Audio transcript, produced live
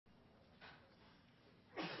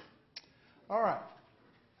All right.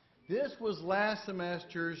 This was last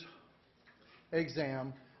semester's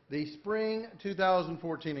exam, the spring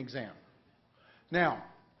 2014 exam. Now,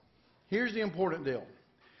 here's the important deal.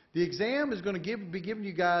 The exam is going to be given to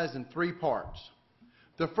you guys in 3 parts.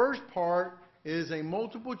 The first part is a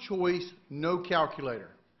multiple choice, no calculator.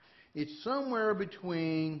 It's somewhere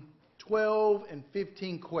between 12 and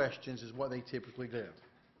 15 questions is what they typically do.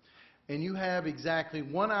 And you have exactly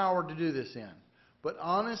 1 hour to do this in. But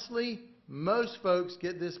honestly, most folks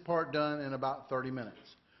get this part done in about 30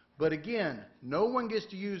 minutes. But again, no one gets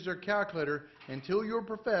to use their calculator until your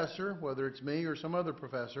professor, whether it's me or some other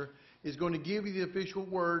professor, is going to give you the official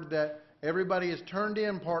word that everybody has turned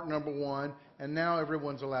in part number 1 and now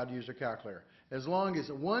everyone's allowed to use their calculator. As long as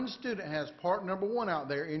one student has part number 1 out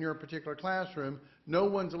there in your particular classroom, no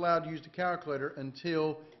one's allowed to use the calculator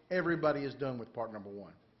until everybody is done with part number 1.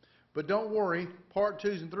 But don't worry, part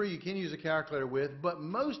 2s and 3 you can use a calculator with, but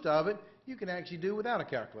most of it you can actually do without a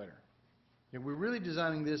calculator. And we're really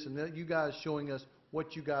designing this and you guys showing us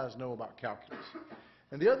what you guys know about calculus.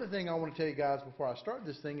 And the other thing I want to tell you guys before I start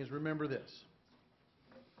this thing is remember this.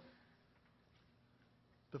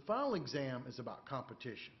 The final exam is about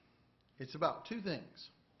competition. It's about 2 things.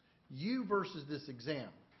 You versus this exam.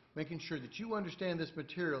 Making sure that you understand this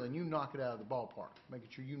material and you knock it out of the ballpark. Making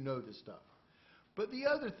sure you know this stuff. But the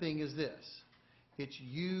other thing is this. It's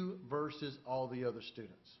you versus all the other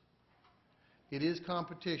students. It is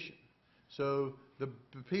competition. So the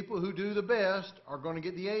people who do the best are going to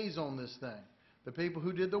get the A's on this thing. The people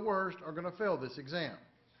who did the worst are going to fail this exam.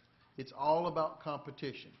 It's all about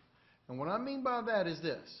competition. And what I mean by that is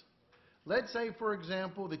this. Let's say, for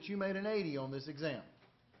example, that you made an 80 on this exam.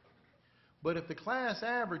 But if the class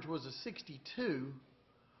average was a 62,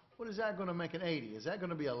 what is that going to make an 80? Is that going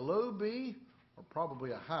to be a low B or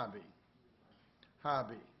probably a high B? High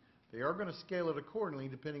B. They are going to scale it accordingly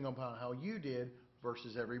depending on how you did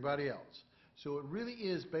versus everybody else. So it really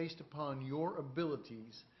is based upon your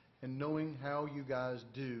abilities and knowing how you guys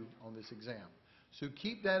do on this exam. So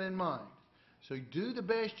keep that in mind. So do the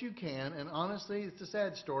best you can, and honestly, it's a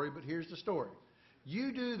sad story, but here's the story.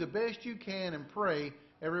 You do the best you can and pray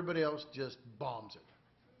everybody else just bombs it.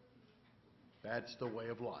 That's the way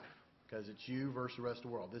of life, because it's you versus the rest of the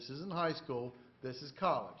world. This isn't high school, this is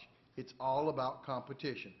college. It's all about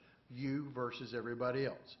competition. You versus everybody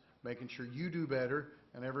else. Making sure you do better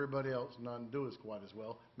and everybody else doesn't do as quite as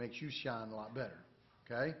well makes you shine a lot better.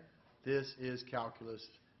 Okay? This is calculus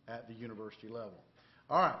at the university level.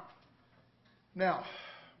 All right. Now,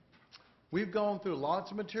 we've gone through lots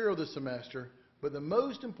of material this semester, but the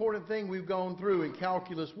most important thing we've gone through in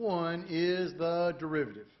Calculus 1 is the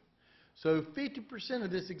derivative. So 50% of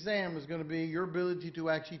this exam is going to be your ability to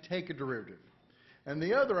actually take a derivative. And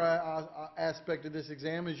the other aspect of this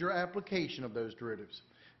exam is your application of those derivatives.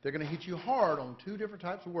 They're going to hit you hard on 2 different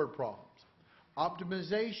types of word problems.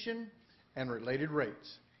 Optimization and related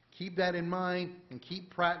rates. Keep that in mind and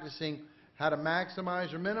keep practicing how to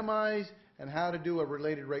maximize or minimize and how to do a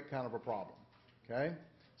related rate kind of a problem. Okay?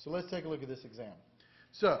 So let's take a look at this exam.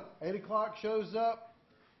 So, 8 o'clock shows up.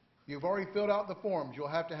 You've already filled out the forms. You'll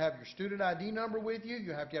have to have your student ID number with you.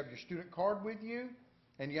 You have to have your student card with you.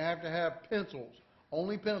 And you have to have pencils.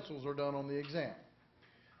 Only pencils are done on the exam.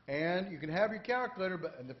 And you can have your calculator,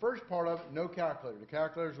 but in the first part of it, no calculator. The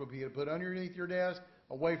calculators will be put underneath your desk,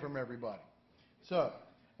 away from everybody. So,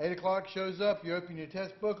 8 o'clock shows up. You open your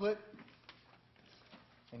test booklet.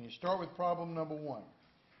 And you start with problem number 1.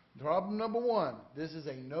 Problem number 1, this is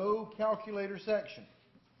a no calculator section.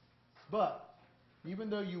 But even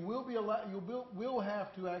though you will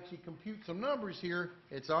have to actually compute some numbers here,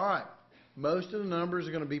 it's all right. Most of the numbers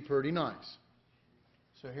are going to be pretty nice.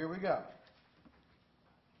 So here we go.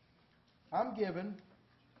 I'm given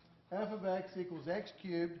f of x equals x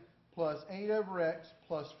cubed plus 8 over x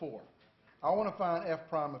plus 4. I want to find f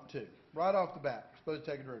prime of 2. Right off the bat, we're supposed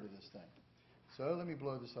to take a derivative of this thing. So let me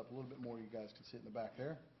blow this up a little bit more. You guys can see it in the back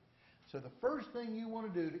there. So the first thing you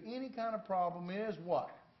want to do to any kind of problem is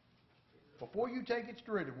what? Before you take its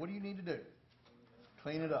derivative, what do you need to do?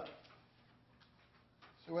 Clean it up.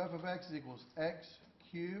 So f of x equals x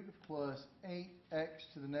cubed plus 8x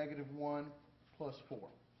to the negative 1 plus 4.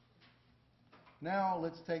 Now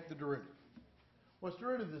let's take the derivative. What's the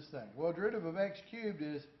derivative of this thing? Well, derivative of x cubed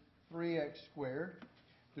is 3x squared.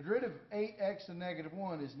 The derivative of 8x to the negative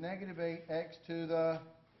 1 is negative 8x to the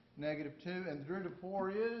negative 2, and the derivative of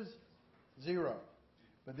 4 is 0.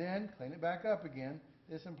 But then, clean it back up again.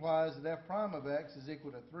 This implies that f prime of x is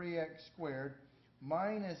equal to 3x squared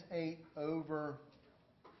minus 8 over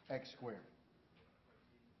x squared.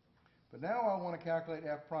 But now I want to calculate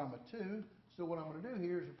f prime of 2, so what I'm going to do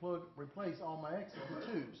here is replace all my x's with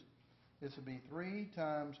 2's. This would be 3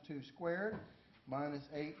 times 2 squared minus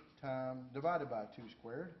 8 times divided by 2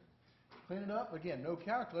 squared. Clean it up. Again, no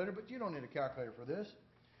calculator, but you don't need a calculator for this.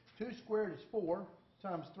 2 squared is 4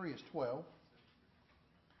 times 3 is 12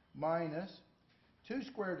 minus 2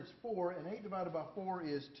 squared is 4 and 8 divided by 4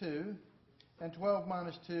 is 2 and 12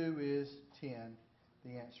 minus 2 is 10.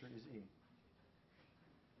 The answer is E.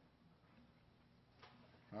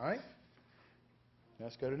 All right.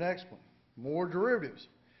 Let's go to the next one. More derivatives.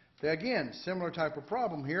 Again, similar type of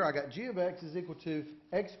problem here. I got g of x is equal to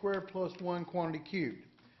x squared plus 1 quantity cubed.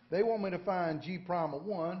 They want me to find g prime of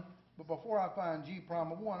 1, but before I find g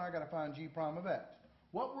prime of 1, I got to find g prime of x.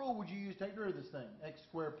 What rule would you use to take derivative of this thing? X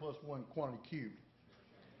squared plus 1 quantity cubed.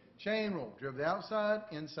 Chain rule. Derivative of the outside,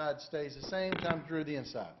 inside stays the same times derivative of the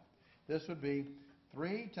inside. This would be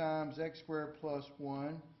 3 times x squared plus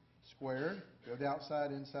 1 squared. Derivative of the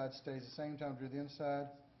outside, inside stays the same times derivative of the inside,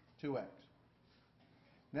 2x.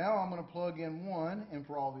 Now I'm going to plug in 1 in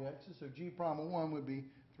for all the x's, so g prime of 1 would be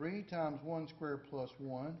 3 times 1 squared plus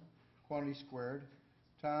 1, quantity squared,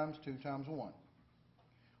 times 2 times 1.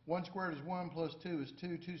 1 squared is 1 plus 2 is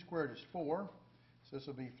 2, 2 squared is 4, so this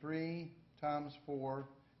will be 3 times 4,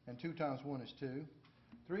 and 2 times 1 is 2.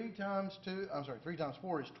 3 times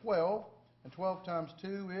 4 is 12, and 12 times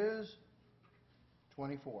 2 is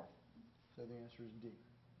 24. So the answer is D.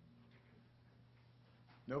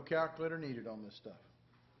 No calculator needed on this stuff.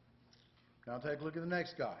 Now take a look at the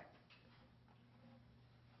next guy.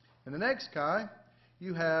 In the next guy,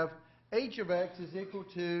 you have h of x is equal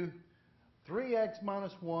to 3x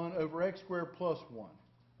minus 1 over x squared plus 1.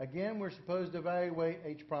 Again, we're supposed to evaluate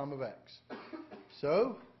h prime of x.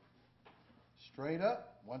 So, straight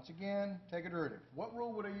up, once again, take a derivative. What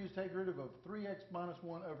rule would I use to take a derivative of 3x minus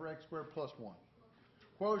 1 over x squared plus 1?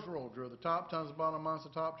 Quotient rule. Derivative of the top times the bottom minus the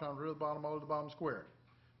top times derivative of the bottom over the bottom squared.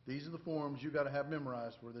 These are the forms you've got to have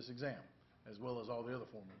memorized for this exam, as well as all the other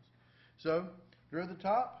formulas. So, derivative of the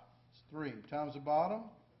top is 3 times the bottom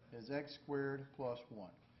is x squared plus 1.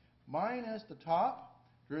 Minus the top,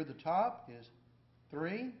 derivative of the top is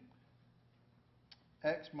 3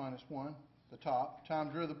 x minus 1, the top,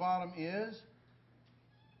 times derivative of the bottom is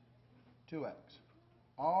 2x.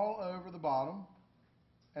 All over the bottom,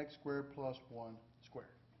 x squared plus 1 squared.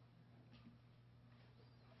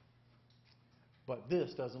 But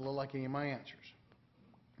this doesn't look like any of my answers.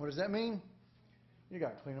 What does that mean? You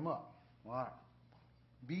got to clean them up. All right.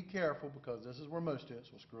 Be careful, because this is where most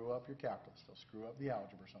students will screw up your calculus. They'll screw up the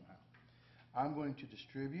algebra somehow. I'm going to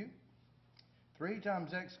distribute. 3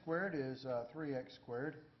 times x squared is 3x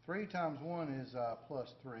squared. 3 times 1 is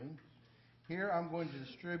plus 3. Here I'm going to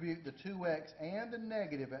distribute the 2x and the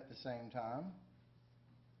negative at the same time.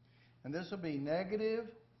 And this will be negative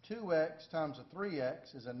 2x times a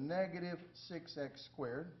 3x is a negative 6x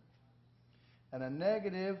squared. And a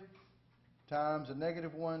negative times a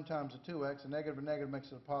negative 1 times a 2x, a negative makes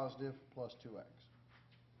it a positive, plus 2x.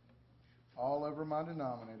 All over my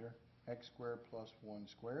denominator, x squared plus 1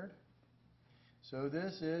 squared. So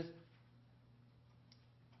this is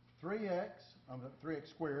 3x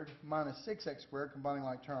squared minus 6x squared, combining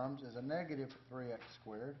like terms, is a negative 3x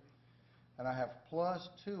squared. And I have plus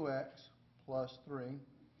 2x plus 3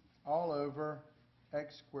 all over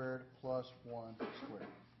x squared plus 1 squared.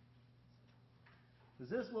 Does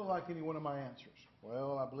this look like any one of my answers?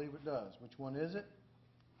 Well, I believe it does. Which one is it?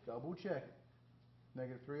 Double check it.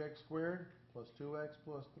 Negative 3x squared plus 2x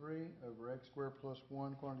plus 3 over x squared plus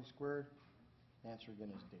 1 quantity squared. Answer again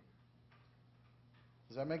is D.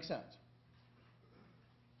 Does that make sense?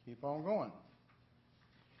 Keep on going.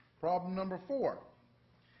 Problem number 4.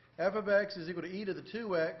 F of x is equal to e to the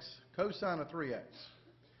 2x cosine of 3x.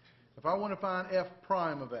 If I want to find f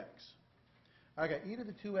prime of x, I got e to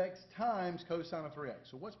the 2x times cosine of 3x.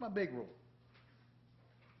 So what's my big rule?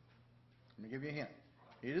 Let me give you a hint.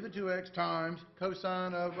 E to the 2x times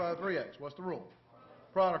cosine of 3x. What's the rule?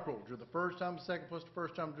 Product rule. Derivative the first times the second plus the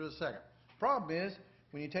first time derivative the second. Problem is,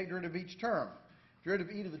 when you take derivative of each term,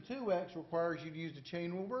 derivative of e to the 2x requires you to use the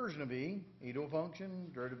chain rule version of e. E to a function,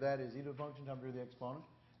 derivative of that is e to a function times derivative of the exponent.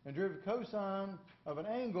 And derivative of cosine of an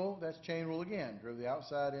angle, that's chain rule again. Derivative of the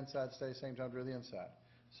outside, inside stays same time derivative of the inside.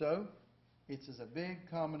 So, it's as a big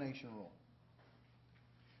combination rule.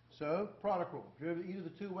 So, product rule. Derivative of e to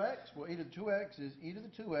the 2x, well, e to the 2x is e to the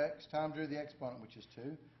 2x times derivative of the exponent, which is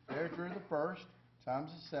 2. There's derivative of the first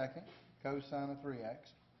times the second, cosine of 3x,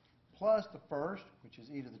 plus the first, which is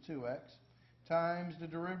e to the 2x, times the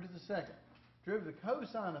derivative of the second. Derivative of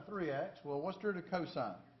cosine of 3x, well, what's derivative of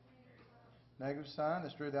cosine? Negative sign,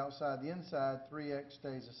 that's derivative outside the inside, 3x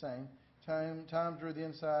stays the same, times derivative of the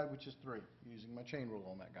inside, which is 3, using my chain rule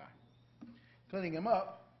on that guy. Cleaning them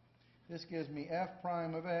up, This gives me f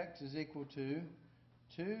prime of x is equal to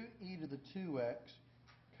 2e to the 2x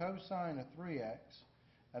cosine of 3x,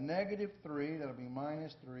 a negative 3, that'll be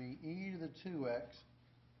minus 3e to the 2x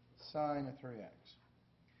sine of 3x.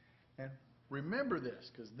 And remember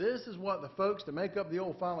this, because this is what the folks that make up the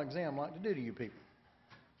old final exam like to do to you people.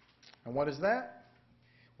 And what is that?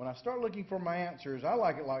 When I start looking for my answers, I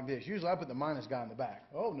like it like this. Usually I put the minus guy in the back.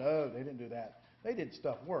 Oh, no, they didn't do that. They did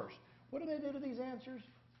stuff worse. What do they do to these answers?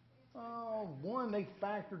 Oh, one, they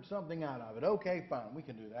factored something out of it. Okay, fine, we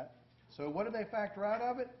can do that. So what did they factor out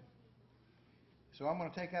of it? So I'm going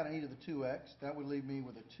to take out an e to the 2x. That would leave me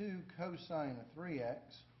with a 2 cosine of 3x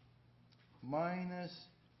minus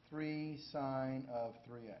 3 sine of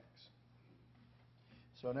 3x.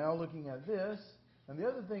 So now looking at this, and the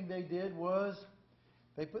other thing they did was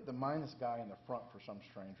they put the minus guy in the front for some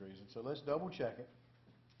strange reason. So let's double check it.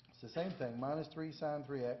 It's the same thing, minus 3 sine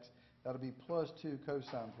 3x. That'll be plus 2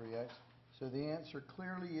 cosine 3x. So the answer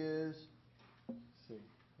clearly is C,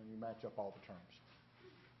 when you match up all the terms.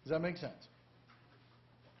 Does that make sense?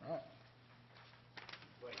 All right.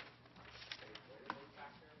 Wait,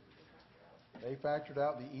 They factored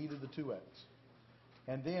out the e to the 2x.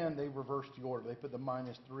 And then they reversed the order. They put the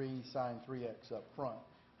minus 3 sine 3x up front,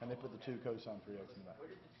 and they put the 2 cosine 3x in the back. where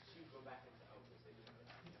did the 2 go back into O? Because they didn't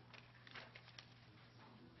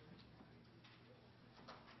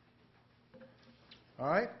All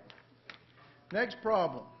right. Next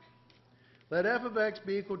problem. Let f of x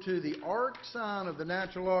be equal to the arc sine of the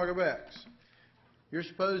natural log of x. You're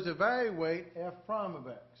supposed to evaluate f prime of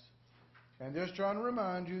x. And just trying to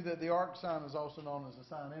remind you that the arc sine is also known as the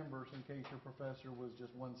sine inverse in case your professor was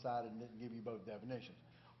just one-sided and didn't give you both definitions.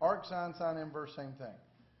 Arc sine, sine inverse, same thing.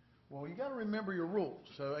 Well, you got to remember your rules.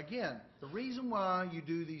 So again, the reason why you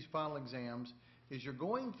do these final exams is you're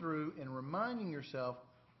going through and reminding yourself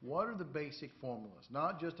what are the basic formulas,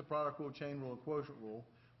 not just the product rule, chain rule, and quotient rule,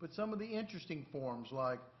 but some of the interesting forms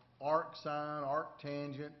like arc sine, arc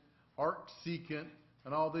tangent, arc secant,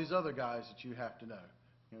 and all these other guys that you have to know.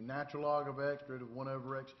 You know, natural log of x, derivative of 1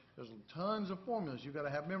 over x. There's tons of formulas you've got to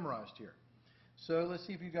have memorized here. So let's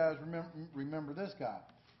see if you guys remember this guy.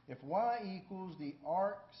 If y equals the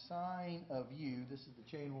arc sine of u, this is the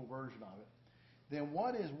chain rule version of it, then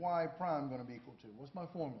what is y prime going to be equal to? What's my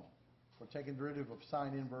formula for taking derivative of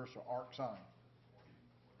sine inverse or arc sine?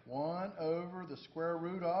 1 over the square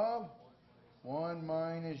root of 1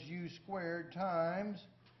 minus u squared times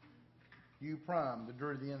u prime, the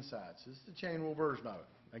derivative of the inside. So this is the chain rule version of it.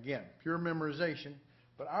 Again, pure memorization.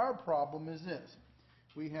 But our problem is this.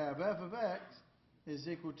 We have f of x is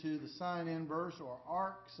equal to the sine inverse or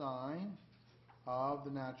arc sine of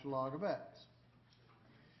the natural log of x.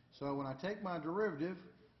 So when I take my derivative,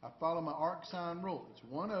 I follow my arc sine rule. It's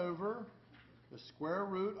 1 over the square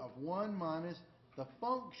root of 1 minus the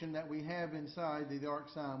function that we have inside the arc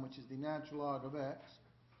sine, which is the natural log of x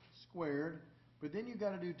squared. But then you've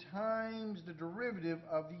got to do times the derivative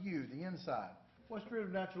of the u, the inside. What's the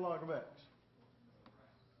derivative of natural log of x?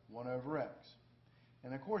 1 over x.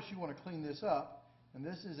 And of course you want to clean this up, and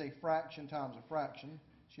this is a fraction times a fraction.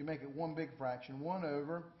 So you make it one big fraction, 1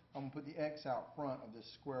 over, I'm going to put the x out front of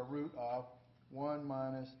this square root of 1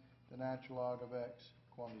 minus the natural log of x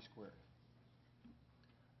quantity squared.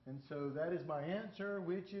 And so that is my answer,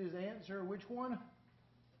 which is answer which one?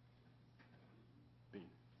 B.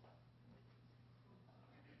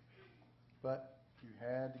 But you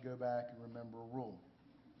had to go back and remember a rule.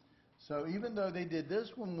 So even though they did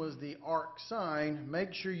this one was the arc sine,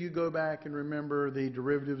 make sure you go back and remember the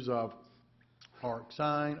derivatives of arc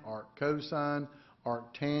sine, arc cosine,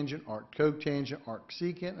 arc tangent, arc cotangent, arc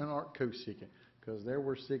secant, and arc cosecant, because there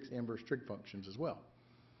were 6 inverse trig functions as well.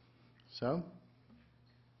 So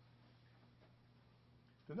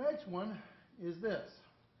the next one is this.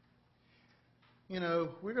 You know,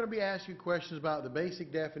 we're going to be asking questions about the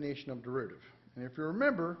basic definition of derivative. And if you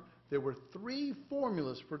remember, there were 3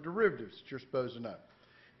 formulas for derivatives that you're supposed to know.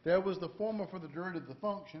 There was the formula for the derivative of the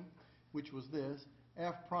function, which was this.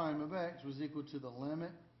 F prime of x was equal to the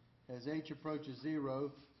limit as h approaches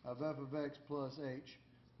 0 of f of x plus h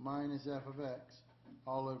minus f of x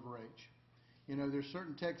all over h. You know, there's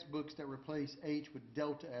certain textbooks that replace h with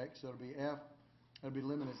delta x, so it'll be f. It'll be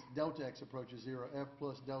limit as delta x approaches 0, f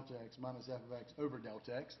plus delta x minus f of x over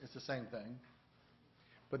delta x. It's the same thing.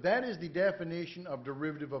 But that is the definition of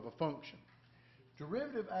derivative of a function.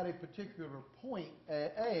 Derivative at a particular point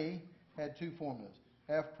at a had 2 formulas.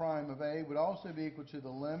 F prime of a would also be equal to the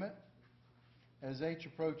limit as h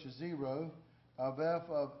approaches 0 of f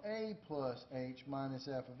of a plus h minus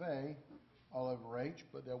f of a all over h.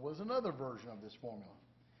 But there was another version of this formula.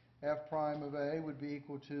 F prime of a would be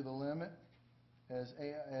equal to the limit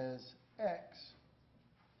as x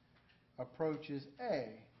approaches a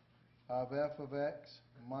of f of x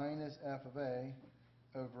minus f of a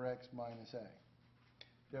over x minus a.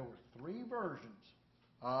 There were three versions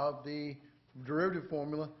of the derivative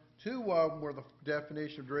formula. Two of them were the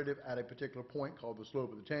definition of derivative at a particular point called the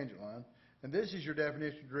slope of the tangent line. And this is your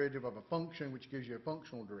definition of derivative of a function, which gives you a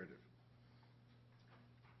functional derivative.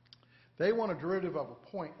 They want a derivative of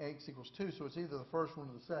a point, x equals 2, so it's either the first one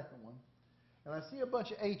or the second one. And I see a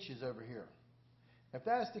bunch of h's over here. If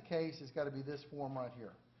that's the case, it's got to be this form right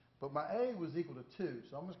here. But my a was equal to 2,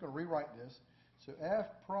 so I'm just going to rewrite this. So f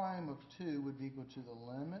prime of 2 would be equal to the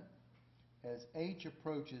limit as h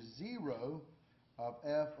approaches 0 of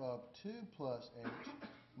f of 2 plus h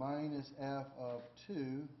minus f of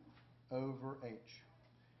 2 over h.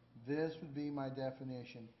 This would be my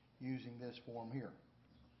definition using this form here.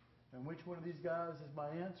 And which one of these guys is my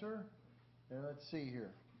answer? And let's see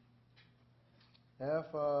here. F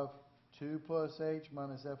of 2 plus h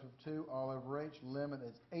minus f of 2 all over h. Limit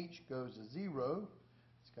as h goes to 0.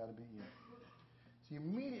 It's got to be e. So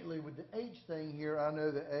immediately with the h thing here, I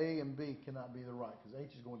know that a and b cannot be the right because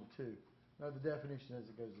h is going to 2. Now the definition says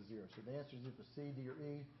it goes to 0. So the answer is either C, D, or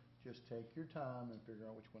E. Just take your time and figure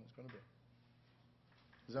out which one it's going to be.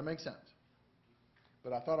 Does that make sense?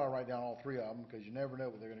 But I thought I'd write down all three of them because you never know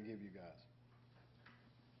what they're going to give you guys.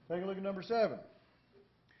 Take a look at number 7.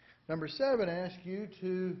 Number 7 asks you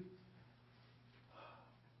to,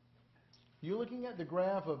 you're looking at the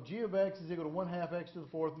graph of g of x is equal to 1/2 x to the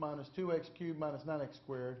 4th minus 2x cubed minus 9x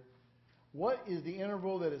squared. What is the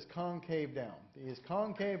interval that is concave down? It is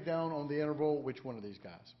concave down on the interval, which one of these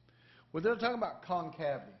guys? Well, they're talking about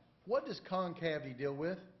concavity. What does concavity deal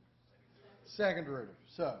with? Second derivative.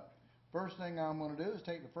 So, first thing I'm going to do is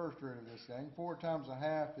take the first derivative of this thing. 4 times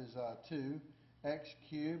 1/2 is 2. X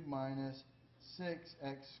cubed minus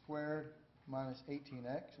 6x squared minus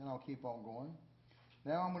 18x. And I'll keep on going.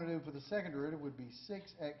 Now I'm going to do for the second derivative would be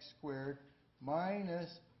 6x squared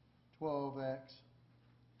minus 12x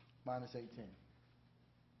minus 18.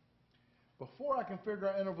 Before I can figure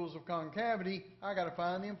out intervals of concavity, I got to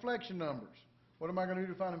find the inflection numbers. What am I going to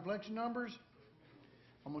do to find inflection numbers?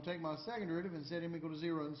 I'm going to take my second derivative and set him equal to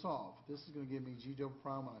 0 and solve. This is going to give me g double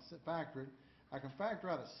prime when I factor it. I can factor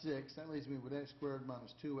out a 6. That leaves me with x squared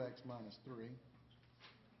minus 2x minus 3.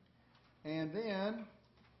 And then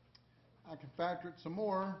I can factor it some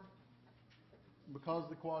more because of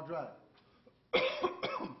the quadratic.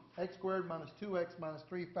 X squared minus 2x minus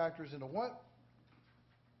 3 factors into what?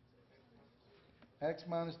 X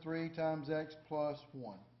minus 3 times x plus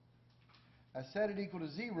 1. I set it equal to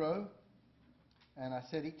 0, and I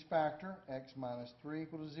set each factor, x minus 3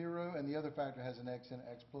 equal to 0, and the other factor has an x in it,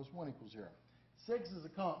 x plus 1 equals 0. 6 is a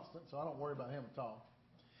constant, so I don't worry about him at all.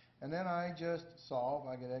 And then I just solve.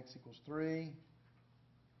 I get x equals 3,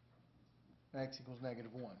 x equals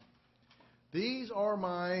negative 1. These are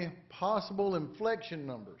my possible inflection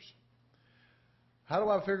numbers. How do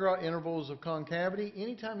I figure out intervals of concavity?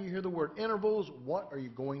 Anytime you hear the word intervals, what are you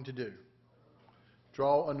going to do?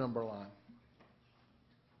 Draw a number line.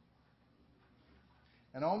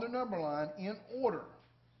 And on the number line, in order,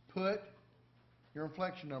 put your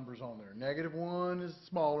inflection numbers on there. Negative 1 is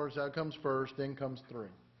smaller, so that comes first, then comes 3.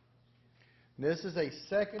 And this is a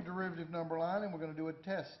second derivative number line, and we're going to do a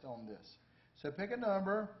test on this. So pick a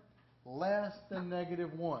number less than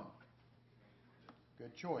negative 1.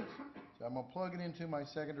 Good choice. So I'm going to plug it into my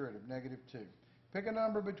second derivative, negative 2. Pick a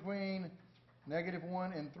number between negative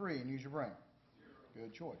 1 and 3 and use your brain.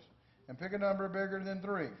 Good choice. And pick a number bigger than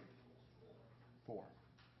 3. 4.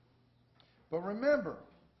 But remember,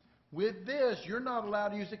 with this, you're not allowed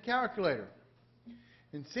to use a calculator.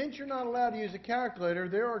 And since you're not allowed to use a calculator,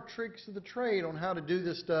 there are tricks of the trade on how to do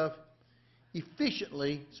this stuff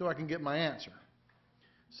efficiently so I can get my answer.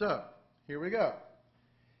 So, here we go.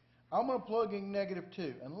 I'm going to plug in negative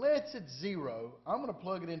 2. Unless it's 0, I'm going to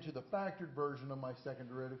plug it into the factored version of my second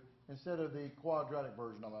derivative instead of the quadratic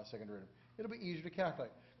version of my second derivative. It'll be easier to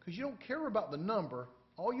calculate because you don't care about the number.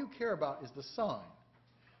 All you care about is the sign.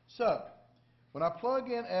 So, when I plug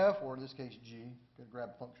in f, or in this case g, I'm going to grab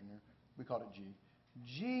a function here. We call it g.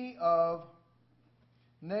 G of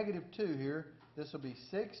negative 2 here, this will be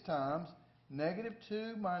 6 times negative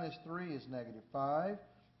 2 minus 3 is negative 5.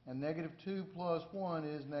 And negative 2 plus 1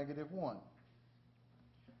 is negative 1.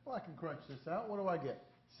 Well, I can crunch this out. What do I get?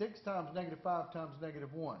 6 times negative 5 times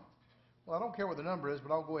negative 1. Well, I don't care what the number is,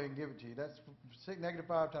 but I'll go ahead and give it to you. That's negative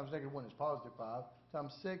 5 times negative 1 is positive 5.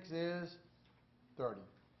 Times 6 is 30.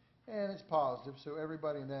 And it's positive, so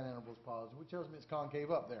everybody in that interval is positive, which tells me it's concave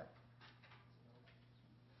up there.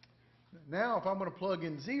 Now, if I'm going to plug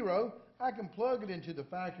in 0, I can plug it into the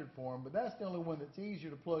factored form, but that's the only one that's easier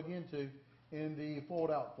to plug into in the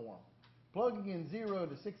fold-out form. Plugging in 0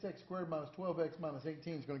 into 6x squared minus 12x minus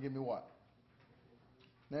 18 is going to give me what?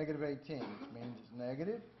 Negative 18, which means it's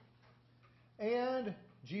negative. And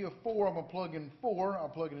g of 4, I'm going to plug in 4. I'll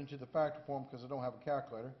plug it into the factor form because I don't have a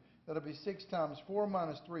calculator. That'll be 6 times 4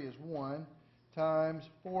 minus 3 is 1, times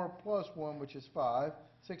 4 plus 1, which is 5.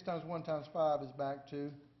 6 times 1 times 5 is back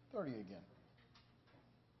to 30 again.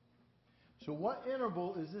 So what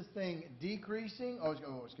interval is this thing decreasing?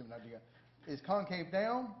 Excuse me, not decreasing. Is concave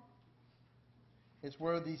down? It's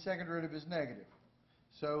where the second derivative is negative.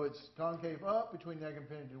 So it's concave up between negative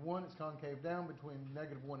infinity and 1. It's concave down between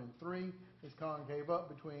negative 1 and 3. It's concave up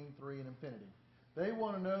between 3 and infinity. They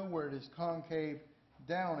want to know where it is concave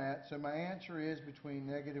down at. So my answer is between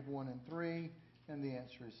negative 1 and 3, and the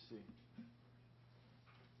answer is C.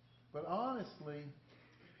 But honestly,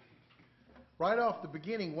 right off the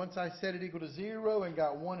beginning, once I set it equal to 0 and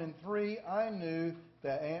got 1 and 3, I knew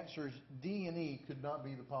that answers D and E could not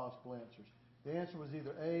be the possible answers. The answer was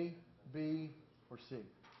either A, B, or C.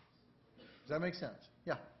 Does that make sense?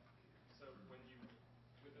 Yeah. So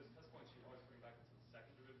with those test points, you always bring back into the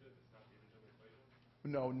second derivative, it's not the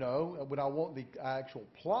original equation? No. When I want the actual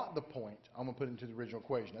plot the point, I'm going to put it into the original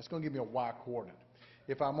equation. That's going to give me a y coordinate.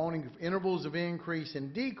 If I'm wanting intervals of increase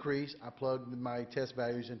and decrease, I plug my test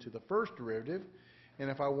values into the first derivative. And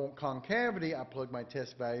if I want concavity, I plug my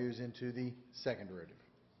test values into the second derivative.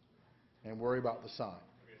 And worry about the sign.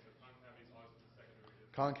 Okay, so concavity is always the second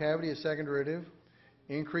derivative. Concavity is second derivative.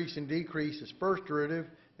 Increase and decrease is first derivative.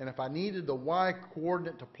 And if I needed the y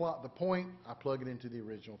coordinate to plot the point, I plug it into the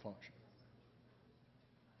original function.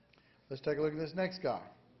 Let's take a look at this next guy.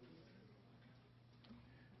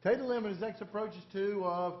 Take the limit as x approaches 2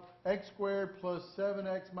 of x squared plus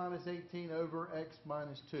 7x minus 18 over x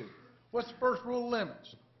minus 2. What's the first rule of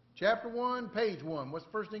limits? Chapter 1, page 1. What's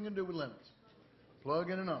the first thing you can do with limits? Plug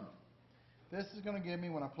in a number. This is going to give me,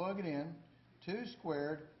 when I plug it in, 2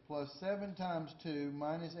 squared plus 7 times 2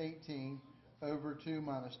 minus 18 over 2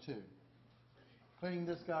 minus 2. Cleaning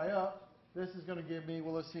this guy up, this is going to give me,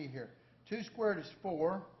 well, let's see here. 2 squared is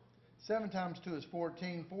 4. 7 times 2 is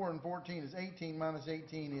 14. 4 and 14 is 18. Minus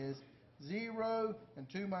 18 is 0. And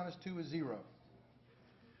 2 minus 2 is 0.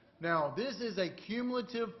 Now, this is a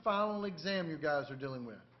cumulative final exam you guys are dealing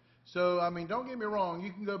with. So, I mean, don't get me wrong.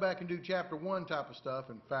 You can go back and do chapter 1 type of stuff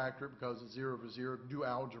and factor it because it's 0 over 0, do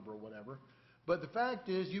algebra or whatever. But the fact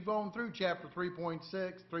is, you've gone through chapter 3.6,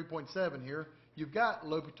 3.7 here. You've got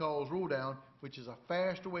L'Hopital's rule down, which is a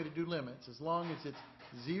faster way to do limits as long as it's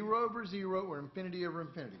 0 over 0 or infinity over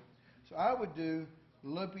infinity. So I would do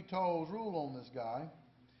L'Hopital's rule on this guy,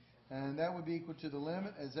 and that would be equal to the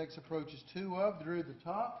limit as x approaches 2 of the derivative of the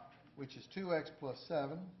top, which is 2x plus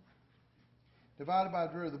 7, divided by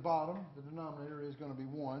the derivative of the bottom. The denominator is going to be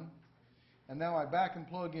 1. And now I back and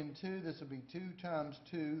plug in 2. This will be 2 times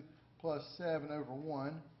 2 plus 7 over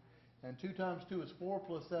 1. And 2 times 2 is 4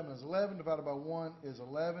 plus 7 is 11. Divided by 1 is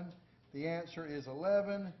 11. The answer is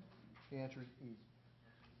 11. The answer is E.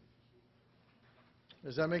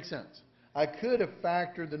 Does that make sense? I could have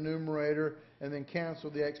factored the numerator and then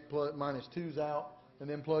canceled the x plus minus 2's out and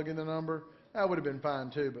then plug in the number. That would have been fine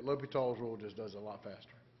too, but L'Hopital's rule just does it a lot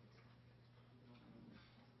faster.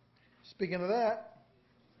 Speaking of that,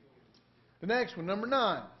 the next one, number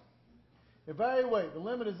 9. Evaluate the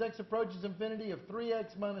limit as x approaches infinity of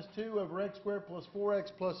 3x minus 2 over x squared plus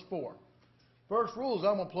 4x plus 4. First rule is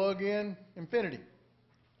I'm going to plug in infinity.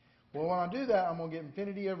 Well, when I do that, I'm going to get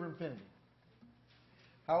infinity over infinity.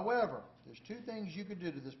 However, there's 2 things you could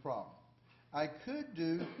do to this problem. I could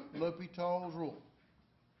do L'Hopital's rule.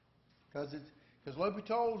 Because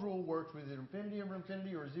L'Hopital's rule works with either infinity over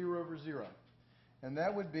infinity or 0 over 0. And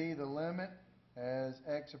that would be the limit as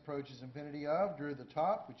x approaches infinity of derivative of the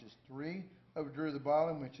top, which is 3, over derivative of the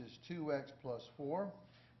bottom, which is 2x plus 4.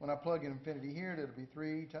 When I plug in infinity here, that'll be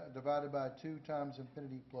 3 divided by 2 times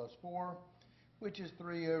infinity plus 4, which is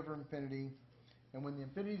 3 over infinity. And when the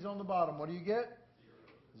infinity is on the bottom, what do you get?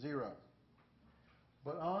 0.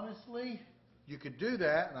 But honestly, you could do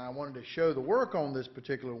that, and I wanted to show the work on this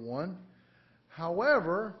particular one.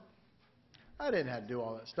 However, I didn't have to do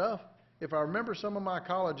all that stuff. If I remember some of my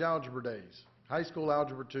college algebra days, high school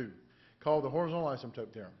algebra 2, called the horizontal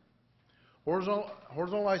asymptote theorem. Horizontal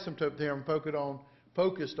asymptote theorem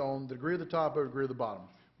focused on the degree of the top over the degree of the bottom.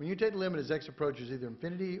 When you take the limit as x approaches either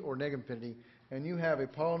infinity or negative infinity, and you have a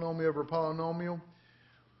polynomial over a polynomial,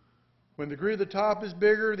 when the degree of the top is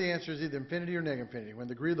bigger, the answer is either infinity or negative infinity. When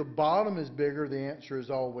the degree of the bottom is bigger, the answer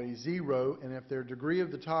is always 0. And if their degree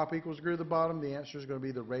of the top equals the degree of the bottom, the answer is going to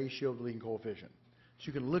be the ratio of the leading coefficient. So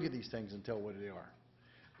you can look at these things and tell what they are.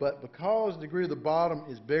 But because the degree of the bottom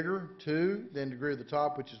is bigger, 2, than the degree of the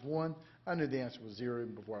top, which is 1, I knew the answer was 0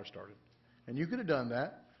 even before I started. And you could have done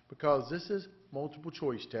that because this is multiple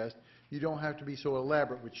choice test. You don't have to be so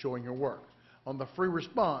elaborate with showing your work. On the free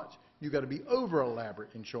response, you got to be over elaborate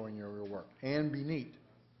in showing your work and be neat.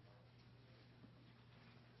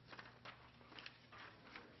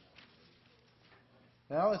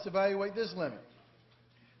 Now let's evaluate this limit.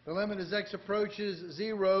 The limit as x approaches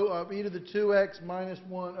 0 of e to the 2x minus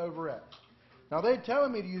 1 over x. Now they're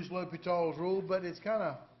telling me to use L'Hopital's rule, but it's kind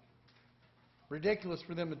of ridiculous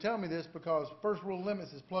for them to tell me this because first rule of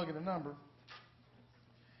limits is plug in a number.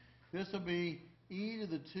 This will be e to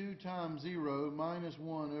the 2 times 0 minus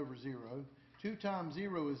 1 over 0. 2 times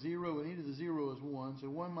 0 is 0 and e to the 0 is 1, so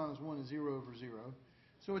 1 minus 1 is 0 over 0.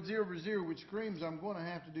 So it's 0 over 0, which screams I'm going to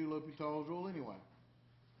have to do L'Hopital's rule anyway.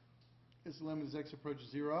 This limit as x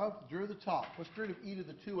approaches 0 of. Drew the top. What's the root of e to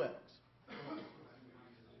the 2x?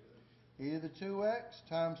 E to the 2x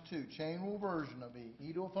times 2. Chain rule version of e.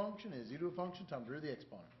 E to a function is e to a function times drew the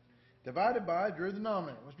exponent. Divided by drew the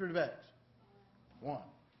denominator. What's the root of x? 1.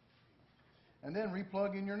 And then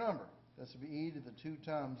replug in your number. This will be e to the 2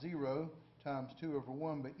 times 0 times 2 over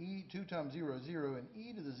 1. But 2 times 0 is 0, and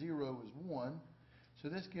e to the 0 is 1. So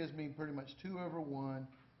this gives me pretty much 2 over 1,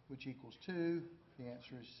 which equals 2. The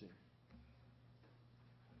answer is C.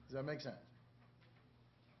 Does that make sense?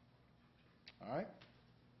 All right.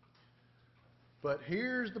 But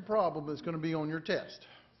here's the problem that's going to be on your test.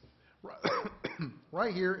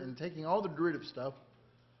 Right here, in taking all the derivative stuff,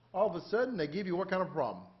 all of a sudden they give you what kind of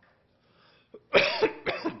problem?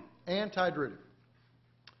 Antiderivative.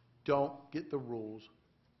 Don't get the rules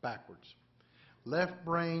backwards. Left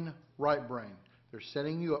brain, right brain. They're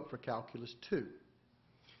setting you up for Calculus 2.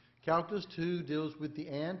 Calculus 2 deals with the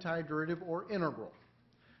antiderivative or integral.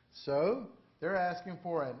 So they're asking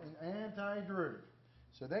for an antiderivative.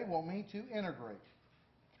 So they want me to integrate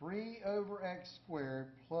 3 over x squared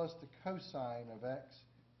plus the cosine of x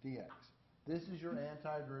dx. This is your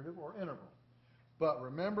antiderivative or integral. But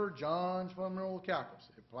remember John's fundamental calculus.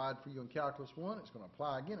 It applied for you in Calculus 1. It's going to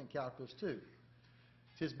apply again in Calculus 2.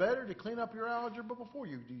 It's better to clean up your algebra before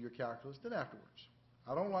you do your calculus than afterwards.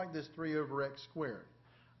 I don't like this 3 over x squared.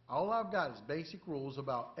 All I've got is basic rules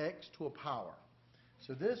about x to a power.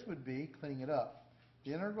 So this would be, cleaning it up,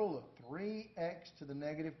 the integral of 3x to the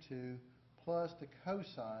negative 2 plus the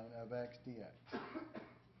cosine of x dx.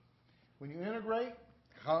 When you integrate,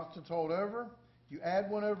 constants hold over. You add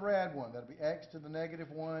 1 over add 1. That'll be x to the negative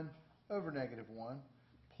 1 over negative 1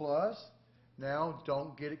 plus, now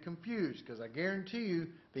don't get it confused because I guarantee you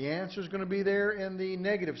the answer is going to be there and the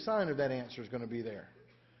negative sign of that answer is going to be there.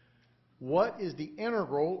 What is the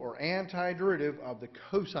integral or antiderivative of the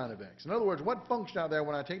cosine of x? In other words, what function out there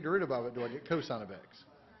when I take derivative of it do I get cosine of x?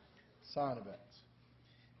 Sine of x.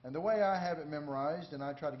 And the way I have it memorized, and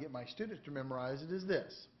I try to get my students to memorize it, is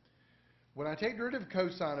this. When I take derivative of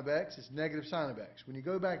cosine of x, it's negative sine of x. When you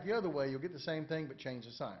go back the other way, you'll get the same thing but change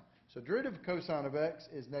the sign. So derivative of cosine of x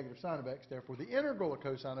is negative sine of x. Therefore, the integral of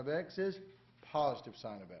cosine of x is positive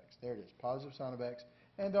sine of x. There it is, positive sine of x.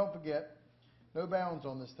 And don't forget, no bounds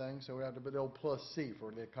on this thing, so we have to put the old plus c for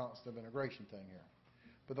the constant of integration thing here.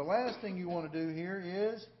 But the last thing you want to do here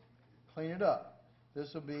is clean it up.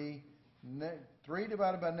 This will be 3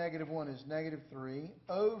 divided by negative 1 is negative 3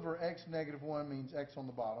 over x negative 1 means x on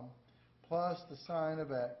the bottom plus the sine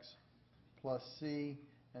of x plus c.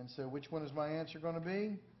 And so which one is my answer going to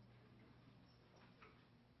be?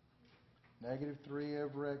 Negative 3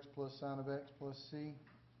 over x plus sine of x plus c.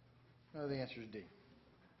 No, the answer is D.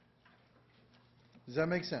 Does that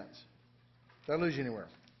make sense? Did I lose you anywhere?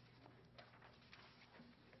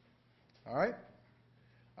 All right.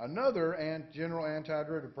 Another general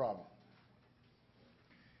antiderivative problem.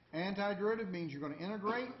 Antiderivative means you're going to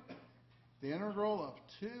integrate the integral of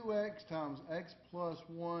 2x times x plus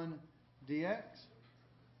 1 dx.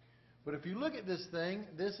 But if you look at this thing,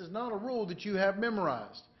 this is not a rule that you have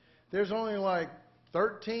memorized. There's only like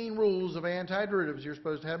 13 rules of antiderivatives you're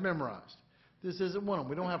supposed to have memorized. This isn't one of them.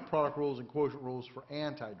 We don't have product rules and quotient rules for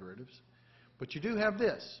antiderivatives. But you do have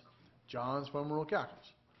this, John's fundamental calculus.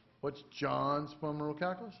 What's John's fundamental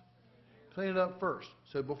calculus? Clean it up first.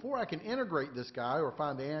 So before I can integrate this guy or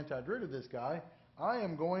find the antiderivative of this guy, I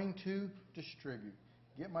am going to distribute.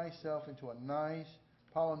 Get myself into a nice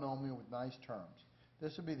polynomial with nice terms.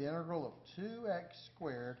 This would be the integral of 2x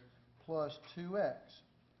squared plus 2x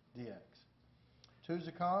dx. 2 is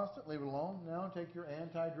a constant, leave it alone. Now take your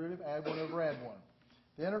antiderivative, add 1 over add 1.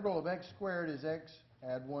 The integral of x squared is x,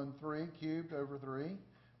 add 1, 3, cubed over 3,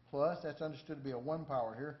 plus, that's understood to be a 1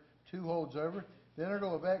 power here, 2 holds over. The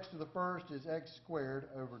integral of x to the first is x squared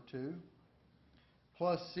over 2,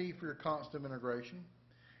 plus c for your constant of integration.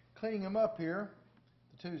 Cleaning them up here,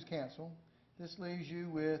 the 2's cancel. This leaves you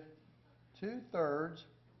with 2/3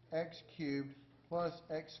 x cubed plus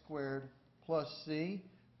x squared plus c,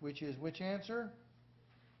 which is which answer?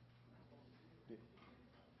 D.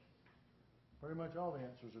 Pretty much all the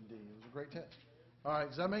answers are D. It was a great test. All right,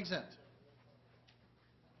 does that make sense?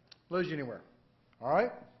 Lose you anywhere. All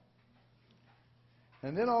right?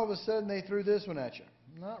 And then all of a sudden they threw this one at you.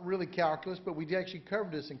 Not really calculus, but we actually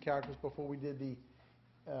covered this in calculus before we did the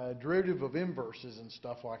derivative of inverses and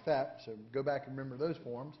stuff like that. So go back and remember those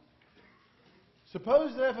forms.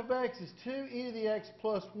 Suppose that f of x is 2e to the x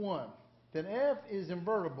plus 1. Then f is an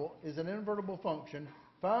invertible function.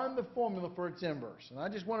 Find the formula for its inverse. And I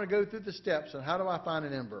just want to go through the steps on how do I find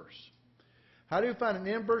an inverse. How do you find an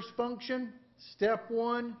inverse function? Step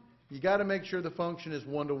 1, you got to make sure the function is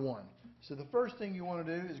 1 to 1. So the first thing you want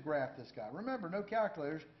to do is graph this guy. Remember, no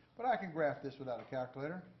calculators, but I can graph this without a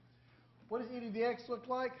calculator. What does e to the x look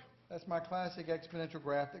like? That's my classic exponential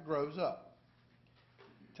graph that grows up.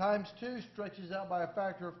 Times 2 stretches out by a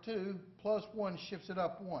factor of 2, plus 1 shifts it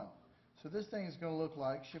up 1. So this thing is going to look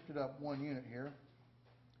like, shifted up 1 unit here.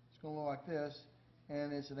 It's going to look like this,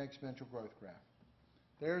 and it's an exponential growth graph.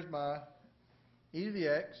 There's my e to the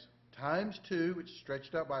x times 2, which is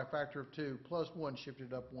stretched up by a factor of 2, plus 1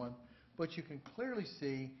 shifted up 1. But you can clearly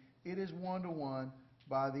see it is 1 to 1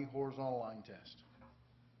 by the horizontal line test.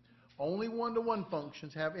 Only 1 to 1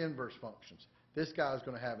 functions have inverse functions. This guy is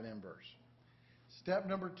going to have an inverse. Step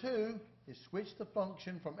number 2 is switch the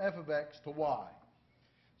function from f of x to y.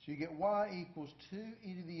 So you get y equals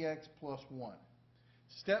 2e to the x plus 1.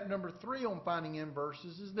 Step number 3 on finding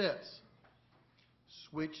inverses is this.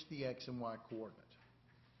 Switch the x and y coordinate.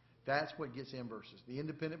 That's what gets inverses. The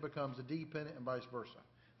independent becomes a dependent and vice versa.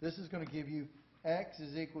 This is going to give you x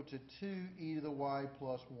is equal to 2e to the y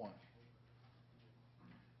plus 1.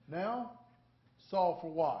 Now, solve for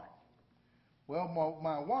y. Well,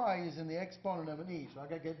 my y is in the exponent of an e, so I've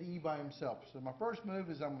got to get the e by himself. So my first move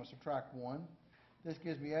is I'm going to subtract 1. This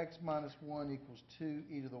gives me x minus 1 equals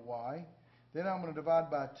 2e to the y. Then I'm going to divide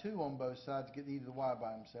by 2 on both sides to get the e to the y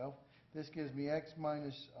by himself. This gives me x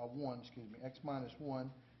minus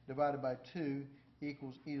 1 divided by 2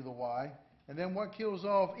 equals e to the y. And then what kills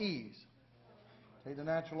off e's? Take the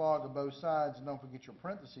natural log of both sides, and don't forget your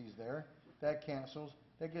parentheses there. That cancels.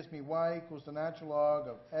 That gives me y equals the natural log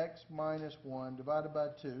of x minus 1 divided by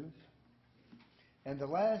 2. And the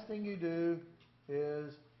last thing you do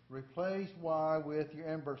is replace y with your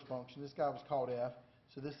inverse function. This guy was called f,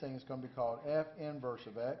 so this thing is going to be called f inverse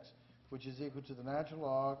of x, which is equal to the natural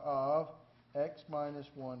log of x minus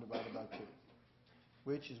 1 divided by 2.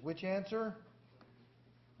 Which is which answer?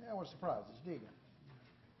 Yeah, what a surprise. It's D again.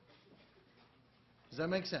 Does that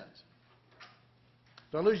make sense?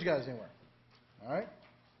 Don't lose you guys anywhere. All right?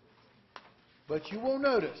 But you will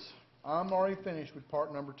notice I'm already finished with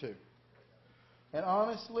part number 2. And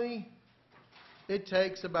honestly, it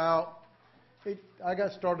takes about, I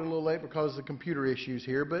got started a little late because of the computer issues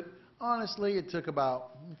here, but honestly, it took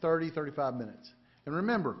about 30, 35 minutes. And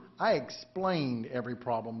remember, I explained every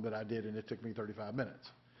problem that I did, and it took me 35 minutes.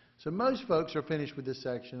 So most folks are finished with this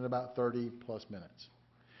section in about 30 plus minutes.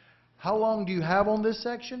 How long do you have on this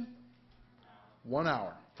section? 1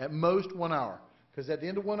 hour. At most 1 hour. Because at the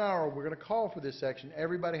end of 1 hour, we're going to call for this section.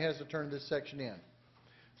 Everybody has to turn this section in.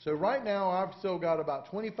 So right now, I've still got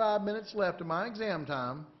about 25 minutes left of my exam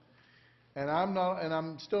time, and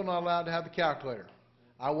I'm still not allowed to have the calculator.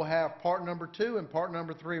 I will have part number 2 and part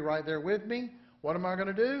number 3 right there with me. What am I going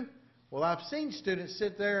to do? Well, I've seen students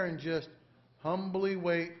sit there and just humbly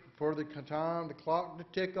wait for the time, the clock to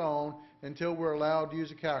tick on until we're allowed to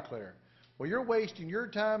use a calculator. Well, you're wasting your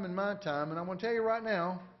time and my time, and I'm going to tell you right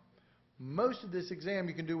now, most of this exam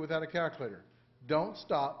you can do without a calculator. Don't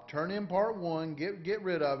stop. Turn in part 1. Get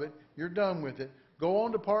rid of it. You're done with it. Go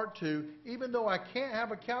on to part 2. Even though I can't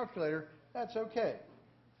have a calculator, that's okay.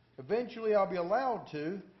 Eventually, I'll be allowed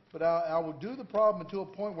to, but I will do the problem until a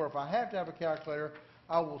point where if I have to have a calculator,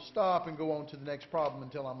 I will stop and go on to the next problem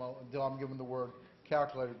until I'm given the word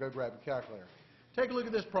calculator. Go grab a calculator. Take a look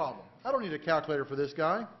at this problem. I don't need a calculator for this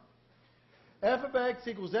guy. F of x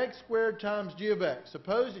equals x squared times g of x.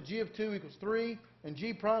 Suppose that g of 2 equals 3 and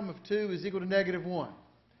g prime of 2 is equal to negative 1.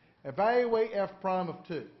 Evaluate f prime of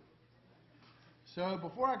 2. So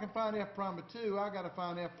before I can find f prime of 2, I've got to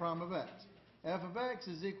find f prime of x. F of x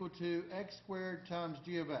is equal to x squared times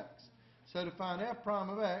g of x. So to find f prime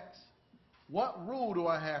of x, what rule do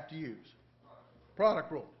I have to use?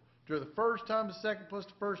 Product rule. Derivative the first times the second plus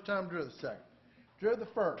the first time derivative the second. Derivative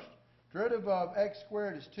the first. Derivative of x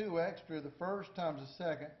squared is 2x. Derivative the first times the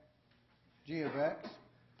second, g of x.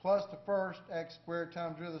 plus the first x squared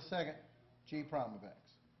times root of the second g prime of x.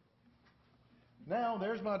 Now,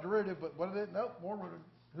 there's my derivative, but what is it? Nope, more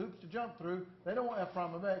hoops to jump through. They don't want f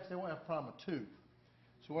prime of x, they want f prime of 2.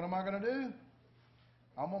 So what am I going to do?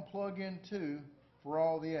 I'm going to plug in 2 for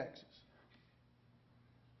all the x's.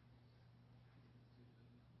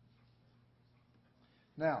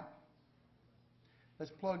 Now,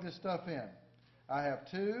 let's plug this stuff in. I have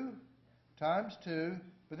 2 times 2,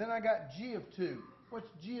 but then I got g of 2. What's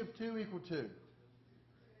g of 2 equal to?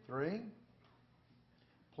 3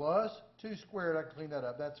 plus 2 squared, I can clean that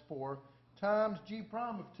up, that's 4, times g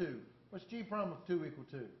prime of 2. What's g prime of 2 equal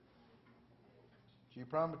to? G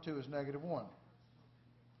prime of 2 is negative 1.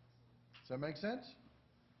 Does that make sense?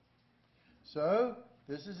 So,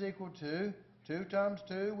 this is equal to 2 times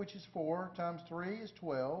 2, which is 4, times 3 is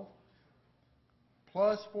 12,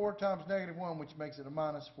 plus 4 times negative 1, which makes it a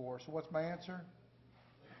minus 4. So what's my answer?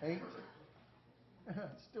 8.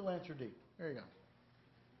 Still answer D. There you go.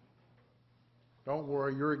 Don't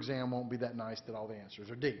worry, your exam won't be that nice that all the answers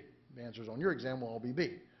are D. The answers on your exam will all be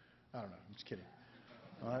B. I don't know, I'm just kidding.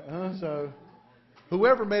 All right, so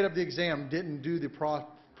whoever made up the exam didn't do the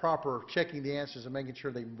proper checking the answers and making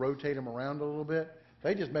sure they rotate them around a little bit.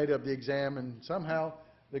 They just made up the exam, and somehow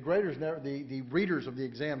the graders never, the readers of the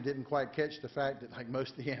exam didn't quite catch the fact that like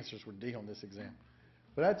most of the answers were D on this exam.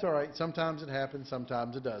 But that's all right. Sometimes it happens,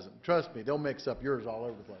 sometimes it doesn't. Trust me, they'll mix up yours all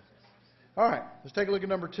over the place. All right, let's take a look at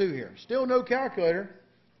number 2 here. Still no calculator.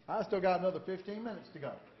 I still got another 15 minutes to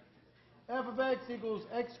go. F of x equals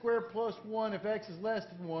x squared plus 1 if x is less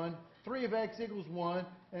than 1, 3 of x equals 1,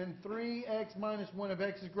 and 3x minus 1 if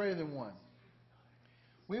x is greater than 1.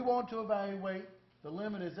 We want to evaluate the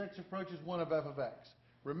limit as x approaches 1 of f of x.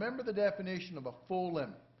 Remember the definition of a full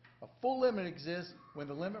limit. A full limit exists when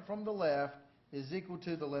the limit from the left is equal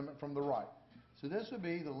to the limit from the right. So this would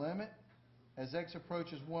be the limit as x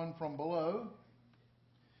approaches 1 from below,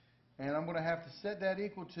 and I'm going to have to set that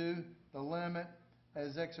equal to the limit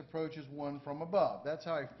as x approaches 1 from above. That's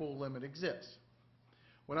how a full limit exists.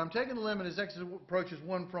 When I'm taking the limit as x approaches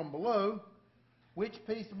 1 from below, which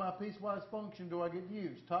piece of my piecewise function do I get to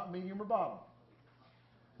use? Top, medium, or bottom?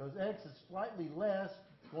 Because x is slightly less,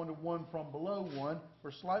 going to 1 from below 1,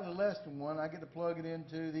 or slightly less than 1, I get to plug it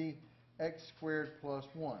into the x squared plus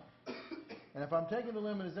 1. And if I'm taking the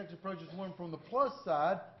limit as x approaches 1 from the plus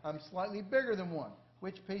side, I'm slightly bigger than 1.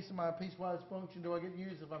 Which piece of my piecewise function do I get to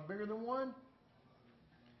use if I'm bigger than 1?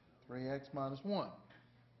 3x minus 1.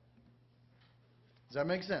 Does that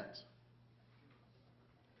make sense?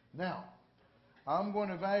 Now, I'm going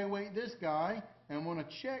to evaluate this guy, and I'm going to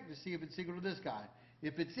check to see if it's equal to this guy.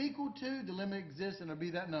 If it's equal to, the limit exists, and it'll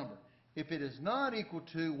be that number. If it is not equal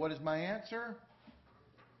to, what is my answer?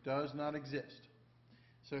 Does not exist.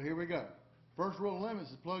 So here we go. First rule of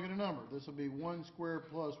limits is plug in a number. This will be 1 squared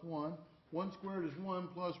plus 1. 1 squared is 1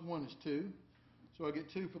 plus 1 is 2. So I get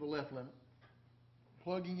 2 for the left limit.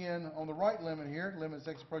 Plugging in on the right limit here, limit as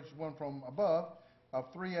x approaches 1 from above,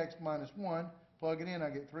 of 3x minus 1. Plug it in, I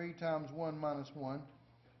get 3 times 1 minus 1.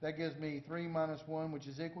 That gives me 3 minus 1, which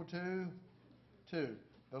is equal to 2.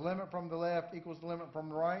 The limit from the left equals the limit from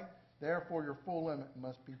the right. Therefore, your full limit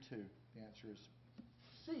must be 2. The answer is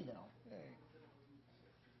C now. Yay.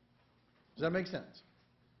 Does that make sense?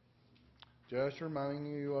 Just reminding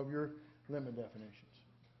you of your limit definitions.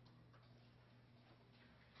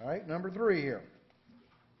 All right, number 3 here.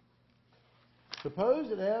 Suppose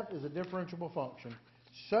that f is a differentiable function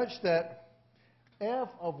such that f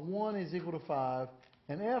of 1 is equal to 5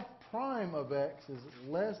 and f prime of x is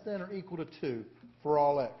less than or equal to 2 for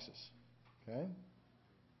all x's. Okay?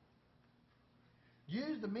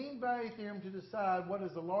 Use the mean value theorem to decide what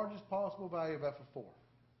is the largest possible value of f of 4.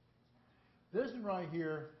 This one right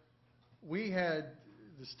here, we had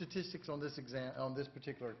the statistics on this exam, on this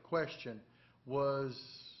particular question was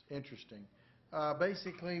interesting.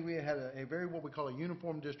 Basically, we had a very what we call a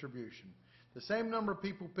uniform distribution. The same number of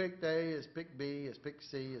people picked A as picked B, as picked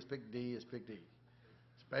C, as picked D, as picked E.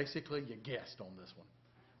 It's basically you guessed on this one.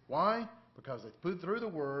 Why? Because they put through the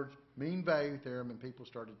words mean value theorem and people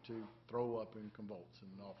started to throw up and convulse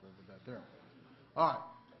and all over that theorem. All right,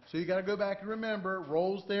 so you got to go back and remember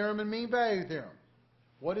Rolle's theorem and mean value theorem.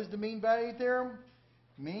 What is the mean value theorem?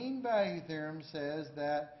 Mean value theorem says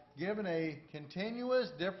that given a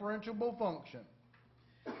continuous differentiable function,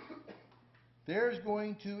 there's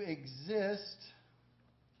going to exist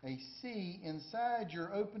a C inside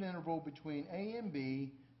your open interval between A and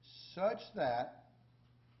B such that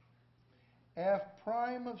f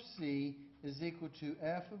prime of C is equal to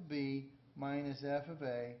f of B minus f of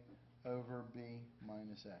A over B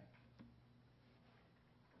minus A.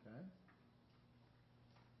 Okay?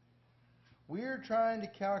 We're trying to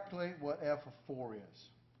calculate what f of 4 is.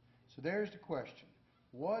 So there's the question.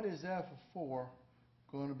 What is f of 4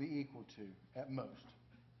 going to be equal to at most?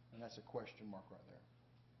 And that's a question mark right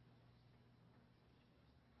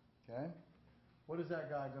there. Okay? What is that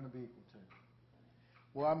guy going to be equal to?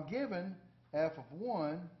 Well, I'm given f of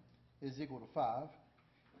 1 is equal to 5,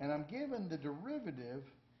 and I'm given the derivative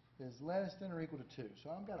is less than or equal to 2. So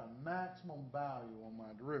I've got a maximum value on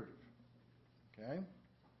my derivative. Okay?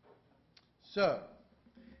 So,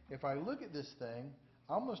 if I look at this thing,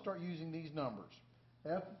 I'm going to start using these numbers,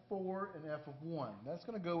 f of 4 and f of 1. That's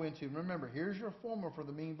going to go into, remember, here's your formula for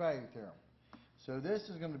the mean value theorem. So this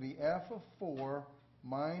is going to be f of 4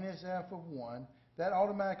 minus f of 1. That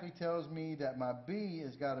automatically tells me that my b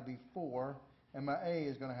has got to be 4 and my a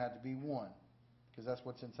is going to have to be 1, because that's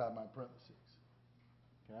what's inside my parentheses.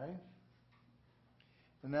 Okay?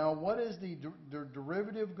 And now what is the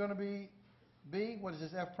derivative going to be? What is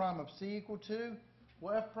this f prime of c equal to?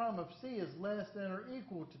 Well, f prime of c is less than or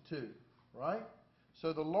equal to 2, right?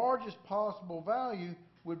 So the largest possible value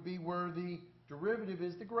would be where the derivative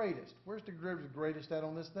is the greatest. Where's the derivative greatest at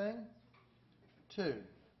on this thing? 2.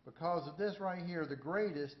 Because of this right here, the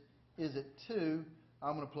greatest is at 2.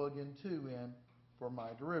 I'm going to plug in 2 in for my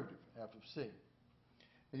derivative, f of c.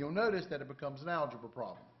 And you'll notice that it becomes an algebra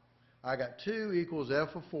problem. I got 2 equals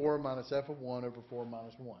f of 4 minus f of 1 over 4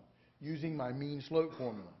 minus 1, using my mean slope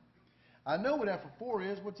formula. I know what f of 4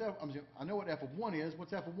 is. I know what f of 1 is.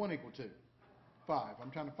 What's f of 1 equal to? 5. I'm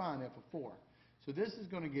trying to find f of 4. So this is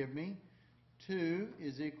going to give me 2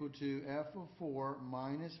 is equal to f of 4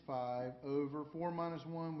 minus 5 over 4 minus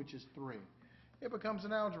 1, which is 3. It becomes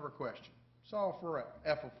an algebra question. Solve for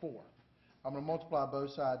f of 4. I'm going to multiply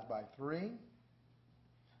both sides by 3.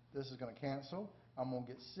 This is going to cancel. I'm going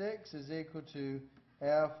to get 6 is equal to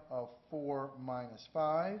f of 4 minus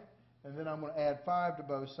 5. And then I'm going to add 5 to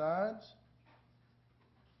both sides.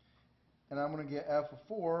 And I'm going to get f of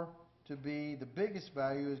 4 to be, the biggest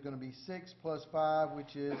value is going to be 6 plus 5,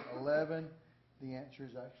 which is 11. The answer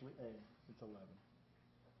is actually A. It's 11.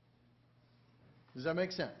 Does that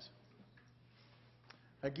make sense?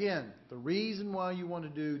 Again, the reason why you want to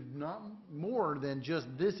do not more than just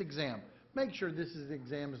this exam, make sure this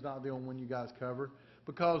exam is not the only one you guys cover,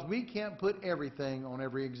 because we can't put everything on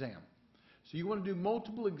every exam. So you want to do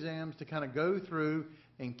multiple exams to kind of go through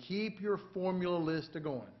and keep your formula list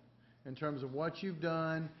going in terms of what you've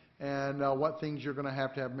done and what things you're going to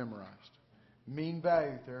have memorized. Mean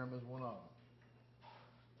value theorem is one of them.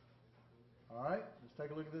 All right, let's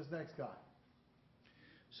take a look at this next guy.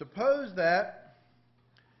 Suppose that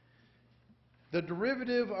the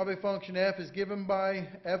derivative of a function f is given by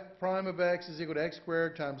f prime of x is equal to x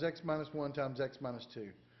squared times x minus 1 times x minus 2.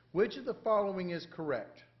 Which of the following is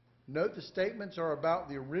correct? Note the statements are about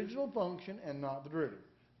the original function and not the derivative.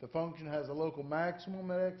 The function has a local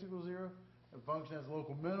maximum at x equals 0. The function has a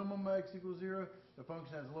local minimum at x equals 0. The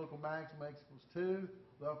function has a local maximum at x equals 2.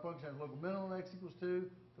 The function has a local minimum at x equals 2.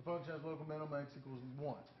 The function has a local minimum at x equals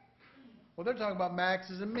 1. Well, they're talking about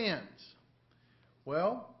maxes and mins.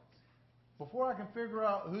 Well, before I can figure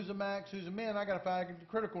out who's a max, who's a min, I got to find the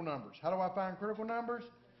critical numbers. How do I find critical numbers?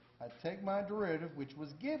 I take my derivative, which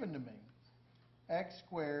was given to me, x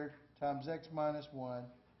squared times x minus 1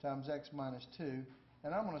 times x minus 2,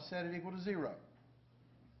 and I'm going to set it equal to 0.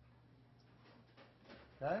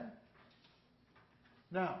 Okay?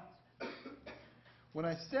 Now, when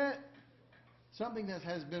I set something that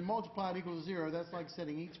has been multiplied equal to 0, that's like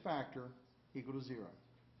setting each factor equal to 0.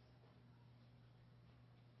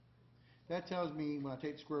 That tells me when I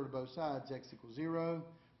take the square root of both sides, x equals 0.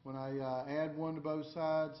 When I add 1 to both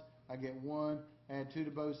sides, I get 1. Add 2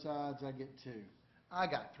 to both sides, I get 2. I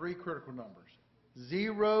got 3 critical numbers,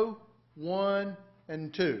 0, 1,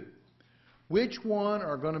 and 2. Which one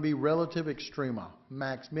are going to be relative extrema,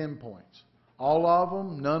 max min points? All of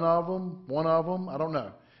them, none of them, one of them, I don't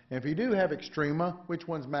know. And if you do have extrema, which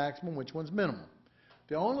one's maximum, which one's minimum?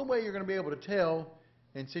 The only way you're going to be able to tell,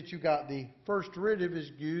 and since you got the first derivative,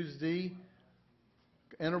 is use the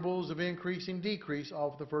intervals of increasing decrease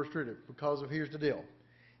off the first derivative, because of, here's the deal.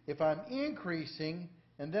 If I'm increasing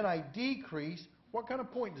and then I decrease, what kind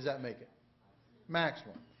of point does that make it?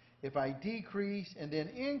 Maximum. If I decrease and then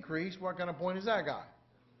increase, what kind of point is that guy?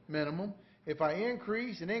 Minimum. If I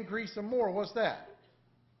increase and increase some more, what's that?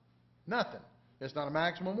 Nothing. It's not a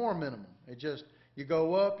maximum or a minimum. It just, you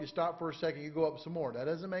go up, you stop for a second, you go up some more. That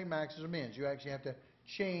doesn't make maxes or mins. You actually have to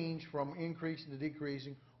change from increasing to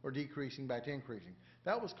decreasing or decreasing back to increasing.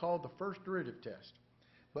 That was called the first derivative test.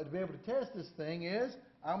 But to be able to test this thing is,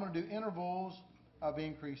 I'm going to do intervals of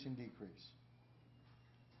increase and decrease.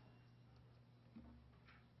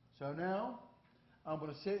 So now, I'm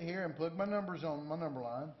going to sit here and plug my numbers on my number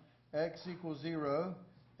line. X equals 0,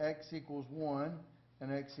 X equals 1,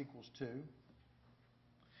 and X equals 2.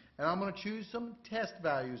 And I'm going to choose some test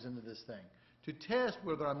values into this thing to test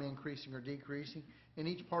whether I'm increasing or decreasing in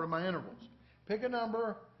each part of my intervals. Pick a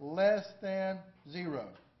number less than 0.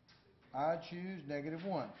 I choose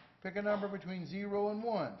 -1. Pick a number between 0 and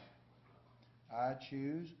 1. I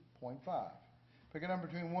choose 0.5. Pick a number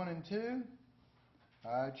between 1 and 2.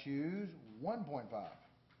 I choose 1.5.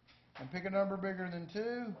 And pick a number bigger than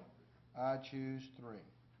 2. I choose 3.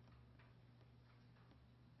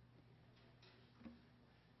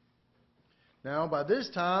 Now, by this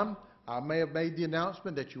time, I may have made the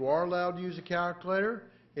announcement that you are allowed to use a calculator.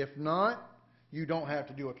 If not, you don't have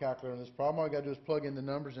to do a calculator on this problem. All you got to do is plug in the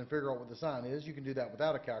numbers and figure out what the sign is. You can do that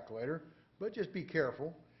without a calculator, but just be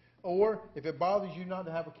careful. Or, if it bothers you not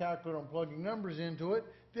to have a calculator on plugging numbers into it,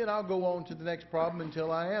 then I'll go on to the next problem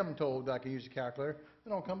until I am told that I can use a calculator,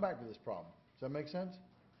 then I'll come back to this problem. Does that make sense?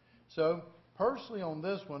 So, personally on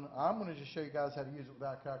this one, I'm going to just show you guys how to use it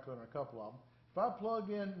without a calculator on a couple of them. If I plug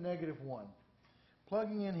in -1,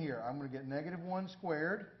 plugging in here, I'm going to get -1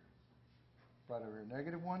 squared, right over here,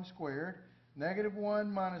 -1 squared.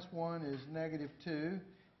 -1 minus 1 is -2,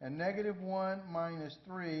 and -1 minus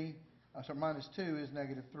 2 is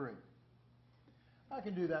 -3. I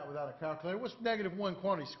can do that without a calculator. What's -1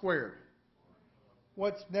 quantity squared?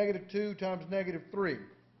 What's -2 times -3?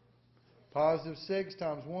 +6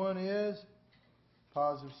 times 1 is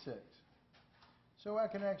 +6. So I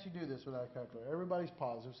can actually do this without a calculator. Everybody's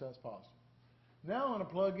positive, so that's positive. Now I'm going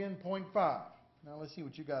to plug in 0.5. Now let's see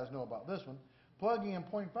what you guys know about this one. Plugging in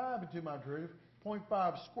 0.5 into my groove,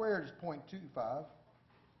 0.5 squared is 0.25.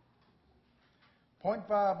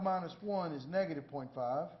 0.5 minus 1 is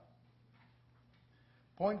 -0.5.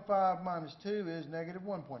 0.5 minus 2 is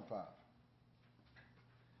 -1.5.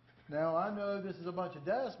 Now I know this is a bunch of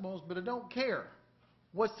decimals, but I don't care.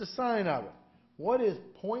 What's the sign of it? What is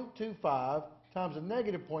 0.25 times a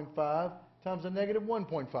 -0.5 times a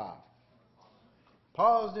 -1.5?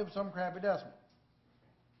 Positive some crappy decimal.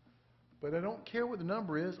 But I don't care what the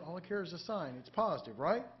number is. All I care is the sign. It's positive,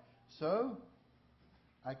 right? So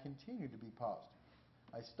I continue to be positive.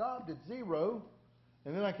 I stopped at 0,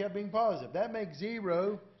 and then I kept being positive. That makes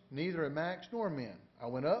 0 neither a max nor a min. I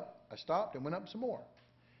went up, I stopped, and went up some more.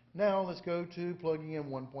 Now let's go to plugging in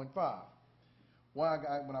 1.5.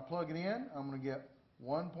 When I plug it in, I'm going to get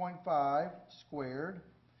 1.5 squared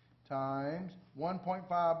times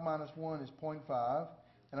 1.5 minus 1 is 0.5.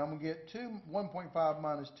 And I'm going to get 1.5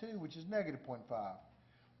 minus 2, which is -0.5.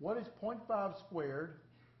 What is 0.5 squared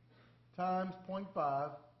times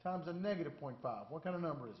 0.5 times a -0.5? What kind of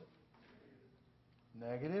number is it?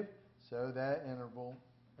 Negative. So that interval,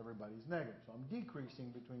 everybody's negative. So I'm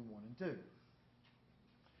decreasing between 1 and 2.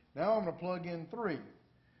 Now I'm going to plug in 3.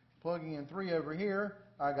 Plugging in 3 over here,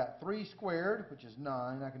 I got 3 squared, which is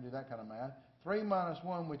 9. I can do that kind of math. 3 minus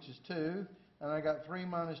 1, which is 2. And I got 3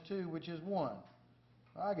 minus 2, which is 1.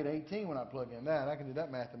 I get 18 when I plug in that. I can do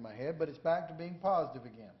that math in my head, but it's back to being positive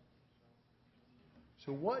again.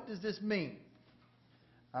 So what does this mean?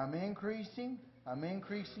 I'm increasing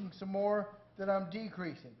some more, then I'm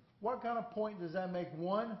decreasing. What kind of point does that make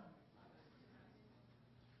 1?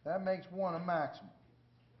 That makes 1 a maximum.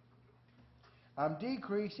 I'm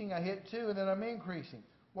decreasing, I hit 2, and then I'm increasing.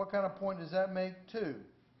 What kind of point does that make 2?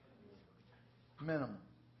 Minimum.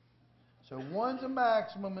 So 1's a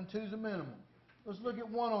maximum and 2's a minimum. Let's look at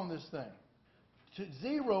 1 on this thing.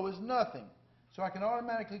 0 is nothing. So I can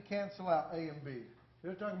automatically cancel out A and B.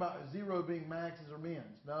 They're talking about 0 being maxes or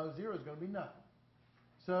mins. No, 0 is going to be nothing.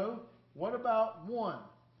 So what about 1?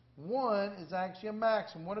 1 is actually a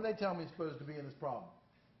maximum. What do they tell me it's supposed to be in this problem?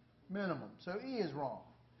 Minimum. So E is wrong.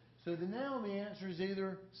 So now the answer is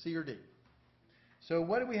either C or D. So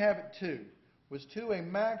what do we have at 2? Was 2 a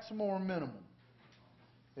maximum or minimum?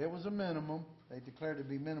 It was a minimum. They declared it to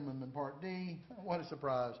be minimum in Part D. What a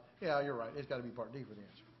surprise. Yeah, you're right. It's got to be Part D for the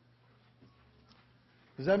answer.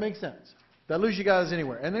 Does that make sense? Did I lose you guys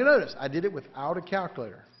anywhere? And then notice, I did it without a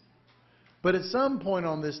calculator. But at some point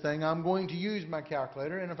on this thing, I'm going to use my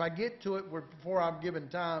calculator. And if I get to it before I'm given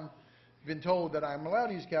time, been told that I'm allowed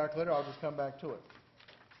to use a calculator, I'll just come back to it.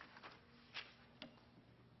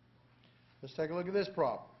 Let's take a look at this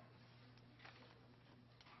problem.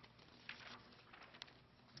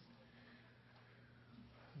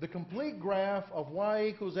 The complete graph of y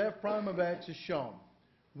equals f prime of x is shown.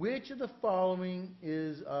 Which of the following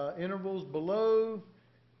is intervals below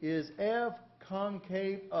is f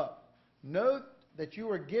concave up? Note that you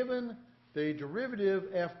are given the derivative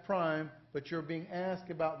f prime, but you're being asked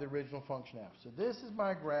about the original function f. So this is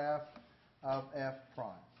my graph of f prime.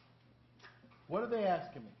 What are they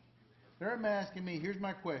asking me? They're asking me, here's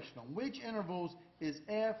my question, on which intervals is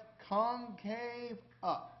f concave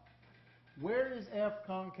up? Where is f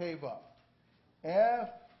concave up? F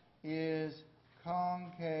is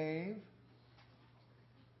concave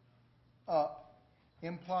up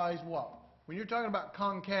implies what? When you're talking about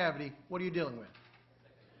concavity, what are you dealing with?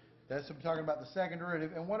 That's I'm talking about the second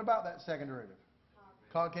derivative. And what about that second derivative?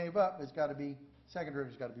 Concave up has got to be, second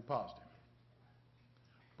derivative's got to be positive.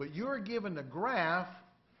 But you're given the graph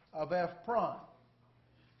of f prime.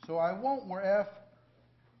 So I want where f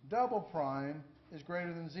double prime is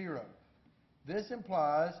greater than 0. This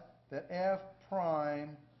implies that f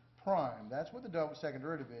prime prime, that's what the second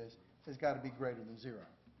derivative is, has got to be greater than 0.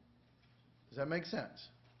 Does that make sense?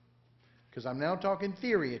 Because I'm now talking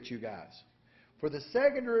theory at you guys. For the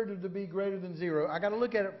second derivative to be greater than 0, I got to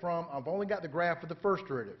look at it from, I've only got the graph of the first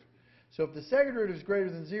derivative. So if the second derivative is greater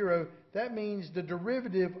than 0, that means the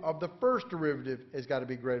derivative of the first derivative has got to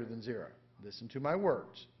be greater than 0. Listen to my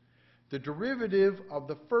words. The derivative of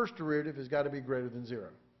the first derivative has got to be greater than 0.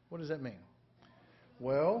 What does that mean?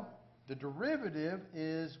 Well, the derivative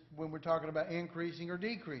is when we're talking about increasing or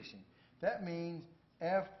decreasing. That means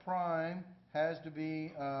f prime has to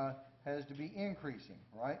be increasing,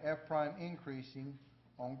 right? F prime increasing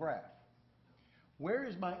on graph. Where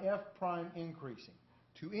is my f prime increasing?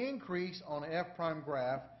 To increase on an f prime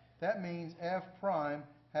graph, that means f prime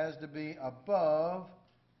has to be above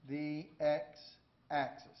the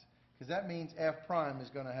x-axis. Because that means f prime is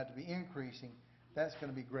going to have to be increasing. That's going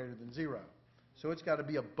to be greater than 0. So it's got to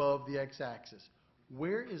be above the x-axis.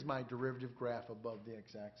 Where is my derivative graph above the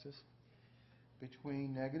x-axis?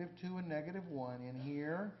 Between -2 and -1 in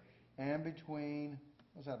here, and between,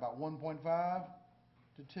 what's that, about 1.5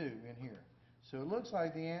 to 2 in here. So it looks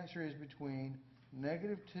like the answer is between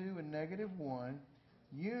 -2 and -1,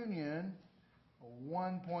 union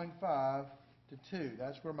 1.5 to 2.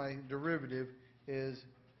 That's where my derivative is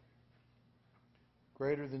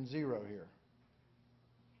greater than 0 here.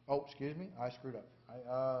 Oh, excuse me, I screwed up.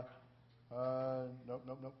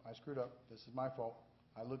 Nope, I screwed up. This is my fault.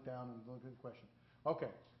 I looked down and looked at the question.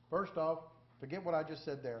 Okay, first off, forget what I just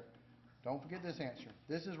said there. Don't forget this answer.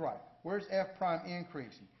 This is right. Where's f prime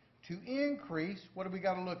increasing? To increase, what do we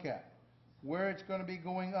got to look at? Where it's going to be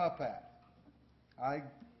going up at. I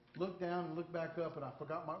looked down and looked back up and I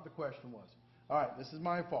forgot what the question was. All right, this is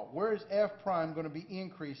my fault. Where is f prime going to be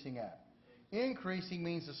increasing at? Increasing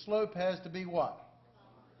means the slope has to be what?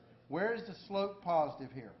 Where is the slope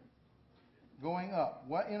positive here? Going up.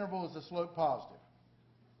 What interval is the slope positive?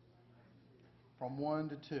 From 1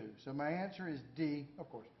 to 2. So my answer is D, of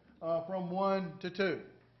course, from 1 to 2.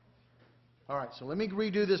 All right, so let me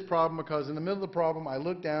redo this problem because in the middle of the problem I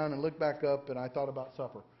looked down and looked back up and I thought about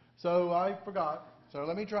supper. So I forgot. So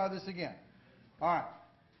let me try this again. All right,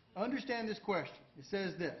 understand this question. It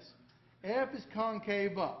says this. F is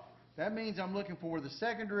concave up. That means I'm looking for where the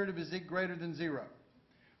second derivative is greater than 0.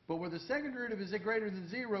 But where the second derivative is greater than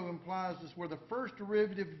 0 implies this where the first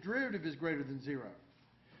derivative is greater than 0.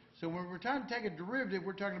 So when we're trying to take a derivative,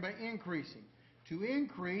 we're talking about increasing. To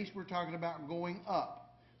increase, we're talking about going up.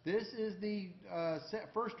 This is the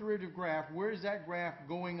first derivative graph. Where is that graph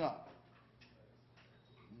going up?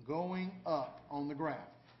 Going up on the graph.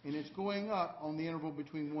 And it's going up on the interval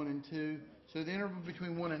between 1 and 2. So the interval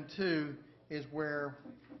between 1 and 2 is where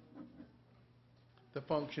the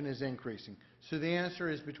function is increasing. So the answer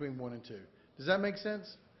is between 1 and 2. Does that make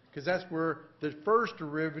sense? Because that's where the first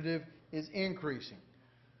derivative is increasing.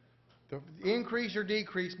 The increase or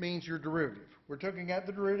decrease means your derivative. We're looking at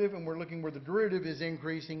the derivative and we're looking where the derivative is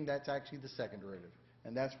increasing. That's actually the second derivative.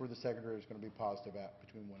 And that's where the second derivative is going to be positive at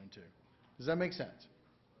between 1 and 2. Does that make sense?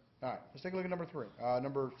 All right, let's take a look at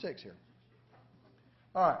number 6 here.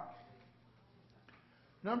 All right.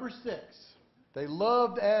 Number 6. They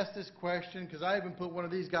love to ask this question because I even put one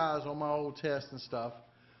of these guys on my old test and stuff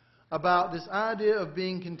about this idea of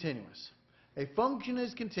being continuous. A function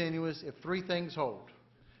is continuous if 3 things hold.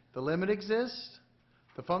 The limit exists,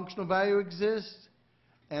 the functional value exists,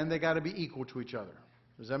 and they got to be equal to each other.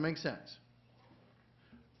 Does that make sense?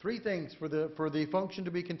 3 things for the function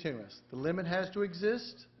to be continuous. The limit has to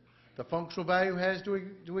exist, the functional value has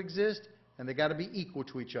to exist, and they got to be equal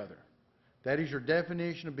to each other. That is your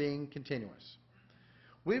definition of being continuous.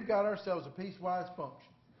 We've got ourselves a piecewise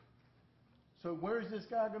function. So where is this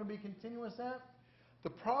guy going to be continuous at? The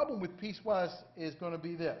problem with piecewise is going to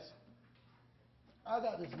be this. I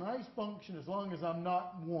got this nice function as long as I'm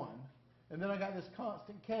not 1, and then I got this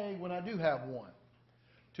constant k when I do have 1.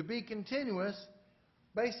 To be continuous,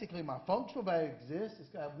 basically my functional value exists. It's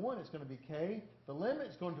got 1, it's going to be k. The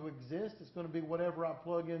limit's going to exist. It's going to be whatever I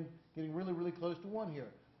plug in, getting really, really close to 1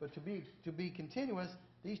 here. But to be continuous,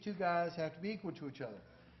 these two guys have to be equal to each other.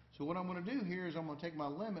 So what I'm going to do here is I'm going to take my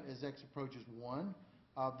limit as x approaches 1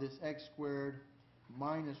 of this x squared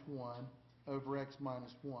minus 1 over x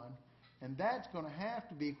minus 1. And that's going to have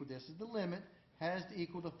to be equal, this is the limit, has to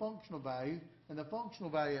equal the functional value. And the functional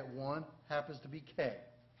value at 1 happens to be k.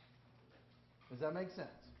 Does that make sense?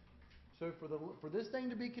 So for this thing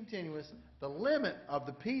to be continuous, the limit of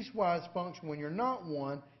the piecewise function when you're not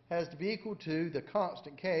 1 has to be equal to the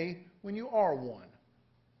constant k when you are 1.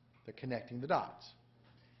 They're connecting the dots.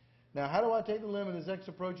 Now, how do I take the limit as x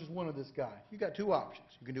approaches 1 of this guy? You've got two options.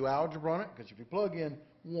 You can do algebra on it, because if you plug in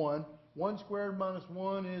 1, 1 squared minus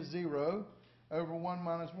 1 is 0, over 1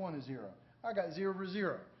 minus 1 is 0. I got 0 over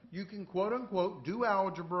 0. You can, quote unquote, do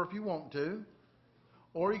algebra if you want to,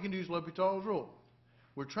 or you can use L'Hopital's rule.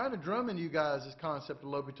 We're trying to drum into you guys this concept of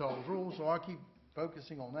L'Hopital's rule, so I keep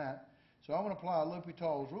focusing on that. So I'm going to apply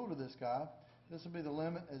L'Hopital's rule to this guy. This will be the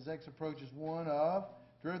limit as x approaches 1 of,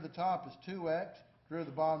 derivative of the top is 2x, derivative of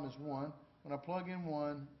the bottom is 1. When I plug in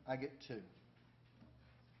 1, I get 2.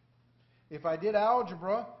 If I did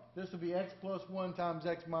algebra, this would be x plus 1 times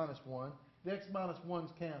x minus 1. The x minus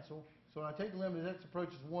 1's cancel. So when I take the limit as x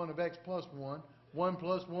approaches 1 of x plus 1, 1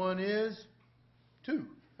 plus 1 is 2.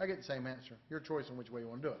 I get the same answer. Your choice on which way you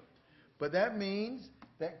want to do it. But that means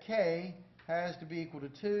that k has to be equal to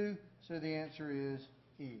 2, so the answer is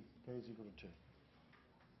E. K is equal to 2.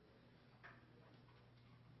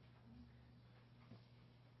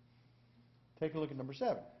 Take a look at number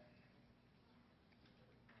 7.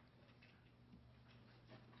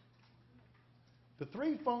 The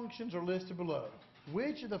three functions are listed below.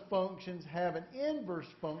 Which of the functions have an inverse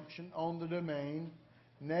function on the domain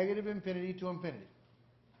negative infinity to infinity?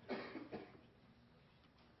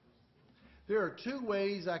 There are two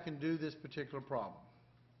ways I can do this particular problem.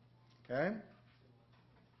 Okay?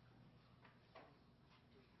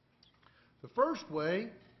 The first way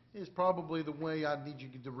is probably the way I need you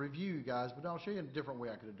to review, guys, but I'll show you a different way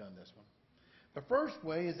I could have done this one. The first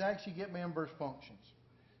way is actually get my inverse functions.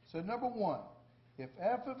 So number 1, if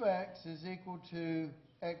f of x is equal to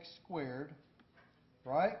x squared,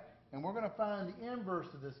 right? And we're going to find the inverse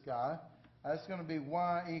of this guy. That's going to be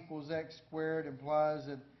y equals x squared, implies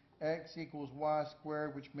that x equals y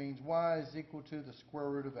squared, which means y is equal to the square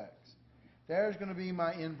root of x. There's going to be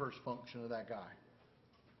my inverse function of that guy.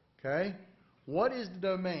 Okay? What is the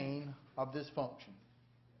domain of this function?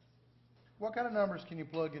 What kind of numbers can you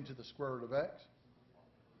plug into the square root of x?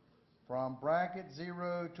 From bracket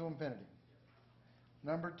 0 to infinity.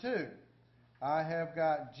 Number 2, I have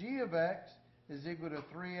got g of x is equal to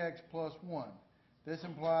 3x plus 1. This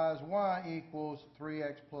implies y equals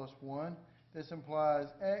 3x plus 1. This implies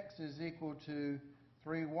x is equal to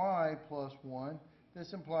 3y plus 1.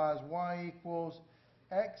 This implies y equals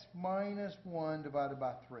x minus 1 divided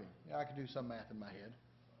by 3. Yeah, I can do some math in my head.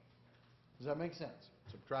 Does that make sense?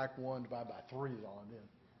 Subtract 1 divided by 3 is all I did.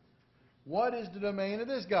 What is the domain of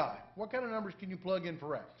this guy? What kind of numbers can you plug in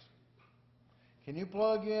for x? Can you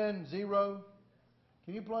plug in 0?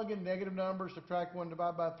 Can you plug in negative numbers, subtract 1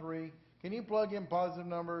 divided by 3? Can you plug in positive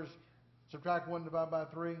numbers, subtract 1 divided by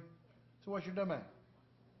 3? So what's your domain?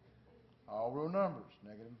 All real numbers,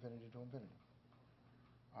 negative infinity to infinity.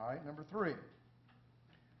 All right, number 3.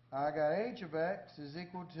 I got h of x is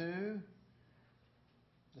equal to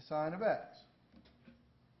the sine of x.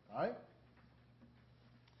 All right?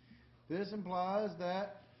 This implies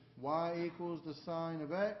that y equals the sine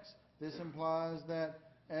of x. This implies that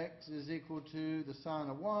x is equal to the sine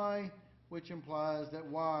of y, which implies that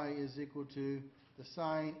y is equal to the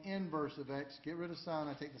sine inverse of x. Get rid of sine,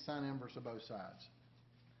 I take the sine inverse of both sides.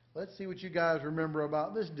 Let's see what you guys remember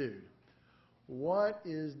about this dude. What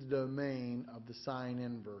is the domain of the sine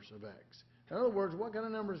inverse of x? In other words, what kind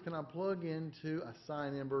of numbers can I plug into a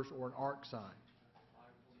sine inverse or an arc sine?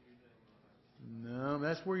 No,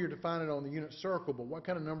 that's where you're defining it on the unit circle, but what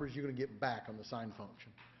kind of numbers are you going to get back on the sine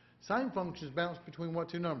function? Sine functions bounce between what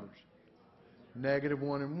two numbers? Negative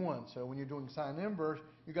 1 and 1. So when you're doing sine inverse,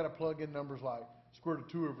 you've got to plug in numbers like square root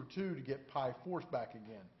of 2 over 2 to get pi forced back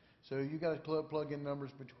again. So you've got to plug in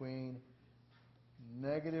numbers between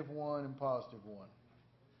negative 1 and positive 1.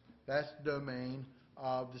 That's the domain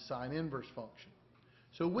of the sine inverse function.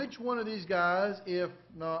 So which one of these guys, if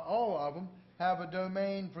not all of them, have a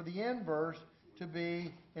domain for the inverse to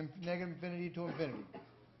be negative infinity to infinity?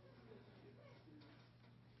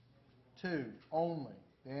 2, only.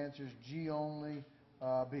 The answer is G only,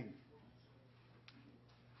 B.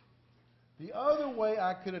 The other way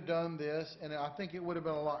I could have done this, and I think it would have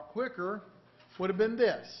been a lot quicker, would have been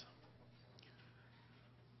this.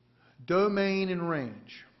 Domain and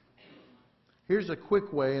range. Here's a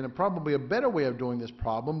quick way and probably a better way of doing this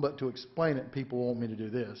problem, but to explain it, people want me to do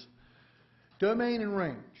this. Domain and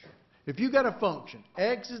range. If you got a function,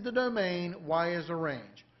 x is the domain, y is the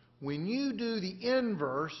range. When you do the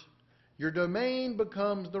inverse, your domain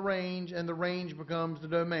becomes the range and the range becomes the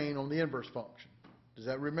domain on the inverse function. Does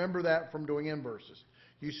that remember that from doing inverses?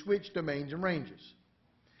 You switch domains and ranges.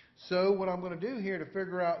 So what I'm going to do here to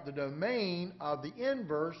figure out the domain of the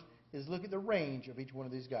inverse is look at the range of each one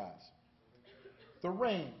of these guys. The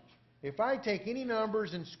range. If I take any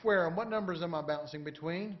numbers and square them, what numbers am I bouncing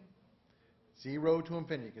between? 0 to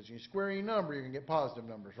infinity. Because you square any number, you're going to get positive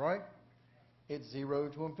numbers, right? It's 0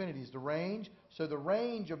 to infinity is the range. So the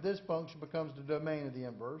range of this function becomes the domain of the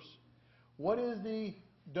inverse. What is the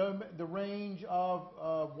range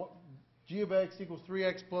of g of x equals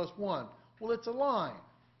 3x plus 1? Well, it's a line.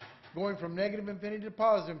 Going from negative infinity to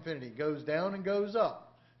positive infinity. Goes down and goes up.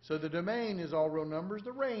 So the domain is all real numbers.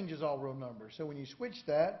 The range is all real numbers. So when you switch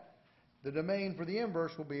that, the domain for the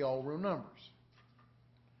inverse will be all real numbers.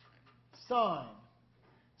 Sine.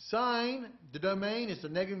 Sine, the domain is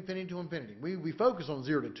from negative infinity to infinity. We focus on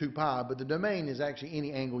 0 to 2 pi, but the domain is actually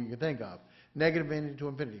any angle you can think of. Negative infinity to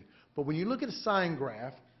infinity. But when you look at a sine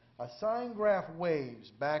graph waves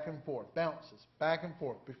back and forth, bounces back and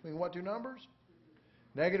forth. Between what two numbers?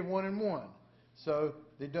 Negative 1 and 1. So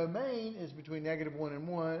the domain is between negative 1 and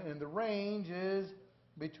 1, and the range is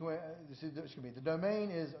between, the domain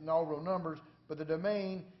is all real numbers, but the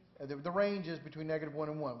domain, the range is between negative 1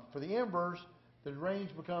 and 1. For the inverse, the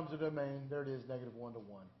range becomes the domain. There it is, negative 1 to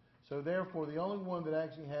 1. So therefore, the only one that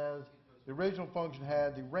actually has, the original function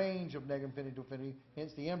had the range of negative infinity to infinity,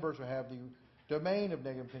 hence the inverse will have the domain of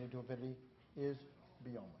negative infinity to infinity is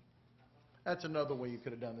B only. That's another way you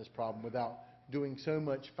could have done this problem without doing so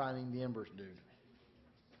much finding the inverse dude.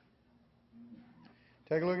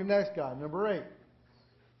 Take a look at the next guy, number 8.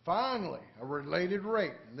 Finally, a related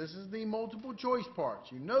rate. And this is the multiple choice parts.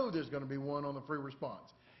 You know there's going to be one on the free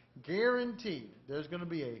response. Guaranteed there's going to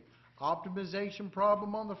be a optimization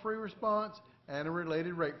problem on the free response and a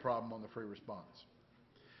related rate problem on the free response.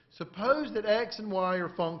 Suppose that x and y are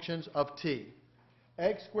functions of t.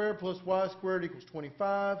 X squared plus y squared equals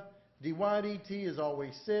 25. dy dt is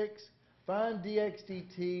always 6. Find dx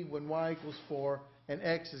dt when y equals 4 and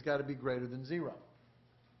x has got to be greater than 0.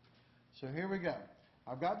 So here we go.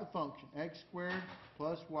 I've got the function x squared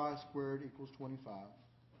plus y squared equals 25.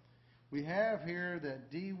 We have here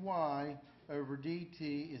that dy over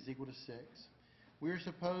dt is equal to 6. We're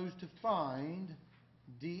supposed to find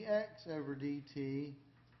dx over dt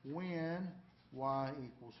when y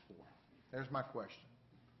equals 4. There's my question.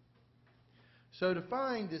 So to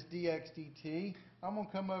find this dx dt, I'm going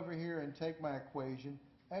to come over here and take my equation,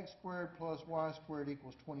 x squared plus y squared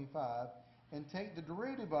equals 25, and take the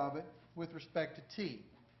derivative of it with respect to t.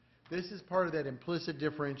 This is part of that implicit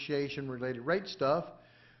differentiation related rate stuff.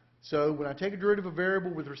 So when I take a derivative of a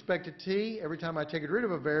variable with respect to t, every time I take a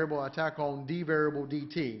derivative of a variable, I tack on d variable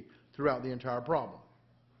dt throughout the entire problem.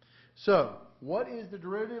 So what is the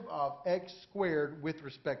derivative of x squared with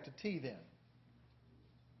respect to t then?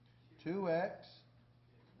 2x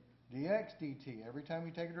dx dt. Every time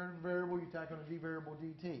you take a derivative of a variable, you tack on a d variable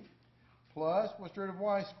dt. Plus, what's the derivative of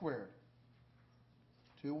y squared?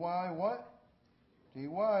 2y what? dy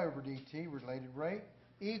over dt, related rate,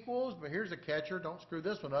 equals, but here's a catcher, don't screw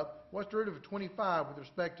this one up. What's the derivative of 25 with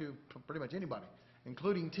respect to pretty much anybody,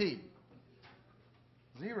 including t?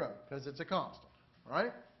 0, because it's a constant, all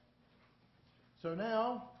right? So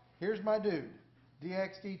now, here's my dude,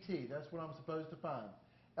 dx dt. That's what I'm supposed to find.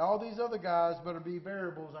 All these other guys better be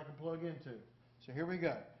variables I can plug into. So here we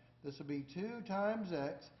go. This will be 2 times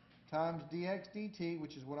x times dx dt,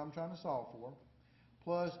 which is what I'm trying to solve for,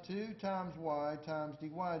 plus 2 times y times dy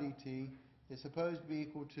dt is supposed to be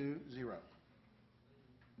equal to 0.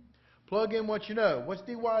 Plug in what you know. What's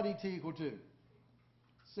dy dt equal to?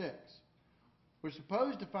 6. We're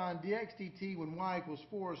supposed to find dx dt when y equals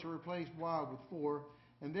 4, so replace y with 4.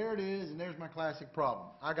 And there it is, and there's my classic problem.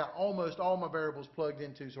 I got almost all my variables plugged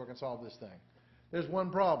into so I can solve this thing. There's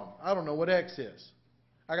one problem. I don't know what x is.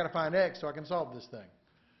 I got to find x so I can solve this thing.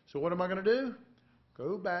 So what am I going to do?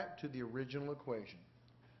 Go back to the original equation.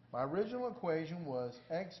 My original equation was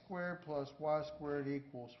x squared plus y squared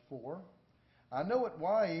equals 4. I know what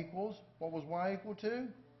y equals. What was y equal to?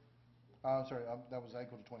 I'm sorry, that was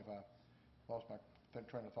equal to 25. Lost my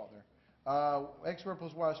train of thought there. X squared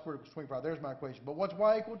plus y squared equals 25. There's my equation. But what's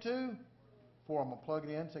y equal to? 4. I'm going to plug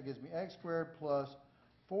it in. So it gives me x squared plus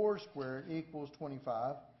 4 squared equals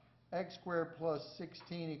 25. X squared plus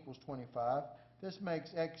 16 equals 25. This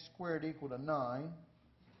makes x squared equal to 9.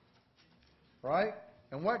 Right?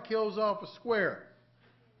 And what kills off a square?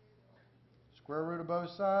 Square root of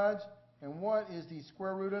both sides. And what is the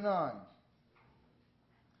square root of 9?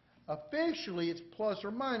 Officially, it's plus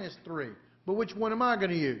or minus 3. But which one am I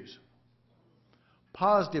going to use?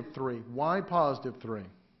 Positive 3. Why positive 3?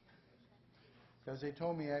 Because they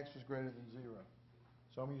told me x was greater than 0.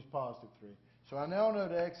 So I'm going to use positive 3. So I now know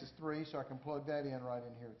that x is 3, so I can plug that in right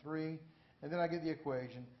in here, 3. And then I get the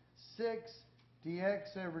equation, 6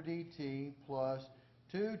 dx over dt plus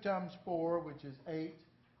 2 times 4, which is 8.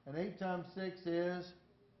 And 8 times 6 is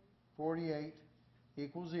 48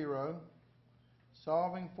 equals 0.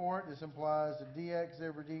 Solving for it, this implies that dx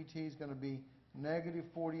over dt is going to be negative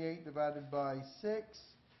 48 divided by 6.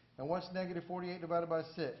 And what's negative 48 divided by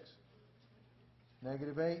 6?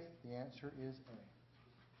 Negative 8. The answer is A.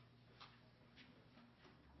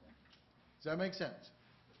 Does that make sense?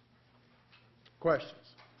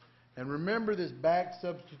 Questions? And remember this back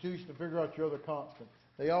substitution to figure out your other constant.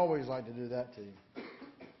 They always like to do that to you.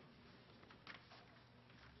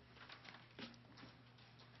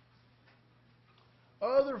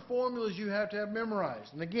 Other formulas you have to have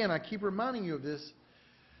memorized. And again, I keep reminding you of this.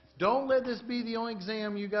 Don't let this be the only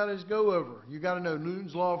exam you got to go over. You got to know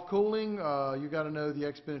Newton's law of cooling. You got to know the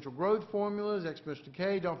exponential growth formulas, exponential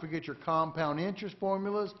decay. Don't forget your compound interest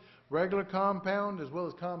formulas, regular compound as well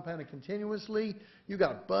as compounded continuously. You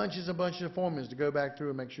got bunches and bunches of formulas to go back through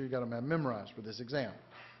and make sure you got them memorized for this exam.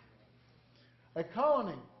 A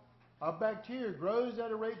colony of bacteria grows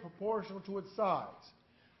at a rate proportional to its size.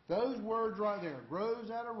 Those words right there,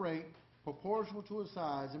 grows at a rate proportional to its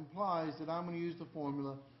size, implies that I'm going to use the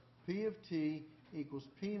formula P of t equals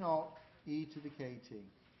P naught e to the kt.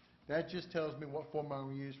 That just tells me what formula I'm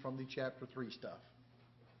going to use from the chapter 3 stuff.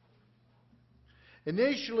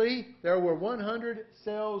 Initially, there were 100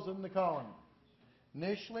 cells in the colony.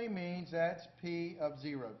 Initially means that's P of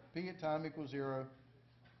 0. P at time equals 0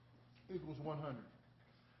 equals 100.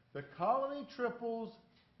 The colony triples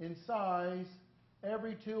in size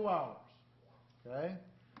every 2 hours. Okay?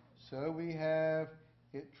 So we have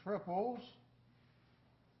it triples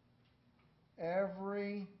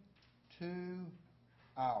every 2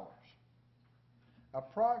 hours.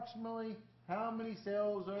 Approximately how many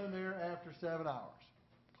cells are in there after 7 hours?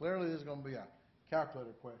 Clearly this is going to be a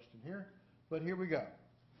calculator question here, but here we go.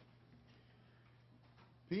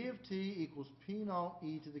 P of t equals P naught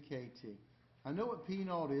e to the kt. I know what P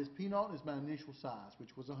naught is. P naught is my initial size,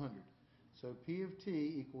 which was 100. So P of t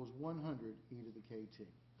equals 100 e to the kt.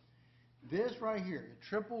 This right here, it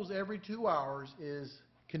triples every 2 hours, is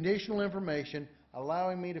conditional information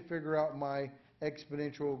allowing me to figure out my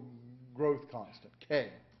exponential growth constant,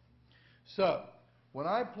 K. So when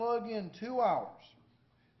I plug in 2 hours,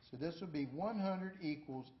 so this would be 100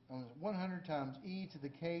 equals 100 times e to the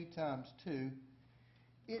k times 2.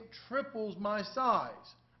 It triples my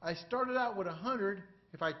size. I started out with 100.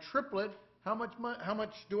 If I triple it, how much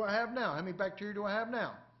do I have now? How many bacteria do I have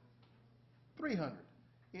now? 300.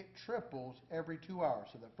 It triples every 2 hours.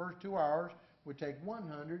 So the first 2 hours would take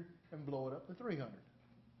 100 and blow it up to 300. Does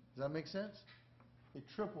that make sense? It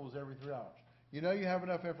triples every 3 hours. You know you have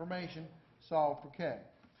enough information, solve for K.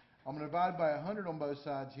 I'm going to divide by 100 on both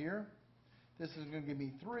sides here. This is going to give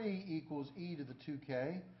me 3 equals e to the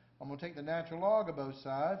 2k. I'm going to take the natural log of both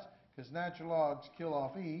sides because natural logs kill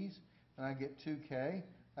off e's, and I get 2k.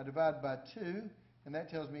 I divide by 2, and that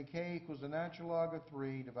tells me k equals the natural log of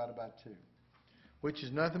 3 divided by 2, which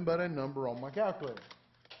is nothing but a number on my calculator.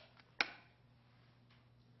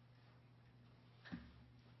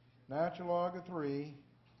 Natural log of 3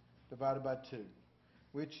 divided by 2,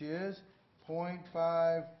 which is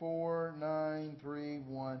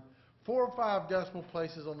 0.54931. 4 or 5 decimal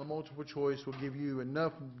places on the multiple choice will give you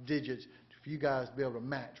enough digits for you guys to be able to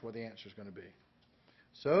match what the answer is going to be.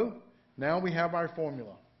 So now we have our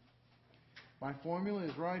formula. My formula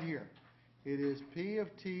is right here. It is P of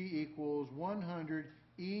t equals 100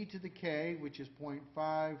 e to the k, which is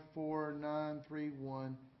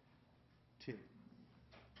 0.54931 t.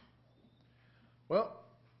 Well,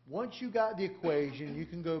 once you got the equation, you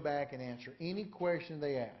can go back and answer any question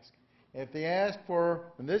they ask. If they ask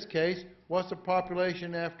for, in this case, what's the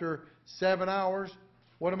population after 7 hours,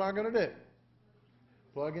 what am I going to do?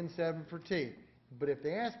 Plug in 7 for t. But if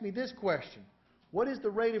they ask me this question, what is the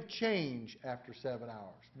rate of change after 7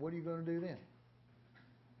 hours? What are you going to do then?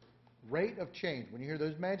 Rate of change. When you hear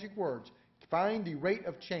those magic words, find the rate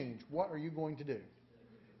of change. What are you going to do?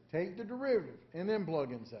 Take the derivative and then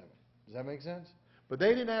plug in 7. Does that make sense? But they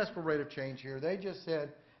didn't ask for rate of change here. They just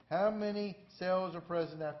said, how many cells are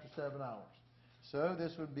present after 7 hours? So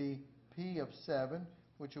this would be P of 7,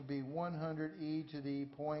 which will be 100 e to the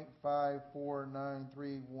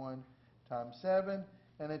 0.54931 times 7,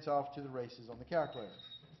 and it's off to the races on the calculator.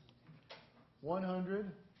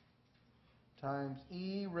 100 times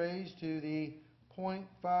e raised to the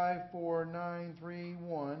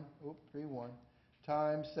 0.54931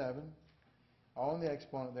 times 7, all in the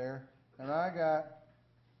exponent there, and I got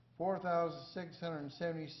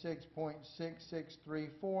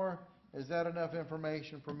 4,676.6634. Is that enough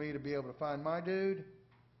information for me to be able to find my dude?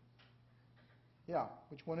 Yeah.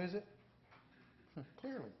 Which one is it?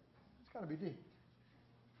 Clearly. It's got to be D.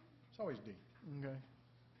 It's always D. Okay.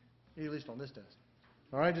 At least on this test.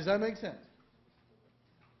 All right, does that make sense?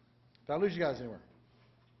 Did I lose you guys anywhere?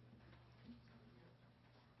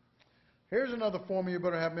 Here's another formula you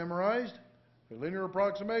better have memorized. The linear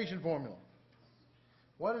approximation formula.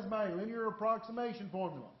 What is my linear approximation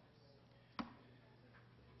formula?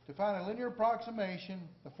 To find a linear approximation,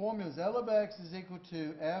 the formula is L of x is equal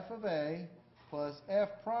to f of a plus f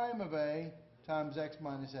prime of a times x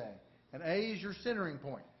minus a. And a is your centering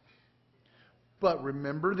point. But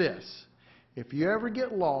remember this. If you ever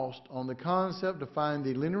get lost on the concept to find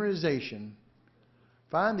the linearization,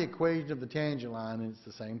 find the equation of the tangent line and it's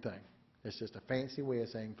the same thing. It's just a fancy way of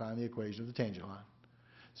saying find the equation of the tangent line.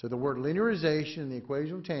 So the word linearization and the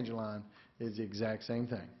equation of the tangent line is the exact same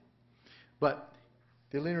thing. But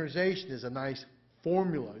the linearization is a nice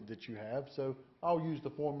formula that you have, so I'll use the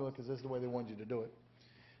formula because this is the way they want you to do it.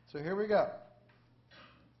 So here we go.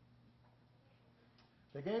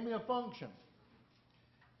 They gave me a function.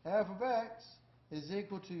 F of x is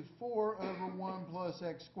equal to 4 over 1 plus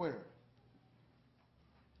x squared.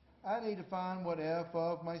 I need to find what f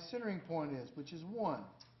of my centering point is, which is 1.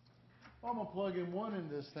 I'm going to plug in 1 in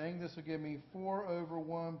this thing. This will give me 4 over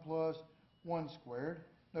 1 plus 1 squared.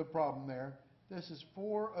 No problem there. This is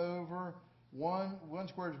 4 over 1. 1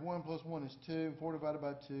 squared is 1 plus 1 is 2. 4 divided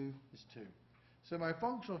by 2 is 2. So my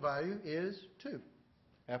functional value is 2.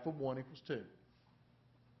 F of 1 equals 2.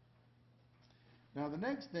 Now the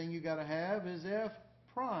next thing you got to have is f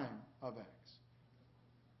prime of x.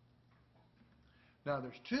 Now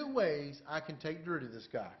there's two ways I can take derivative of this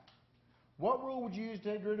guy. What rule would you use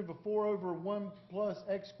to take derivative of 4 over 1 plus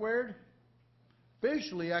x squared?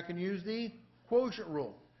 Officially, I can use the quotient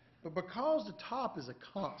rule. But because the top is a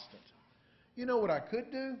constant, you know what I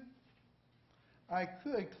could do? I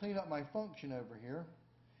could clean up my function over here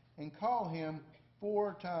and call him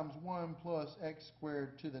 4 times 1 plus x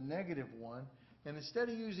squared to the negative 1. And instead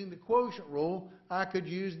of using the quotient rule, I could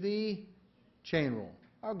use the chain rule.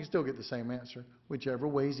 I can still get the same answer, whichever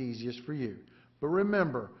way is easiest for you. But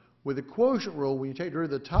remember, with the quotient rule, when you take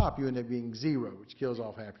derivative of the top, you end up being 0, which kills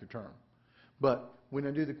off half your term. But when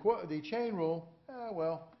I do the chain rule,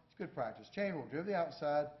 well, it's good practice. Chain rule, derivative of the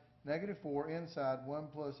outside, negative 4, inside, 1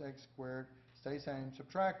 plus x squared, stay same.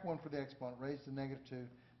 Subtract 1 for the exponent, raise to negative 2,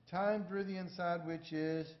 times derivative of the inside, which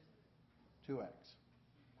is 2x.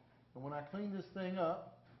 And when I clean this thing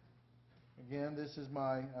up, again, this is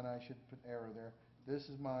my, and I should put arrow there, this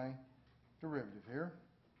is my derivative here,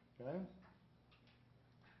 okay?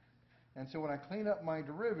 And so when I clean up my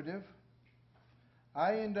derivative,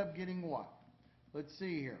 I end up getting what? Let's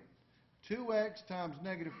see here. 2x times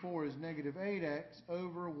negative 4 is negative 8x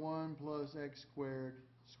over 1 plus x squared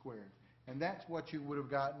squared. And that's what you would have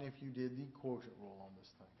gotten if you did the quotient rule on this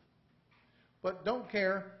thing. But don't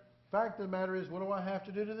care. Fact of the matter is, what do I have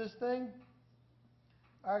to do to this thing?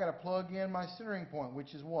 I got to plug in my centering point,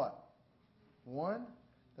 which is what? 1.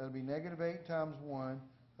 That'll be negative 8 times 1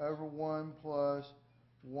 over 1 plus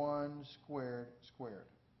 1 squared squared.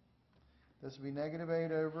 This will be negative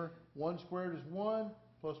 8 over 1 squared is 1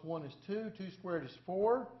 plus 1 is 2. 2 squared is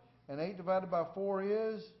 4. And 8 divided by 4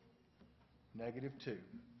 is negative 2.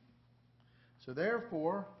 So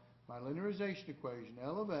therefore, my linearization equation,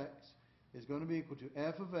 L of x, is going to be equal to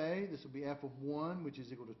f of a. This will be f of 1, which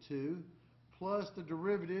is equal to 2, plus the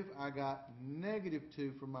derivative. I got negative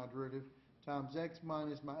 2 from my derivative, times x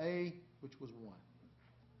minus my a, which was 1.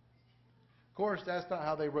 Of course, that's not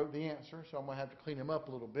how they wrote the answer, so I'm going to have to clean them up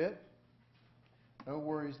a little bit. No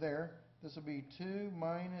worries there. This will be 2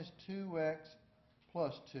 minus 2x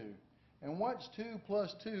plus 2. And what's 2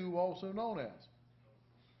 plus 2 also known as?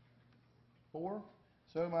 4.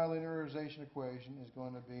 So my linearization equation is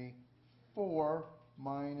going to be 4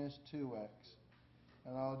 minus 2x.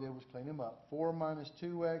 And all I did was clean them up. 4 minus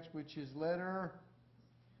 2x, which is letter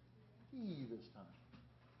E this time.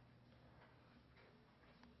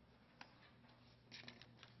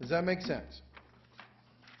 Does that make sense?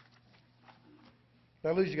 Did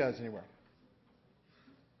I lose you guys anywhere?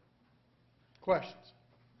 Questions?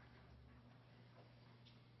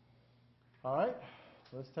 All right,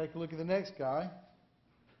 let's take a look at the next guy.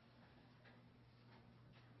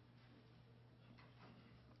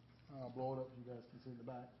 I'll blow it up so you guys can see the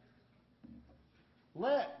back.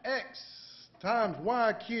 Let x times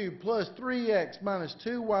y cubed plus 3x minus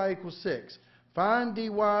 2y equals 6. Find dy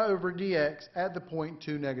over dx at the point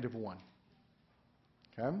 2, negative 1.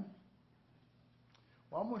 Okay?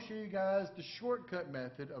 Well, I'm going to show you guys the shortcut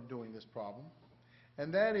method of doing this problem.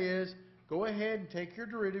 And that is, go ahead and take your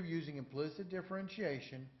derivative using implicit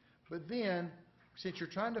differentiation. But then, since you're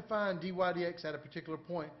trying to find dy dx at a particular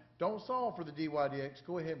point, don't solve for the dy dx.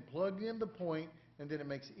 Go ahead and plug in the point, and then it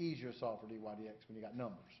makes it easier to solve for dy dx when you got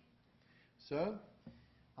numbers. So,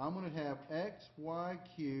 I'm going to have xy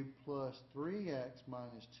cubed plus 3x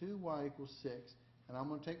minus 2y equals 6, and I'm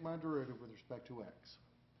going to take my derivative with respect to x.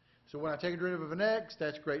 So when I take a derivative of an x,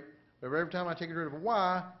 that's great. But every time I take a derivative of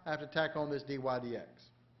y, I have to tack on this dy dx.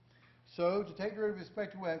 So to take a derivative with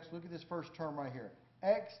respect to x, look at this first term right here.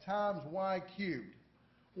 X times y cubed.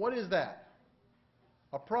 What is that?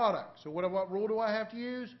 A product. So what rule do I have to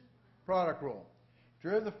use? Product rule.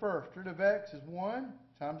 Derivative of the first. Derivative of x is 1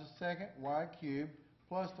 times the second, y cubed,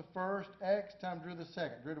 plus the first x times derivative of the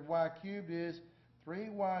second. Derivative of y cubed is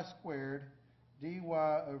 3y squared dy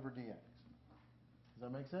over dx. Does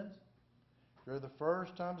that make sense? Derivative of the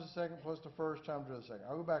first times the second plus the first times derivative of the second.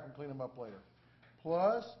 I'll go back and clean them up later.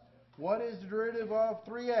 Plus, what is the derivative of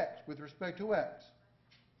 3x with respect to x?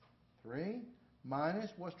 3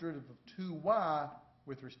 minus, what's the derivative of 2y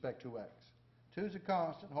with respect to x? 2 is a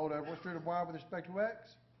constant. Hold over. What's the derivative of y with respect to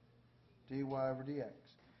x? dy over dx.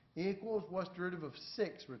 Equals, what's the derivative of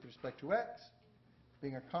 6 with respect to x?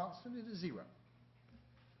 Being a constant, it is 0.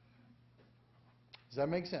 Does that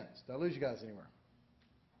make sense? Did I lose you guys anywhere?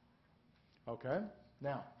 Okay.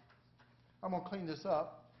 Now, I'm going to clean this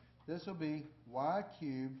up. This will be y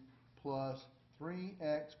cubed plus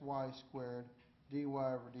 3xy squared dy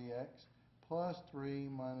over dx plus 3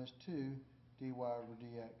 minus 2 dy over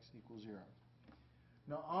dx equals 0.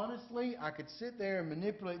 Now, honestly, I could sit there and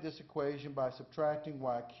manipulate this equation by subtracting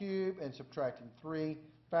y cubed and subtracting 3,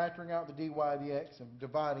 factoring out the dy dx and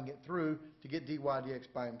dividing it through to get dy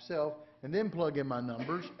dx by himself, and then plug in my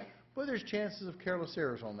numbers. But there's chances of careless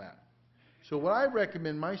errors on that. So what I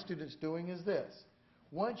recommend my students doing is this.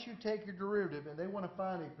 Once you take your derivative and they want to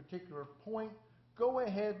find a particular point, go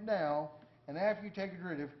ahead now, and after you take your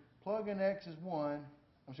derivative, plug in x is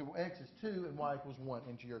 2 and y equals 1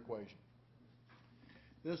 into your equation.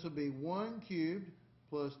 This will be 1 cubed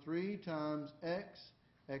plus 3 times x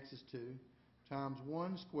is 2, times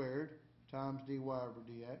 1 squared times dy over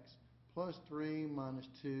dx, plus 3 minus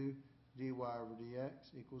 2 dy over dx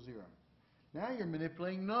equals 0. Now you're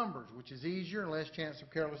manipulating numbers, which is easier and less chance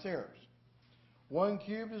of careless errors. 1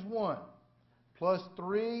 cubed is 1, plus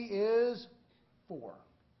 3 is 4.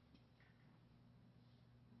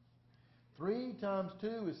 3 times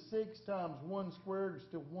 2 is 6 times 1 squared is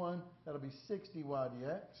still 1. That'll be 6 dy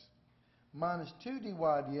dx. Minus 2 dy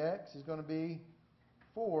dx is going to be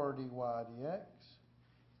 4 dy dx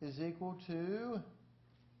is equal to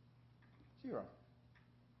 0.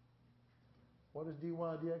 What does dy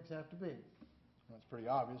dx have to be? Well, it's pretty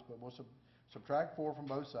obvious, but we'll subtract 4 from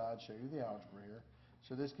both sides, show you the algebra here.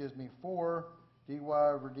 So this gives me 4 dy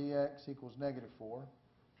over dx equals negative 4.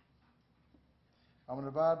 I'm going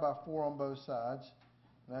to divide by 4 on both sides,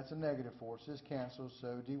 and that's a negative 4, so this cancels.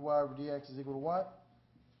 So dy over dx is equal to what?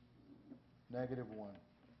 Negative 1.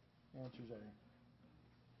 Answer's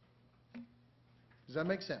A. Does that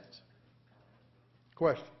make sense?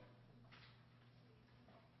 Question?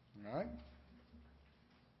 All right.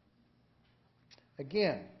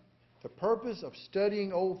 Again, the purpose of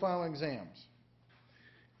studying old final exams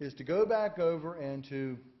is to go back over and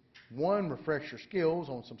to, 1, refresh your skills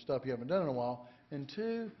on some stuff you haven't done in a while, and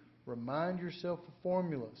 2, remind yourself of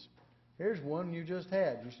formulas. Here's one you just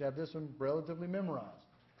had. You should have this one relatively memorized.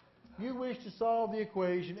 You wish to solve the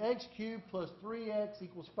equation x cubed plus 3x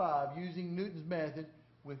equals 5 using Newton's method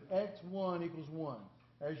with x1 equals 1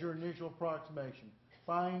 as your initial approximation.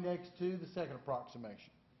 Find x2, the second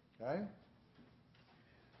approximation. Okay?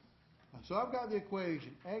 So I've got the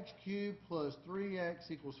equation x cubed plus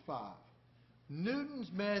 3x equals 5.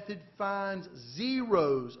 Newton's method finds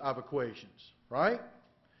zeros of equations, right?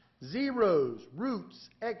 Zeros, roots,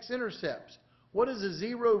 x-intercepts. What is a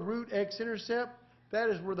 0 root x-intercept? That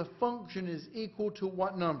is where the function is equal to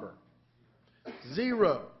what number?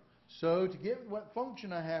 0. So to get what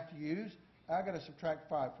function I have to use, I've got to subtract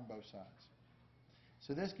 5 from both sides.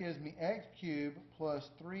 So this gives me x cubed plus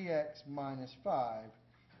 3x minus 5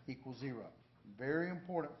 equals 0. Very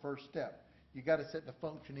important first step. You've got to set the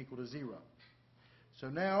function equal to 0. So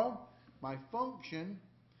now my function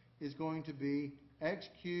is going to be x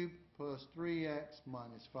cubed plus 3x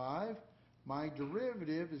minus 5. My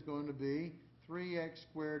derivative is going to be 3x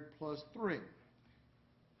squared plus 3.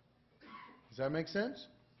 Does that make sense?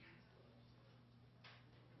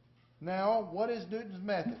 Now, what is Newton's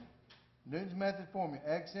method? Newton's method formula,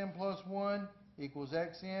 xn plus 1 equals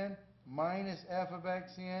xn minus f of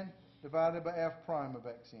xn divided by f prime of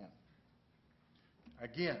xn.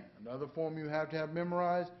 Again, another formula you have to have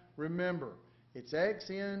memorized. Remember, it's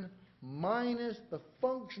xn minus the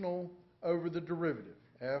functional over the derivative,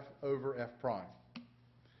 f over f prime.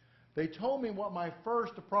 They told me what my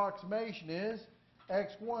first approximation is.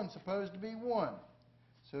 X1 is supposed to be 1.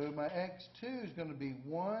 So my x2 is going to be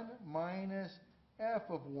 1 minus f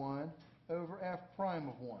of 1 over f prime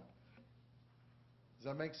of 1. Does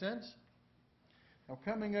that make sense? Now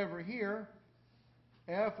coming over here,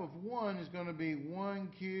 f of 1 is going to be 1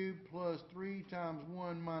 cubed plus 3 times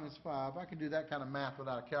 1 minus 5. I can do that kind of math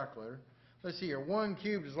without a calculator. Let's see here. 1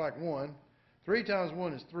 cubed is like 1. 3 times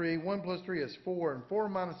 1 is 3. 1 plus 3 is 4. And 4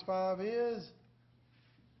 minus 5 is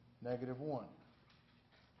negative 1.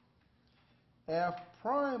 F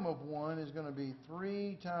prime of 1 is going to be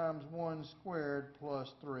 3 times 1 squared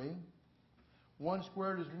plus 3. 1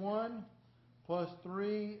 squared is 1. Plus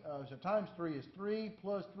 3, so times 3 is 3.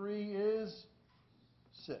 Plus 3 is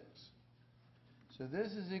 6. So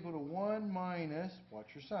this is equal to 1 minus, watch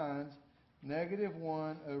your signs, negative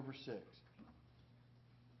 1 over 6.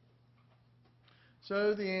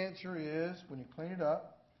 So the answer is, when you clean it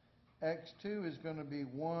up, x2 is going to be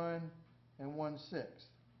 1 and 1/6.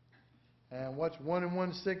 And what's 1 and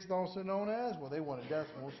 1/6 also known as? Well, they want a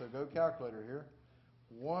decimal, so go calculator here.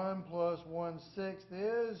 1 plus 1/6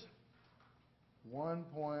 is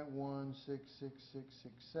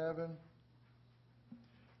 1.166667,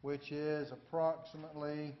 which is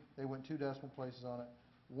approximately, they went 2 decimal places on it,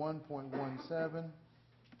 1.17,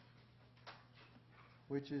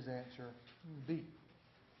 which is answer B.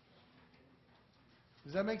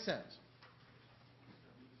 Does that make sense?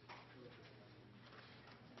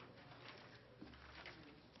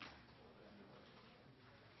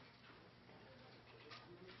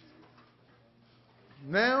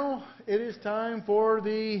 Now it is time for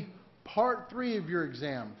the part 3 of your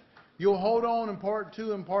exam. You'll hold on in part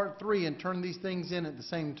 2 and part 3 and turn these things in at the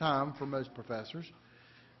same time for most professors,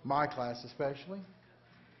 my class especially.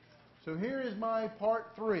 So here is my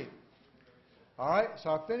part 3. All right, so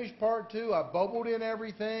I finished part 2. I bubbled in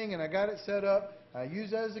everything and I got it set up. I use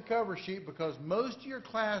that as a cover sheet because most of your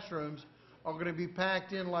classrooms are going to be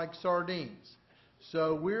packed in like sardines.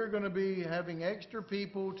 So we're going to be having extra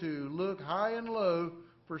people to look high and low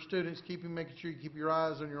for students, making sure you keep your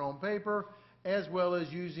eyes on your own paper, as well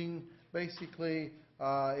as using basically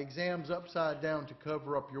exams upside down to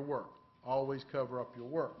cover up your work. Always cover up your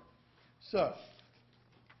work. So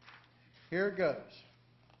here it goes.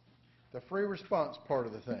 The free response part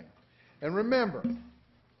of the thing. And remember,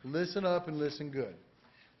 listen up and listen good.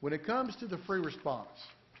 When it comes to the free response,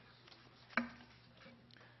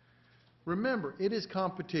 remember, it is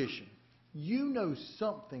competition. You know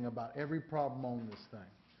something about every problem on this thing.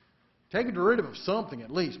 Take a derivative of something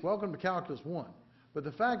at least. Welcome to Calculus 1. But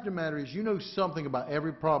the fact of the matter is you know something about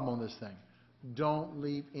every problem on this thing. Don't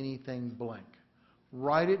leave anything blank.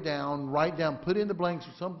 Write it down, put in the blanks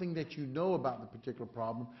with something that you know about the particular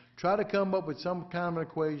problem. Try to come up with some kind of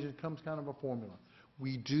equation, some kind of a formula.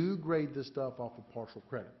 We do grade this stuff off of partial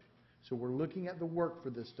credit. So we're looking at the work for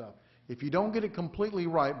this stuff. If you don't get it completely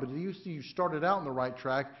right, but you see you started out on the right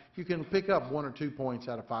track, you can pick up 1 or 2 points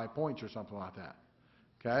out of 5 points or something like that.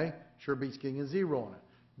 Okay? Sure beats getting a 0 on it.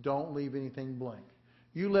 Don't leave anything blank.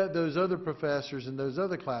 You let those other professors in those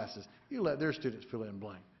other classes, you let their students fill in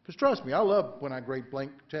blank. Because trust me, I love when I grade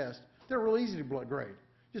blank tests. They're real easy to grade.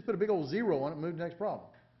 Just put a big old 0 on it and move to the next problem.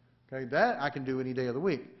 Okay? That I can do any day of the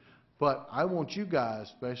week. But I want you guys,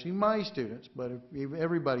 especially my students, but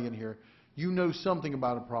everybody in here, you know something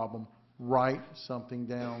about a problem, write something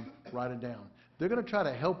down, write it down. They're going to try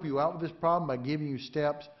to help you out with this problem by giving you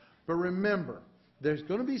steps. But remember, there's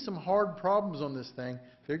going to be some hard problems on this thing.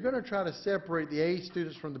 They're going to try to separate the A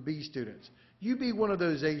students from the B students. You be one of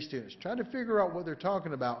those A students. Try to figure out what they're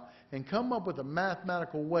talking about and come up with a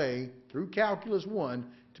mathematical way through Calculus 1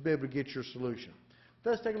 to be able to get your solution.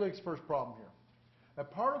 Let's take a look at this first problem here. A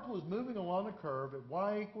particle is moving along a curve at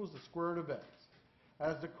y equals the square root of x.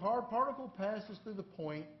 As the particle passes through the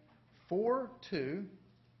point 4, 2,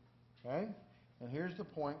 okay, and here's the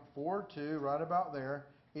point 4, 2, right about there,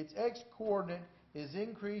 its x-coordinate is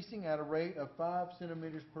increasing at a rate of 5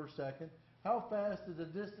 centimeters per second. How fast is the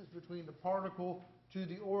distance between the particle to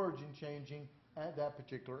the origin changing at that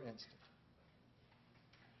particular instant?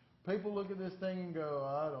 People look at this thing and go,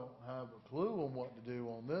 I don't have a clue on what to do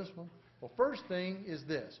on this one. Well, first thing is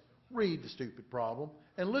this. Read the stupid problem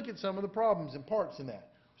and look at some of the problems and parts in that.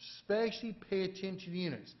 Especially pay attention to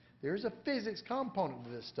units. There's a physics component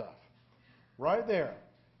to this stuff. Right there.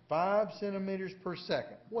 5 centimeters per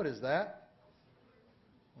second. What is that?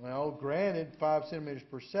 Well, granted, 5 centimeters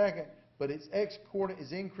per second, but its x-coordinate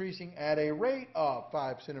is increasing at a rate of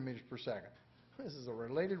 5 centimeters per second. This is a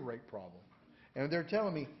related rate problem. And they're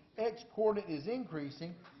telling me x-coordinate is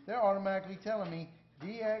increasing. They're automatically telling me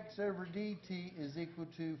dx over dt is equal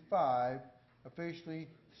to 5, officially,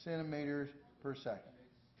 centimeters per second.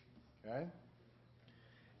 Okay?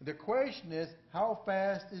 The question is, how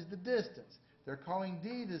fast is the distance? They're calling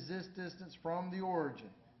d this distance from the origin.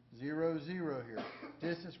 0, 0 here.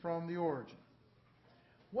 Distance from the origin.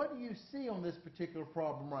 What do you see on this particular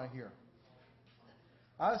problem right here?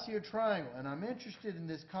 I see a triangle, and I'm interested in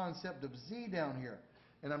this concept of z down here.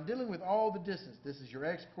 And I'm dealing with all the distance. This is your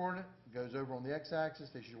x-coordinate. It goes over on the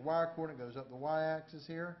x-axis. This is your y-coordinate. It goes up the y-axis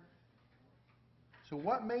here. So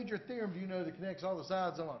what major theorem do you know that connects all the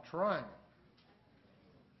sides on a triangle?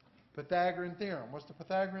 Pythagorean theorem. What's the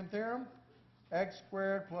Pythagorean theorem? X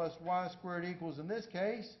squared plus y squared equals, in this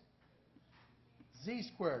case, z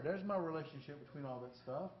squared. There's my relationship between all that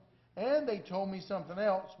stuff. And they told me something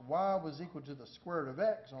else. Y was equal to the square root of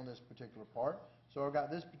x on this particular part. So I've got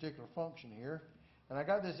this particular function here. And I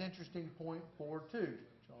got this interesting point 4, 2, which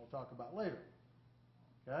I'll talk about later.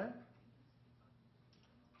 Okay?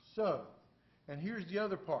 So, and here's the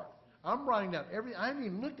other part. I'm writing down I haven't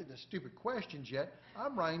even looked at the stupid questions yet.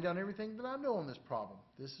 I'm writing down everything that I know on this problem.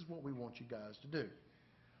 This is what we want you guys to do.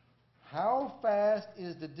 How fast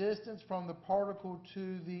is the distance from the particle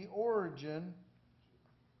to the origin?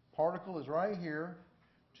 Particle is right here.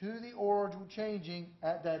 To the origin changing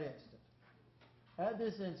at that instant. At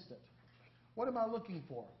this instant. What am I looking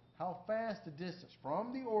for? How fast the distance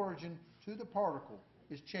from the origin to the particle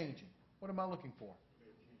is changing. What am I looking for?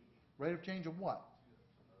 Rate of change of what?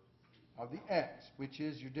 Of the x, which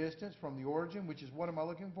is your distance from the origin, which is what am I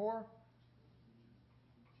looking for?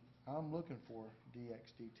 I'm looking for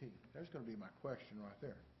dx dt. There's going to be my question right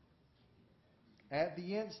there. At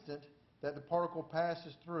the instant that the particle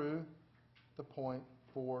passes through the point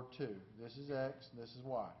 4, 2. This is x, this is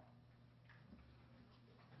y.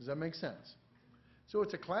 Does that make sense? So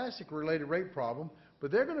it's a classic related rate problem,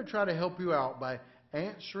 but they're going to try to help you out by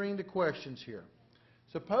answering the questions here.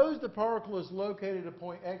 Suppose the particle is located at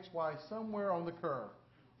point x, y somewhere on the curve,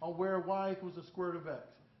 on where y equals the square root of x.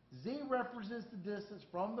 Z represents the distance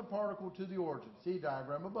from the particle to the origin. See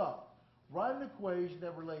diagram above. Write an equation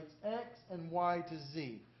that relates x and y to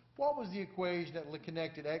z. What was the equation that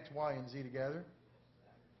connected x, y, and z together?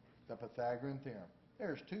 The Pythagorean theorem.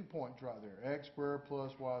 There's 2 points right there. X squared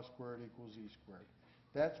plus y squared equals z squared.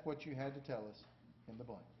 That's what you had to tell us in the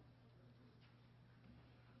blank.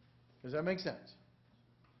 Does that make sense?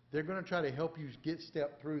 They're going to try to help you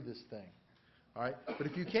step through this thing. All right? But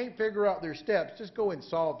if you can't figure out their steps, just go and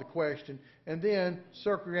solve the question and then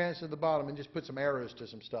circle your answer at the bottom and just put some arrows to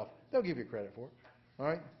some stuff. They'll give you credit for it. All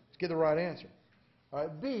right? Let's get the right answer. All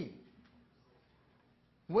right, B.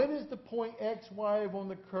 When is the point x, y on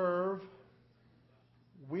the curve?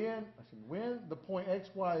 When the point x,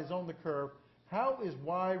 y is on the curve, how is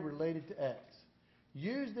y related to x?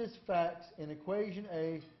 Use this fact in equation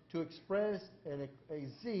A to express a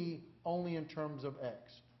z only in terms of x.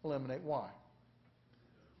 Eliminate y.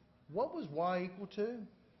 What was y equal to?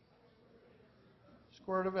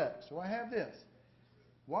 Square root of x. So I have this.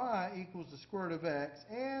 Y equals the square root of x,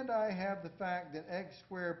 and I have the fact that x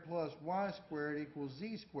squared plus y squared equals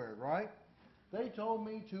z squared, right? They told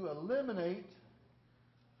me to eliminate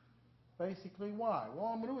basically y. Well,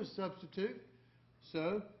 all I'm going to do is substitute.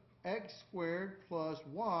 So x squared plus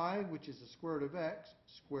y, which is the square root of x,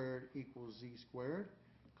 squared equals z squared.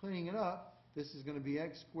 Cleaning it up, this is going to be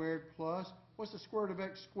x squared plus, what's the square root of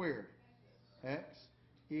x squared? X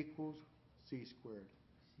equals z squared.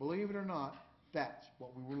 Believe it or not, that's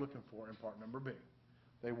what we were looking for in part number B.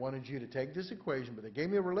 They wanted you to take this equation, but they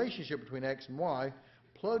gave me a relationship between x and y,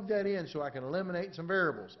 plug that in so I can eliminate some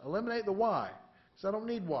variables. Eliminate the y, because I don't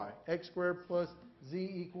need y. X squared plus z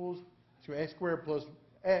equals, so x squared plus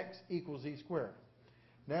x equals z squared.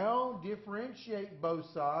 Now differentiate both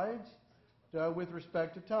sides with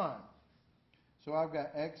respect to time. So I've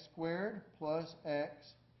got x squared plus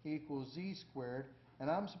x equals z squared, and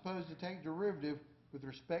I'm supposed to take derivative with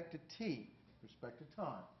respect to t, respect to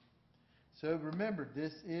time. So remember,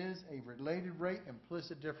 this is a related rate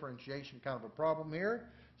implicit differentiation kind of a problem here.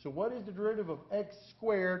 So what is the derivative of x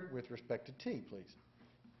squared with respect to t, please?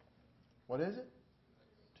 What is it?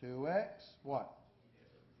 2x, what?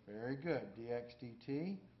 Very good. Dx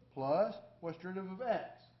dt plus, what's the derivative of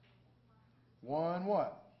x? 1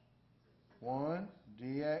 what? 1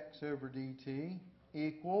 dx over dt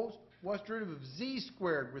equals, what's the derivative of z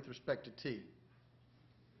squared with respect to t?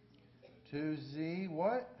 2z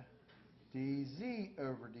what? dz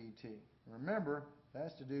over dt. Remember,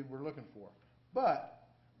 that's the dude we're looking for. But,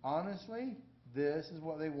 honestly, this is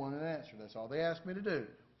what they wanted to answer. That's all they asked me to do,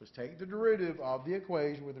 was take the derivative of the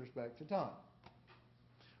equation with respect to time.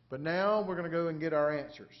 But now we're going to go and get our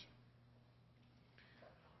answers.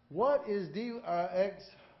 What is dx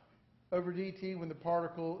over dt when the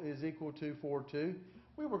particle is equal to 4,2?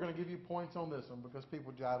 We were going to give you points on this one because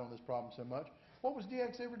people died on this problem so much. What was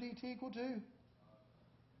dx over dt equal to?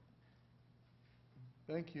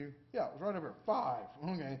 Thank you. Yeah, it was right over here. 5.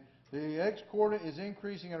 Okay. The x-coordinate is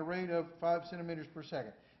increasing at a rate of 5 centimeters per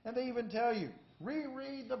second. And they even tell you,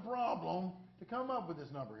 reread the problem to come up with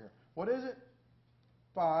this number here. What is it?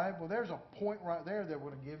 5. Well, there's a point right there that we're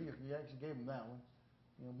going to give you if you actually gave them that one.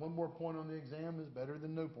 You know, one more point on the exam is better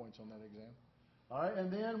than no points on that exam. All right,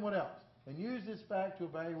 and then what else? And use this fact to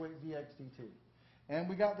evaluate dx dt. And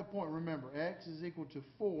we got the point. Remember, x is equal to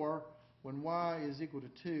 4 when y is equal to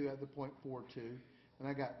 2 at the point 4, 2. And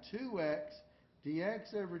I got 2x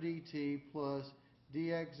dx over dt plus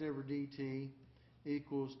dx over dt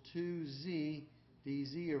equals 2z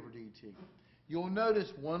dz over dt. You'll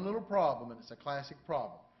notice one little problem, and it's a classic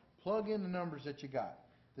problem. Plug in the numbers that you got.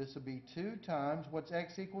 This will be 2 times, what's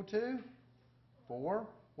x equal to? 4.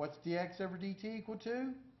 What's dx over dt equal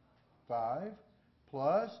to? 5.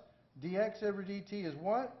 Plus dx over dt is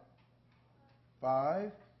what?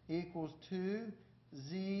 5 equals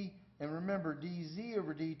 2z. And remember, dz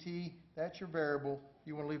over dt, that's your variable.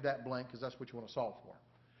 You want to leave that blank because that's what you want to solve for.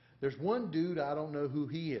 There's one dude, I don't know who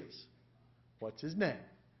he is. What's his name?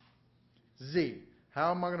 Z. How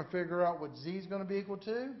am I going to figure out what z is going to be equal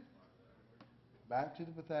to? Back to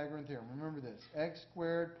the Pythagorean theorem. Remember this. X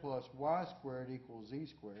squared plus y squared equals z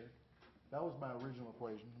squared. That was my original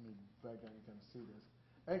equation. Let me back out and kind of see this.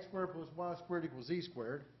 X squared plus y squared equals z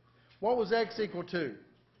squared. What was x equal to?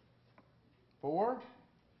 4.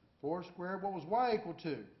 4 squared. What was y equal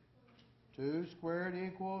to? 2 squared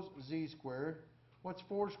equals z squared. What's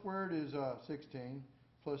 4 squared is 16.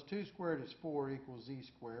 Plus 2 squared is 4 equals z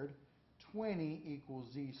squared. 20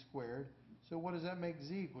 equals z squared. So what does that make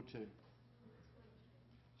z equal to?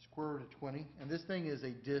 Square root of 20. And this thing is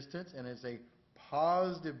a distance, and it's a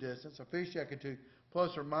positive distance. Officially, I could do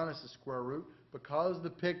plus or minus the square root. Because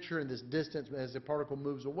the picture and this distance, as the particle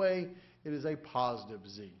moves away, it is a positive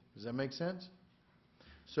z. Does that make sense?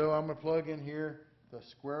 So I'm going to plug in here the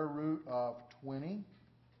square root of 20.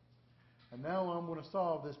 And now I'm going to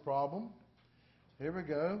solve this problem. Here we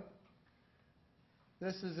go.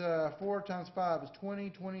 This is 4 times 5 is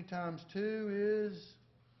 20. 20 times 2 is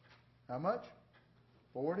how much?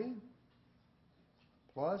 40.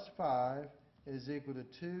 Plus 5 is equal to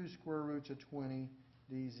 2 square roots of 20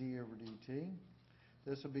 dz over dt.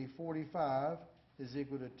 This will be 45 is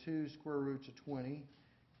equal to 2 square roots of 20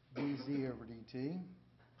 dz over dt.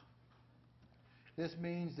 This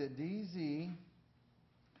means that dz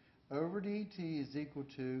over dt is equal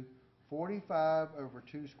to 45 over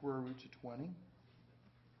 2 square roots of 20.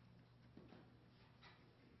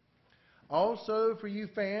 Also, for you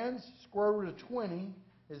fans, square root of 20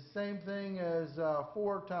 is the same thing as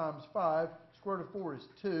 4 times 5. Square root of 4 is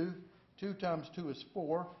 2. 2 times 2 is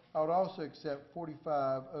 4. I would also accept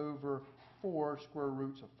 45 over 4 square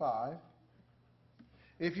roots of 5.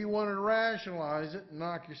 If you wanted to rationalize it and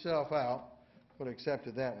knock yourself out, would have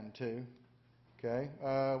accepted that one too. Okay,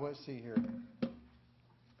 let's see here.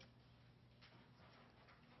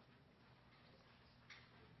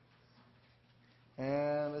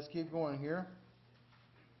 And let's keep going here.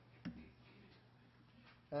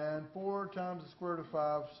 And 4 times the square root of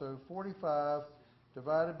 5, so 45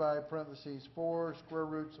 divided by parentheses 4 square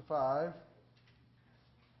roots of 5.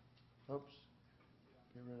 Oops.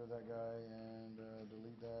 Get rid of that guy and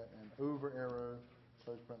delete that and over arrow,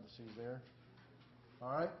 close parentheses there.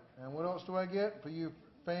 All right, and what else do I get? For you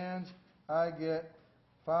fans, I get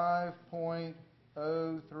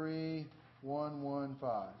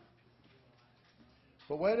 5.03115.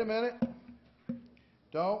 But wait a minute.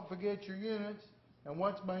 Don't forget your units. And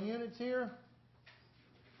what's my units here?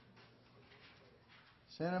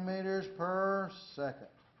 Centimeters per second.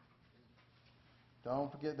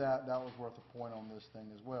 Don't forget that. That was worth a point on this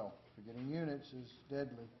thing as well. Forgetting units is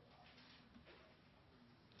deadly.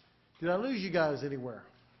 Did I lose you guys anywhere?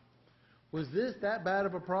 Was this that bad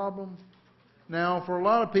of a problem? Now, for a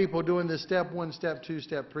lot of people, doing this step 1, step 2,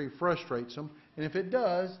 step 3 frustrates them. And if it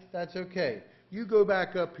does, that's okay. You go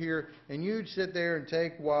back up here and you sit there and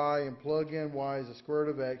take y and plug in y as the square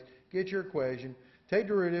root of x, get your equation, take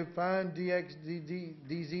derivative, find dx dz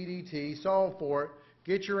dt, solve for it,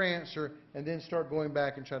 get your answer, and then start going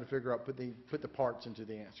back and try to figure out, put the parts into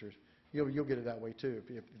the answers. You'll get it that way too.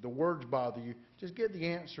 If the words bother you, just get the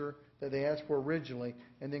answer that they asked for originally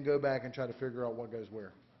and then go back and try to figure out what goes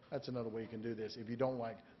where. That's another way you can do this if you don't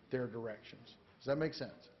like their directions. Does that make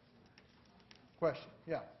sense? Question?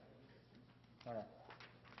 Yeah. All right.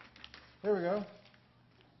 Here we go.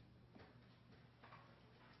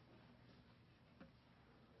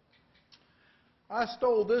 I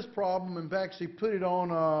stole this problem and actually put it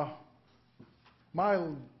on my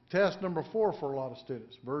test number 4 for a lot of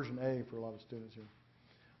students, version A for a lot of students here.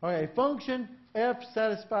 Okay, function f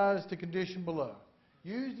satisfies the condition below.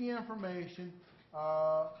 Use the information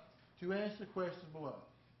to answer the questions below.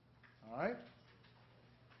 All right?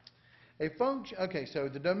 A function, okay, so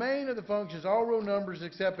the domain of the function is all real numbers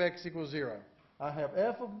except x equals 0. I have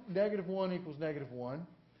f of negative 1 equals negative 1.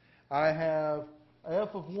 I have f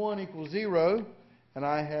of 1 equals 0. And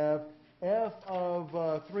I have f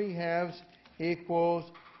of 3 halves equals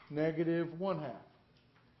negative 1 half.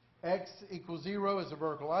 X equals 0 is a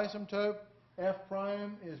vertical asymptote. F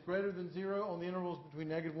prime is greater than 0 on the intervals between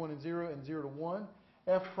negative 1 and 0 and 0 to 1.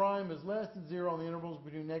 F prime is less than 0 on the intervals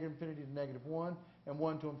between negative infinity to negative 1 and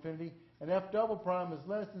 1 to infinity. And F double prime is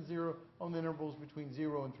less than 0 on the intervals between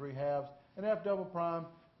 0 and 3 halves. And F double prime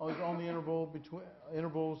is on the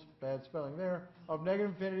intervals, bad spelling there, of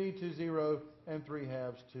negative infinity to 0 and 3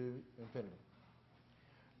 halves to infinity.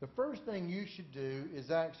 The first thing you should do is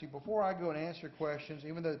actually, before I go and answer questions,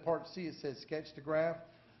 even though part C it says sketch the graph,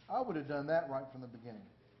 I would have done that right from the beginning.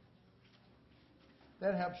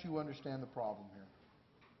 That helps you understand the problem here.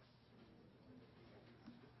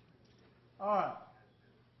 All right.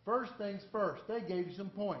 First things first, they gave you some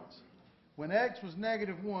points. When x was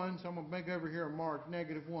negative 1, so I'm going to make over here a mark,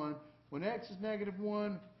 negative 1. When x is negative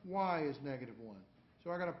 1, y is negative 1.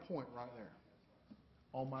 So I got a point right there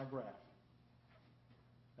on my graph.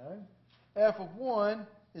 Okay? F of 1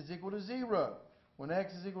 is equal to 0. When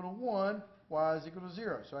x is equal to 1, y is equal to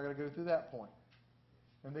 0. So I got to go through that point.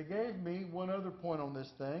 And they gave me one other point on this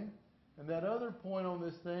thing. And that other point on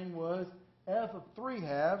this thing was f of 3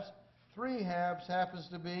 halves. 3 halves happens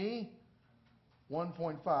to be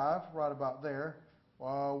 1.5, right about there.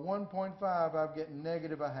 1.5, I'm getting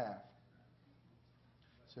negative a half.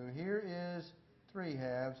 So here is 3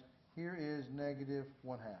 halves. Here is negative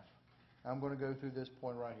 1 half. I'm going to go through this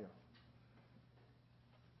point right here.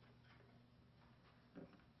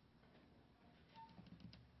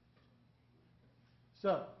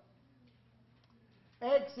 So,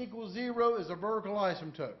 x equals 0 is a vertical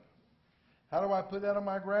asymptote. How do I put that on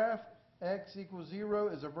my graph? X equals 0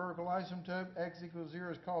 is a vertical asymptote. X equals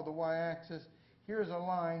 0 is called the y-axis. Here's a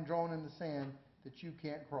line drawn in the sand that you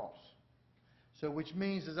can't cross. So which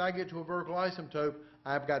means as I get to a vertical asymptote,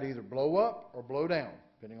 I've got to either blow up or blow down,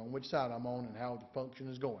 depending on which side I'm on and how the function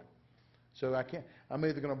is going. So I'm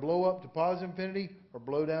either going to blow up to positive infinity or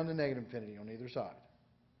blow down to negative infinity on either side.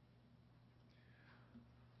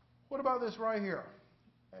 What about this right here?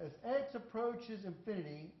 As x approaches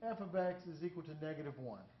infinity, f of x is equal to negative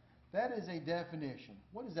 1. That is a definition.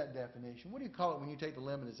 What is that definition? What do you call it when you take the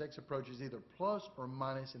limit as x approaches either plus or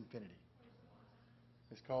minus infinity?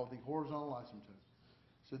 It's called the horizontal asymptote.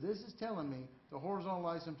 So this is telling me the horizontal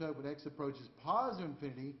asymptote when x approaches positive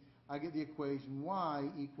infinity, I get the equation y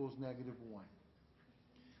equals negative 1.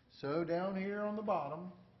 So down here on the bottom,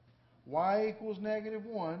 y equals negative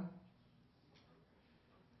 1.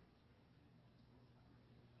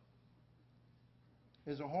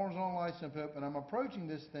 Is a horizontal asymptote, and I'm approaching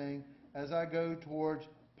this thing as I go towards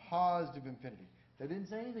positive infinity. They didn't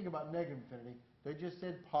say anything about negative infinity. They just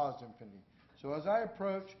said positive infinity. So as I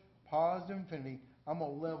approach positive infinity, I'm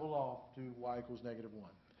going to level off to y equals negative 1.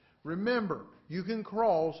 Remember, you can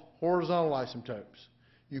cross horizontal asymptotes.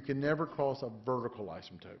 You can never cross a vertical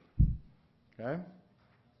asymptote. Okay?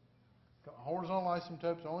 Horizontal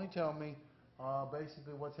asymptotes only tell me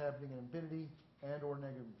basically what's happening in infinity and or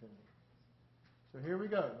negative infinity. So here we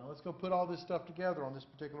go. Now let's go put all this stuff together on this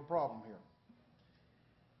particular problem here.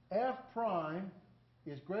 F prime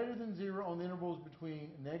is greater than 0 on the intervals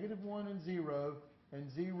between negative 1 and 0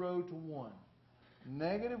 and 0 to 1.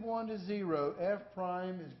 Negative 1 to 0, f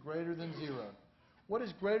prime is greater than 0. What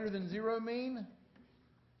does greater than 0 mean?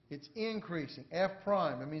 It's increasing. F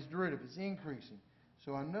prime, it means derivative. It's increasing.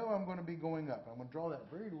 So I know I'm going to be going up. I'm going to draw that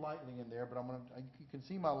very lightly in there, but you can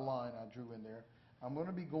see my line I drew in there. I'm going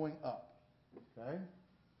to be going up. Okay?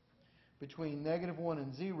 Between negative 1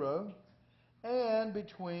 and 0, and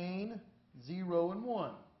between 0 and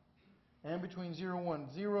 1. And between 0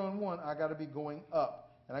 and 1, I got to be going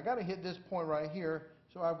up. And I got to hit this point right here,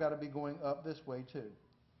 so I've got to be going up this way too.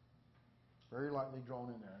 Very lightly drawn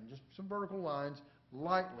in there. And just some vertical lines,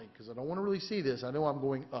 lightly, because I don't want to really see this. I know I'm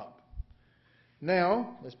going up.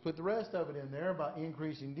 Now, let's put the rest of it in there about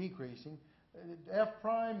increasing, decreasing. F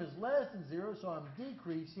prime is less than 0, so I'm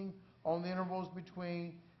decreasing on the intervals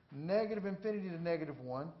between negative infinity to negative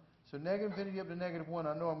 1. So negative infinity up to negative 1,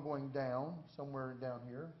 I know I'm going down, somewhere down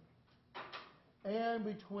here. And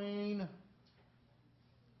between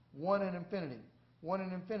 1 and infinity. 1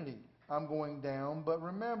 and infinity, I'm going down. But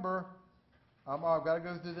remember, I've got to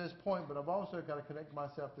go through this point, but I've also got to connect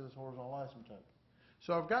myself to this horizontal asymptote.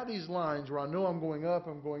 So I've got these lines where I know I'm going up,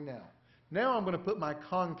 I'm going down. Now I'm going to put my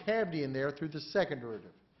concavity in there through the second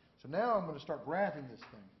derivative. So now I'm going to start graphing this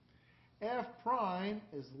thing. F prime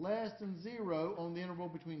is less than 0 on the interval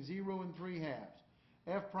between 0 and 3/2.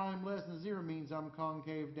 F prime less than 0 means I'm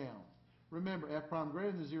concave down. Remember, F prime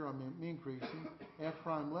greater than 0, I'm increasing. F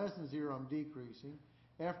prime less than 0, I'm decreasing.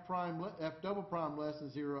 F double prime less than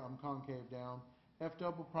 0, I'm concave down. F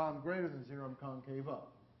double prime greater than 0, I'm concave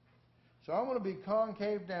up. So I want to be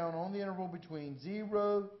concave down on the interval between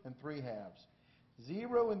 0 and 3/2.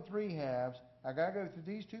 0 and 3/2, I got to go through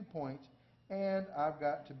these 2 points, and I've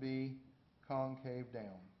got to be concave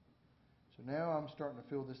down. So now I'm starting to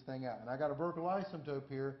fill this thing out. And I got a vertical asymptote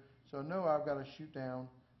here, so I know I've got to shoot down,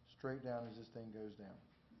 straight down as this thing goes down,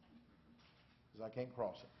 because I can't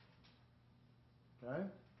cross it. Okay?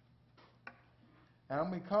 And I'm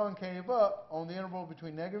going to be concave up on the interval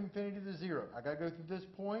between negative infinity to 0. I got to go through this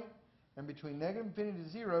point, and between negative infinity to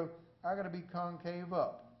 0, I got to be concave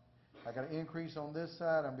up. I got to increase on this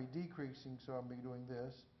side. I'm going to be decreasing, so I'll be doing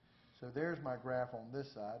this. So there's my graph on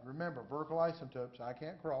this side. Remember, vertical asymptotes, I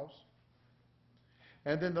can't cross.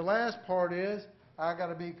 And then the last part is I got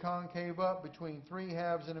to be concave up between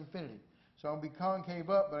 3/2 and infinity. So I'll be concave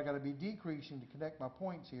up, but I got to be decreasing to connect my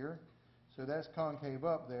points here. So that's concave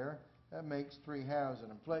up there. That makes 3/2 an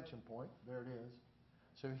inflection point. There it is.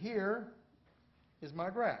 So here is my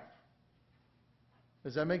graph.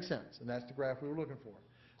 Does that make sense? And that's the graph we were looking for.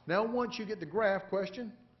 Now, once you get the graph,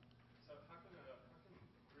 question? So how can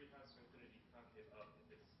 3/2 to infinity concave up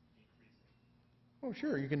if it's decreasing? Oh,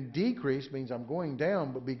 sure. You can decrease means I'm going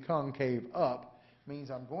down, but be concave up means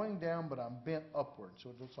I'm going down, but I'm bent upward. So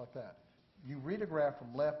it looks like that. You read a graph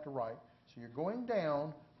from left to right. So you're going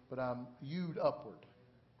down, but I'm U-ed upward.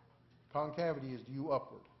 Concavity is U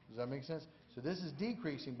upward. Does that make sense? So this is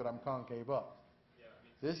decreasing, but I'm concave up. Yeah, I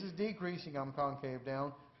mean, This is decreasing, I'm concave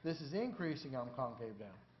down. This is increasing, I'm concave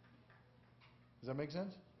down. Does that make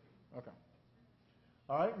sense? Okay.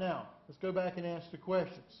 All right, now, let's go back and answer the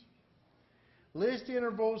questions. List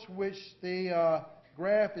intervals which the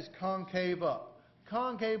graph is concave up.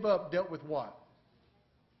 Concave up dealt with what?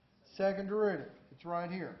 Second derivative. It's right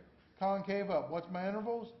here. Concave up. What's my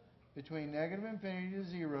intervals? Between negative infinity to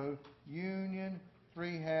 0, union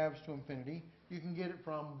 3/2 to infinity. You can get it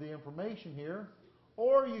from the information here,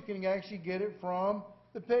 or you can actually get it from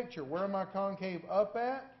the picture. Where am I concave up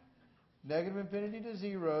at? Negative infinity to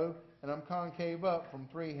 0, and I'm concave up from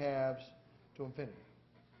 3/2 to infinity.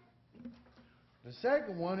 The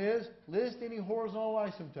second one is list any horizontal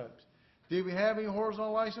asymptotes. Did we have any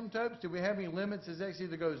horizontal asymptotes? Did we have any limits as x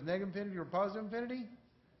either goes negative infinity or positive infinity?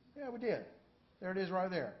 Yeah, we did. There it is right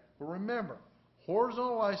there. But remember,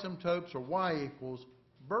 horizontal asymptotes are y equals,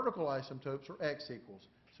 vertical asymptotes are x equals.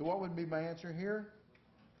 So what would be my answer here?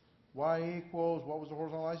 Y equals, what was the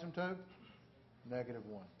horizontal asymptote?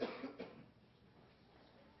 -1.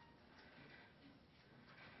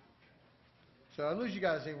 So I lose you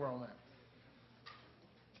guys anywhere on that.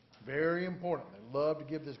 Very important. I love to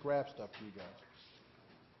give this graph stuff to you guys.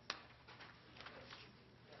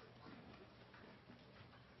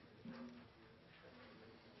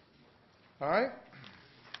 All right?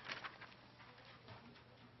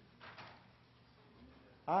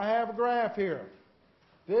 I have a graph here.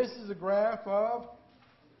 This is a graph of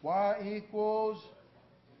y equals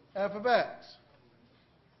f of x.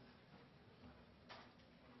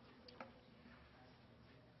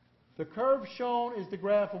 The curve shown is the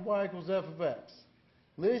graph of y equals f of x.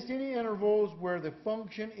 List any intervals where the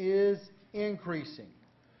function is increasing.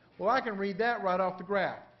 Well, I can read that right off the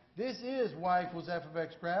graph. This is y equals f of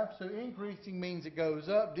x graph, so increasing means it goes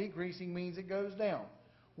up, decreasing means it goes down.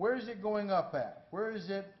 Where is it going up at? Where is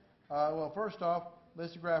it, well, first off,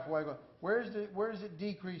 list the graph of y equals, where is it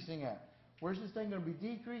decreasing at? Where's this thing going to be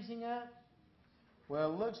decreasing at?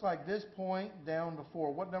 Well, it looks like this point down to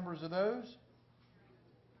 4. What numbers are those?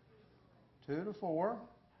 2 to 4.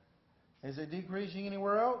 Is it decreasing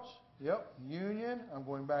anywhere else? Yep, union. I'm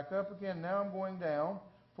going back up again. Now I'm going down.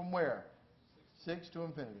 From where? 6 to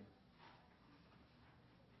infinity.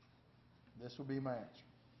 This will be my answer.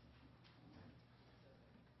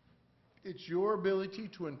 It's your ability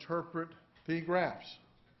to interpret the graphs.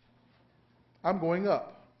 I'm going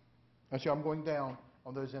up. Actually, I'm going down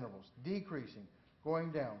on those intervals. Decreasing,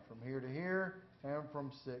 going down from here to here and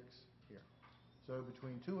from 6 here. So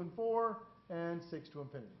between 2 and 4 and 6 to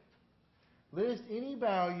infinity. List any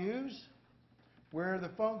values where the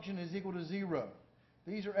function is equal to 0.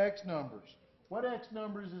 These are x numbers. What x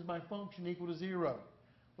numbers is my function equal to 0?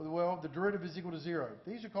 Well, the derivative is equal to 0.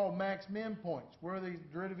 These are called max-min points. Where are the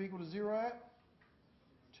derivative equal to 0 at?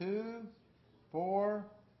 2, 4,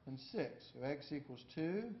 and 6. So x equals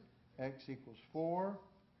 2, x equals 4,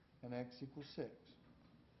 and x equals 6.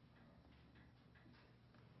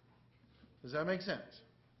 Does that make sense?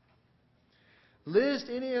 List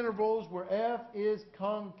any intervals where f is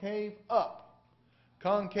concave up.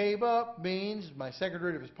 Concave up means my second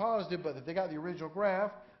derivative is positive, but if they got the original graph,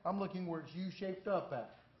 I'm looking where it's U-shaped up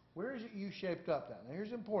at. Where is it U-shaped up at? Now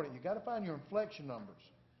here's important. You've got to find your inflection numbers.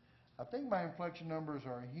 I think my inflection numbers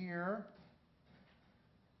are here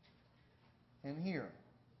and here.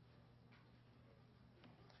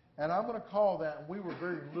 And I'm going to call that, and we were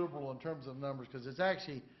very liberal in terms of numbers because it's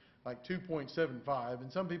actually like 2.75,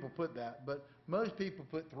 and some people put that, but most people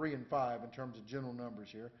put 3 and 5 in terms of general numbers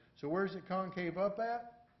here. So where's it concave up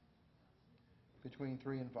at? Between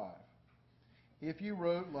 3 and 5. If you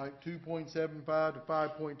wrote like 2.75 to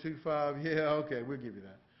 5.25, yeah, okay, we'll give you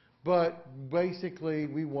that. But basically,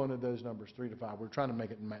 we wanted those numbers 3 to 5. We're trying to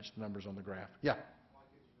make it match the numbers on the graph. Yeah?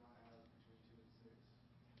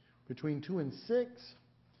 Between 2 and 6?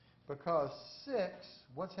 Because 6,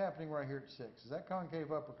 what's happening right here at 6? Is that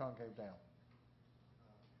concave up or concave down?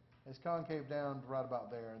 It's concave down right about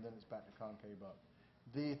there, and then it's back to concave up.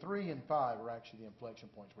 The 3 and 5 are actually the inflection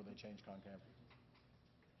points where they change concavity.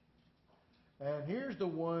 And here's the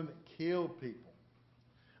one that killed people.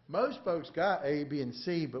 Most folks got A, B, and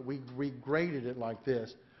C, but we graded it like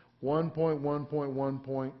this. 1 point, 1 point, 1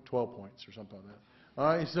 point, 12 points or something like that.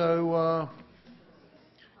 All right, so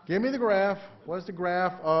give me the graph. What's the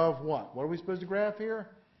graph of what? What are we supposed to graph here?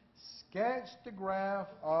 Sketch the graph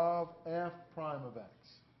of f prime of x.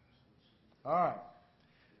 All right.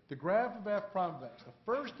 The graph of f prime of x. The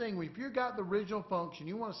first thing, if you got the original function,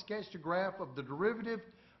 you want to sketch the graph of the derivative,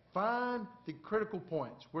 find the critical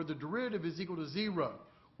points where the derivative is equal to 0.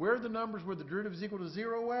 Where are the numbers where the derivative is equal to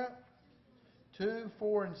 0 at? 2,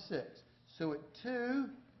 4, and 6. So at 2,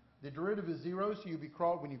 the derivative is 0, so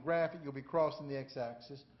when you graph it, you'll be crossing the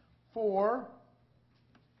x-axis. 4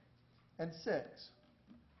 and 6.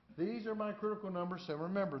 These are my critical numbers, so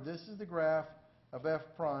remember, this is the graph of f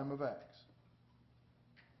prime of x.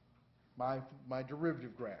 My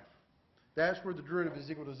derivative graph. That's where the derivative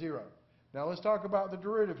is equal to 0. Now let's talk about the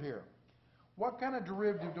derivative here. What kind of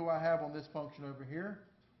derivative do I have on this function over here?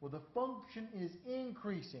 Well, the function is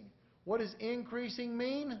increasing. What does increasing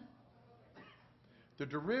mean? The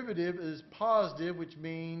derivative is positive, which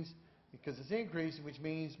means, because it's increasing, which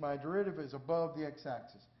means my derivative is above the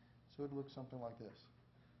x-axis. So it looks something like this.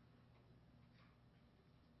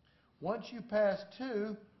 Once you pass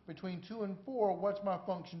 2, between 2 and 4, what's my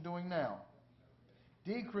function doing now?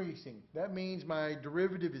 Decreasing. That means my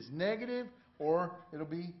derivative is negative, or it'll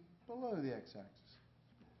be below the x-axis.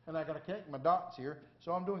 And I got to connect my dots here,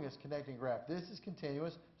 so I'm doing this connecting graph. This is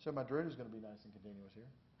continuous, so my derivative is going to be nice and continuous here.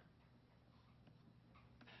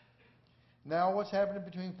 Now what's happening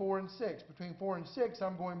between 4 and 6? Between 4 and 6,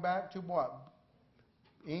 I'm going back to what?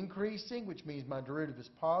 Increasing, which means my derivative is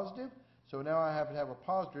positive. So now I have to have a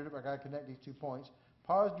positive derivative. I've got to connect these 2 points.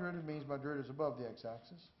 Positive derivative means my derivative is above the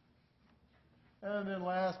x-axis. And then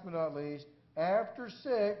last but not least, after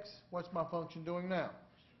 6, what's my function doing now?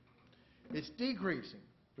 It's decreasing,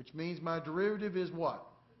 which means my derivative is what?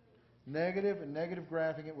 Negative, and negative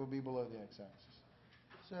graphing it will be below the x-axis.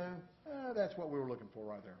 So that's what we were looking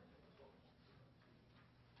for right there.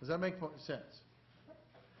 Does that make sense?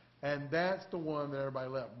 And that's the one that everybody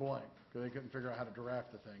left blank, because they couldn't figure out how to graph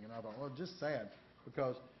the thing. And I thought, well, just sad,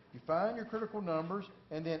 because you find your critical numbers,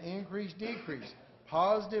 and then increase, decrease.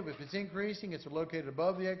 Positive, if it's increasing, it's located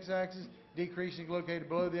above the x-axis. Decreasing, located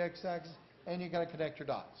below the x-axis. And you've got to connect your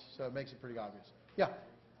dots. So it makes it pretty obvious. Yeah?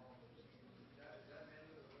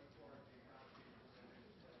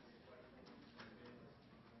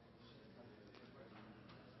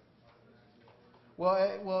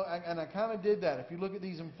 And I kind of did that. If you look at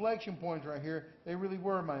these inflection points right here, they really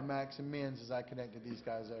were my max and mins as I connected these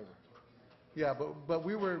guys over. Yeah, but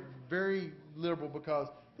we were very liberal because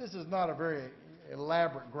this is not a very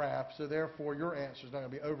elaborate graph, so therefore your answer is not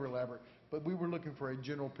going to be over elaborate. But we were looking for a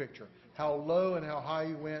general picture. How low and how high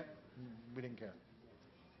you went, we didn't care.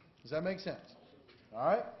 Does that make sense? All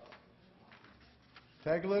right?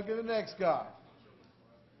 Take a look at the next guy.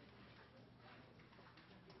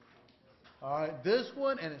 All right, this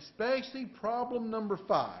one, and especially problem number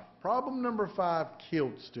 5. Problem number 5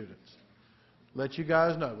 killed students. Let you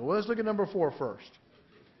guys know. But let's look at number 4 first.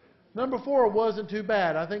 Number 4 wasn't too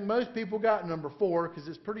bad. I think most people got number 4 because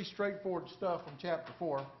it's pretty straightforward stuff from chapter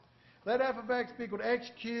 4. Let f of x be equal to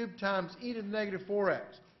x cubed times e to the negative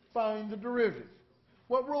 4x. Find the derivative.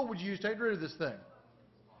 What rule would you use to take derivative of this thing?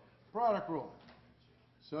 Product rule.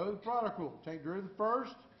 So the product rule. Take derivative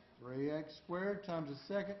first. 3x squared times the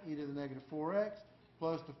second e to the negative 4x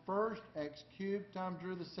plus the first x cubed times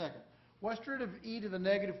derivative of the second. What's derivative of e to the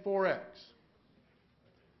negative 4x?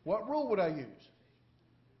 What rule would I use?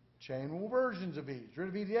 Chain rule versions of e. Derivative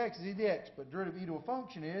of e to the x is e to the x, but derivative of e to a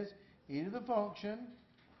function is e to the function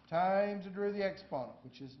times the derivative of the exponent,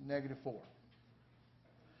 which is negative 4.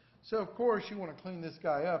 So, of course, you want to clean this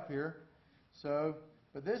guy up here. So,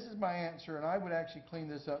 but this is my answer, and I would actually clean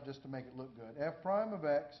this up just to make it look good. F prime of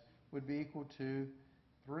x would be equal to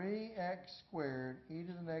 3x squared e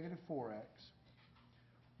to the negative 4x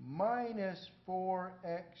minus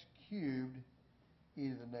 4x cubed e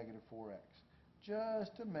to the negative 4x,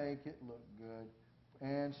 just to make it look good.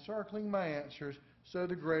 And circling my answers so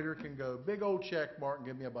the grader can go big old check mark and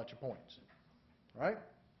give me a bunch of points. Right?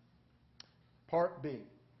 Part B.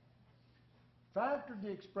 Factor the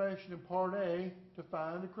expression in part A to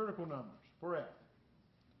find the critical numbers for F.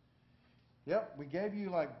 Yep, we gave you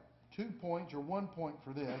like 2 points or 1 point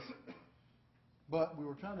for this, but we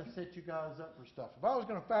were trying to set you guys up for stuff. If I was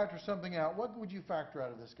going to factor something out, what would you factor out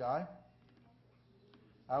of this guy?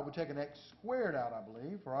 I would take an x squared out, I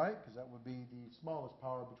believe, right? Because that would be the smallest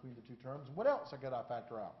power between the two terms. What else could I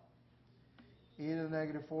factor out? E to the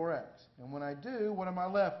negative 4x. And when I do, what am I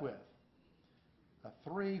left with? A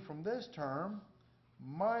 3 from this term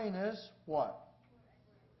minus what?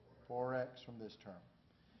 4x from this term.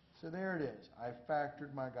 So there it is. I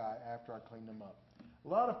factored my guy after I cleaned him up. A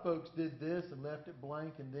lot of folks did this and left it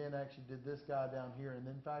blank and then actually did this guy down here and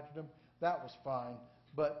then factored him. That was fine.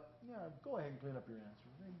 But, yeah, go ahead and clean up your answer.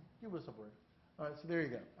 Give us a break. All right, so there you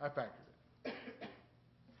go. I factored it.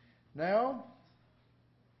 Now,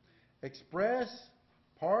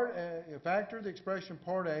 factor the expression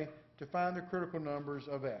part A to find the critical numbers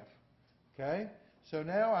of F. Okay? So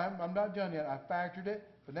now I'm not done yet. I factored it,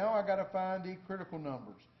 but now I got to find the critical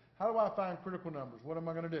numbers. How do I find critical numbers? What am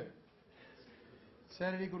I going to do?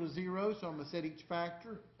 Set it equal to 0, so I'm going to set each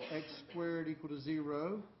factor. X squared equal to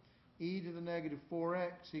 0. E to the negative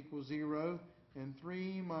 4x equals 0. And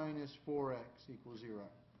 3 minus 4x equals 0.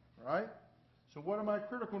 All right? So what are my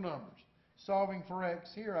critical numbers? Solving for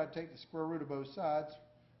x here, I'd take the square root of both sides.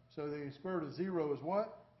 So the square root of 0 is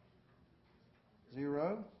what?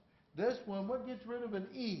 0. This one, what gets rid of an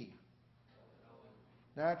e?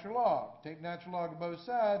 Natural log. Take natural log of both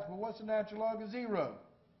sides, but what's the natural log of 0?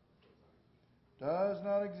 Does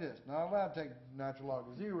not exist. Not allowed to take natural log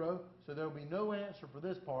of 0, so there will be no answer for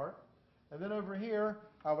this part. And then over here,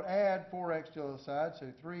 I would add 4x to the other side,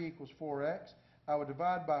 so 3 equals 4x. I would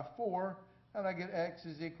divide by 4, and I get x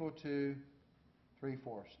is equal to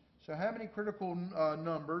 3/4. So how many critical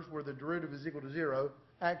numbers where the derivative is equal to 0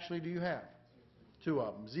 actually do you have? 2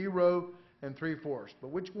 of them, 0 and 3/4. But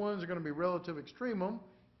which ones are going to be relative extremum?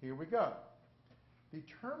 Here we go.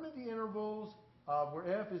 Determine the intervals where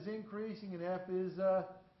f is increasing and f is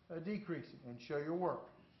decreasing, and show your work.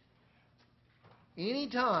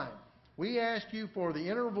 Anytime we ask you for the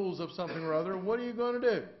intervals of something or other, what are you going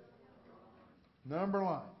to do? Number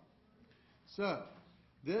line. So,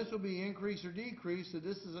 this will be increase or decrease, so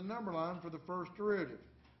this is a number line for the first derivative.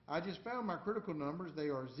 I just found my critical numbers. They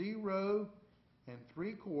are 0 and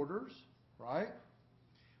 3/4, right?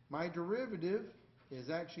 My derivative is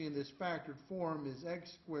actually in this factored form is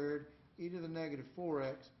x squared e to the negative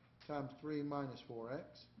 4x times 3 minus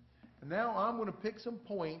 4x. And now I'm going to pick some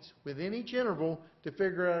points within each interval to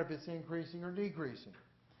figure out if it's increasing or decreasing.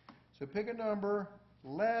 So pick a number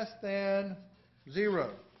less than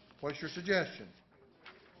 0. What's your suggestion?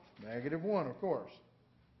 -1, of course.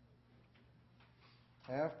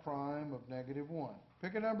 F prime of -1.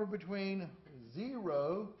 Pick a number between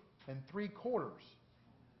 0 and 3/4.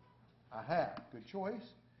 A half. Good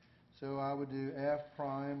choice. So I would do f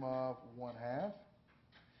prime of 1/2.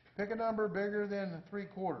 Pick a number bigger than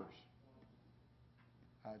 3/4.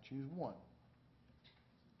 I choose 1.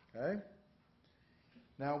 Okay?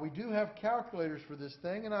 Now, we do have calculators for this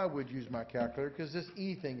thing, and I would use my calculator because this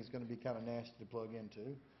E thing is going to be kind of nasty to plug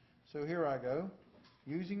into. So here I go.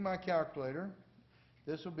 Using my calculator,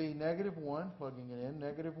 this will be -1, plugging it in,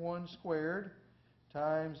 -1 squared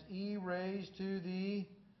times E raised to the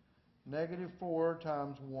 -4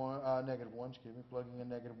 times 1, -1, excuse me, plugging in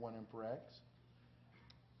 -1 in for x,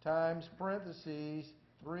 times parentheses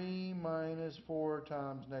 3 minus 4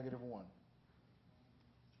 times -1.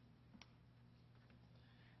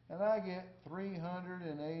 and I get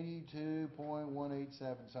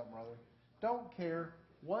 382.187 something or other. Don't care.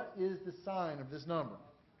 What is the sign of this number?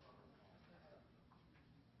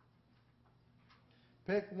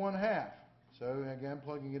 Pick 1/2. So again,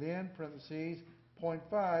 plugging it in, parentheses,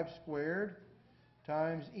 0.5 squared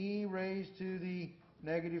times e raised to the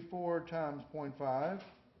 -4 times 0.5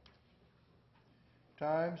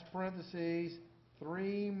 times parentheses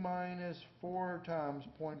 3 minus 4 times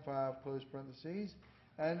 0.5 close parentheses.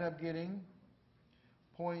 I end up getting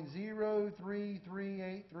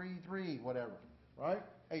 0.033833, whatever, right?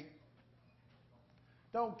 8.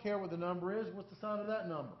 Don't care what the number is. What's the sign of that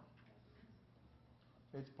number?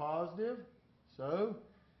 It's positive, so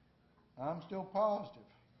I'm still positive.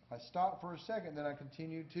 I stop for a second, then I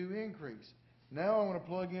continue to increase. Now I want to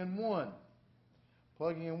plug in 1.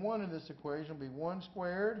 Plugging in 1 in this equation will be 1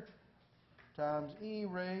 squared times e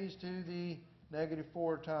raised to the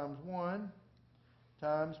 -4 times 1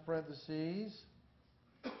 times parentheses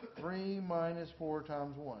 3 minus 4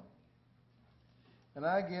 times 1. And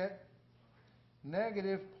I get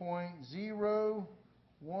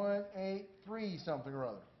 -0.0183 something or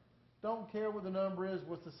other. Don't care what the number is,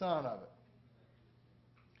 what's the sign of it?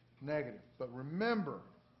 Negative. But remember,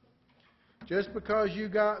 just because you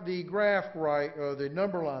got the graph right, or the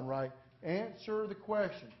number line right, answer the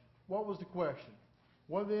question. What was the question?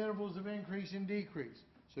 What are the intervals of increase and decrease?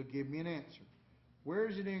 So give me an answer. Where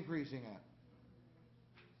is it increasing at?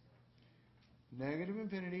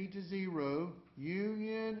 -infinity to 0,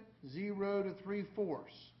 union 0 to 3/4.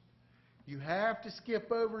 You have to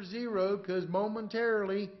skip over 0 because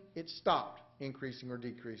momentarily it stopped increasing or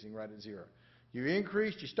decreasing right at 0. You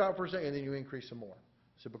increased, you stopped for a second, and then you increase some more.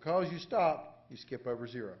 So because you stopped, you skip over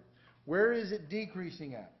 0. Where is it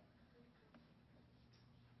decreasing at?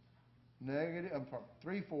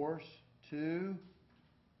 3/4 to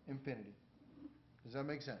infinity. Does that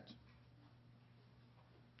make sense?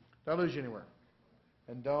 Don't lose you anywhere.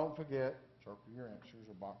 And don't forget, circle your answers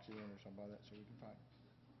or box it in or something like that so we can find it.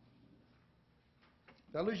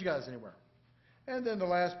 Don't lose you guys anywhere. And then the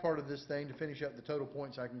last part of this thing to finish up the total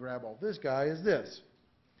points I can grab off this guy is this.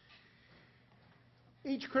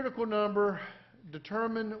 Each critical number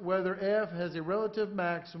determine whether f has a relative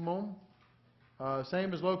maximum,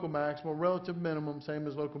 same as local maximum, relative minimum, same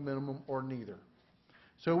as local minimum, or neither.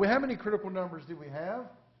 So how many critical numbers do we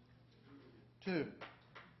have? 2.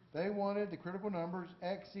 They wanted the critical numbers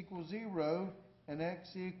x equals 0 and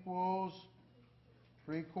x equals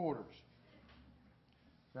 3/4.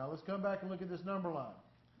 Now let's come back and look at this number line.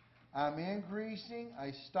 I'm increasing.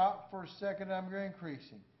 I stop for a second. I'm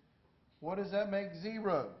increasing. What does that make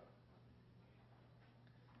 0?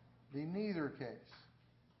 The neither case.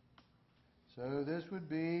 So this would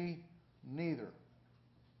be neither.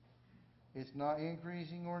 It's not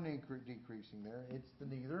increasing or decreasing there. It's the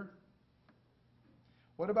neither.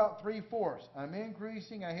 What about 3/4? I'm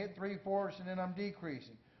increasing. I hit 3/4 and then I'm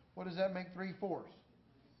decreasing. What does that make 3/4?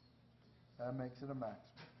 That makes it a maximum.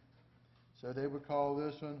 So they would call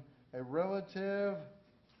this one a relative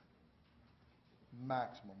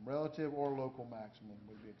maximum. Relative or local maximum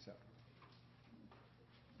would be acceptable.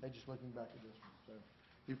 They're just looking back at this one. So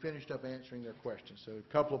you finished up answering their questions. So a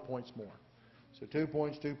couple of points more. So 2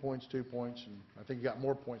 points, 2 points, 2 points, and I think you got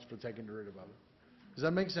more points for taking derivative of it. Does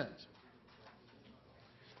that make sense?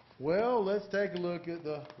 Well, let's take a look at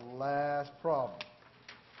the last problem.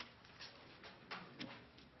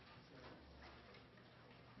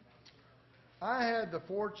 I had the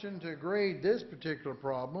fortune to grade this particular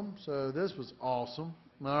problem, so this was awesome.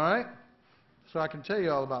 All right? So I can tell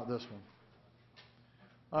you all about this one.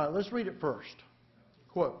 All right, let's read it first.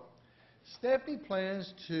 Quote, Stephanie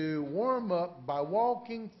plans to warm up by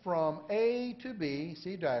walking from A to B,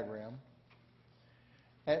 see diagram,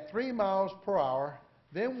 at 3 miles per hour,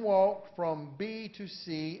 then walk from B to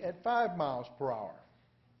C at 5 miles per hour.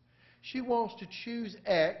 She wants to choose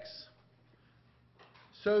X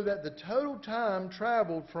so that the total time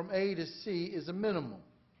traveled from A to C is a minimum.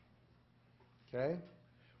 Okay?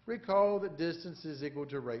 Recall that distance is equal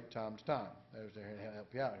to rate times time. There's to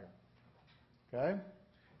help you out here. Okay?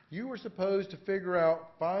 You were supposed to figure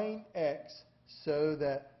out find X so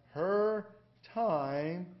that her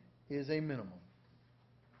time is a minimum.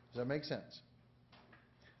 Does that make sense?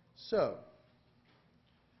 So,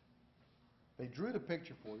 they drew the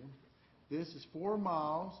picture for you. This is 4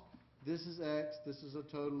 miles. This is X. This is a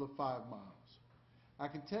total of 5 miles. I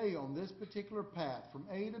can tell you on this particular path, from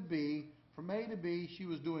A to B, she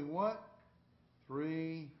was doing what?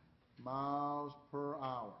 3 miles per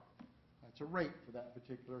hour. That's a rate for that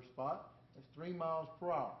particular spot. That's 3 miles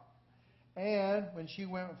per hour. And when she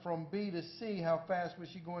went from B to C, how fast was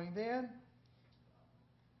she going then?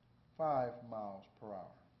 5 miles per hour.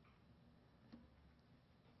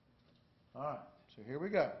 All right, so here we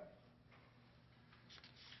go.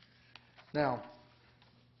 Now,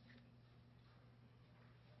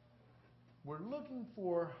 we're looking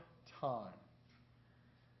for time.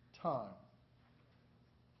 Time.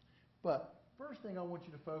 But first thing I want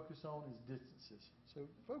you to focus on is distances. So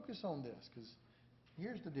focus on this, because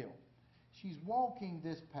here's the deal. She's walking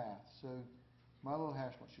this path. So my little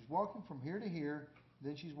hash mark. She's walking from here to here,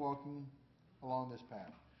 then she's walking along this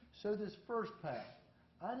path. So this first path,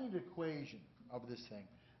 I need an equation of this thing.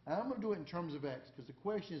 And I'm going to do it in terms of x, because the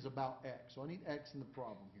question is about x. So I need x in the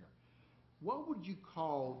problem here. What would you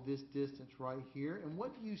call this distance right here? And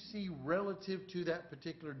what do you see relative to that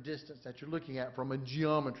particular distance that you're looking at from a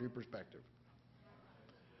geometry perspective?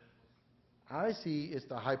 I see it's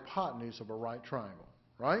the hypotenuse of a right triangle,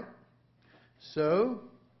 right? So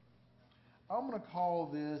I'm going to call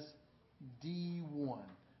this D1,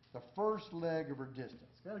 the first leg of her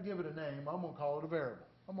distance. Got to give it a name. I'm going to call it a variable.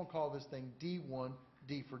 I'm going to call this thing D1,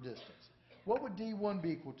 D for distance. What would D1 be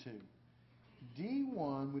equal to?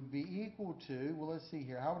 D1 would be equal to, well, let's see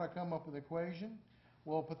here. How would I come up with an equation?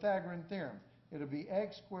 Well, Pythagorean theorem. It'll be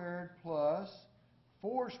x squared plus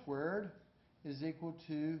 4 squared is equal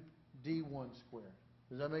to D1 squared.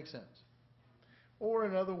 Does that make sense? Or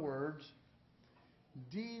in other words,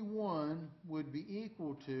 D1 would be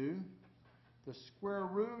equal to the square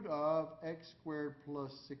root of x squared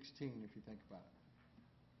plus 16, if you think about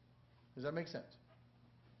it. Does that make sense?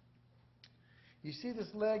 You see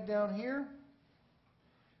this leg down here?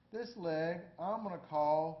 This leg I'm going to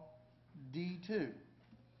call D2.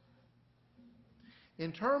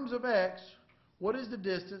 In terms of x, what is the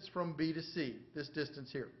distance from B to C? This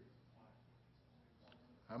distance here.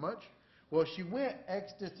 How much? Well, she went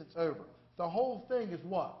x distance over. The whole thing is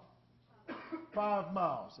what? 5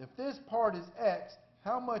 miles. If this part is x,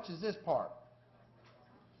 how much is this part?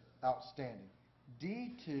 Outstanding.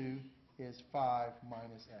 D2 is 5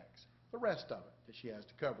 minus x. The rest of it that she has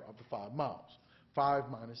to cover of the 5 miles. 5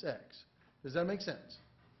 minus x. Does that make sense?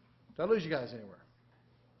 Did I lose you guys anywhere?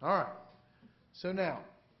 All right. So now,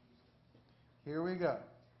 here we go.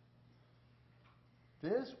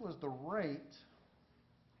 This was the rate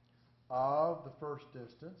of the first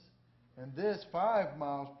distance, and this 5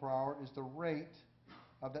 miles per hour is the rate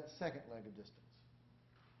of that second leg of distance.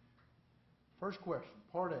 First question,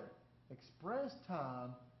 part A. Express time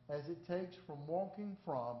as it takes from walking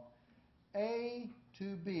from A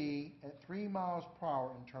to B at 3 miles per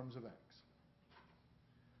hour in terms of x.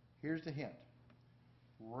 Here's the hint.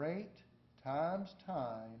 Rate times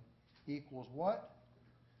time equals what?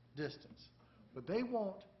 Distance. But they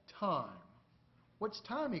want time. What's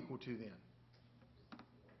time equal to then?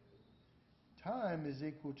 Time is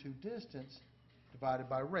equal to distance divided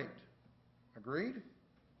by rate. Agreed?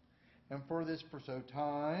 And for this, so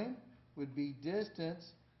time would be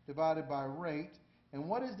distance divided by rate. And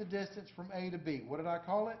what is the distance from A to B? What did I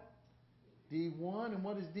call it? D1. And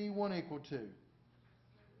what is D1 equal to?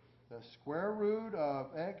 The square root of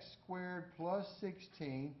x squared plus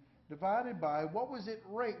 16 divided by, what was its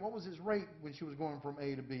rate? What was its rate when she was going from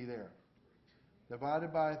A to B there?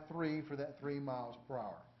 Divided by 3 for that 3 miles per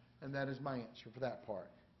hour. And that is my answer for that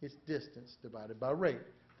part. It's distance divided by rate.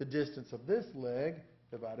 The distance of this leg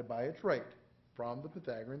divided by its rate from the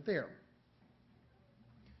Pythagorean theorem.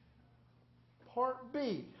 Part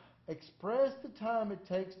B, express the time it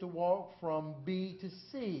takes to walk from B to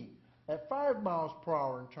C at 5 miles per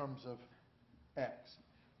hour in terms of x.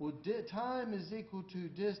 Well, time is equal to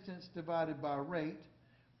distance divided by rate,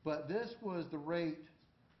 but this was the rate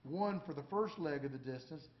 1 for the first leg of the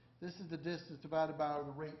distance. This is the distance divided by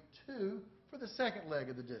the rate 2 for the second leg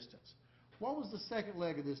of the distance. What was the second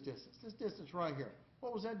leg of this distance? This distance right here.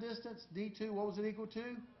 What was that distance? D2, what was it equal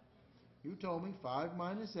to? You told me 5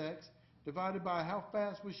 minus x divided by how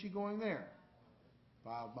fast was she going there?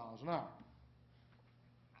 5 miles an hour.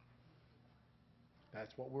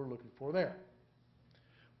 That's what we're looking for there.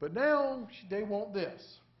 But now they want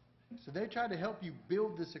this. So they tried to help you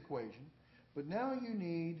build this equation, but now you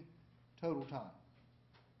need total time.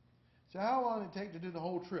 So how long did it take to do the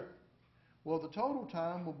whole trip? Well, the total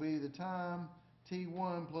time will be the time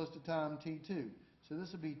T1 plus the time T2. So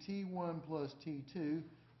this will be T1 plus T2,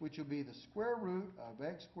 which will be the square root of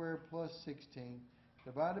x squared plus 16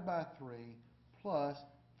 divided by 3 plus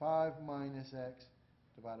 5 minus x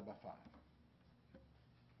divided by 5.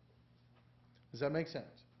 Does that make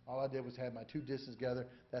sense? All I did was have my two distances together.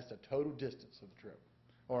 That's the total distance of the trip.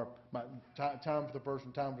 Or my time for the first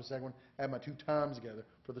one, time for the second one. Add my two times together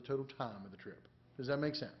for the total time of the trip. Does that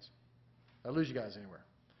make sense? Did I lose you guys anywhere?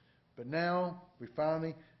 But now we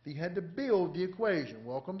finally You had to build the equation.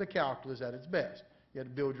 Welcome to calculus at its best. You had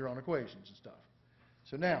to build your own equations and stuff.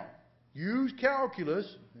 So now, use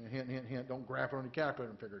calculus, hint, hint, hint, don't graph it on your calculator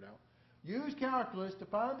and figure it out. Use calculus to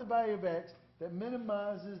find the value of x that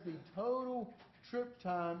minimizes the total trip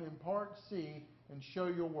time in part C and show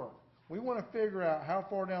your work. We want to figure out how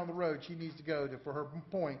far down the road she needs to go for her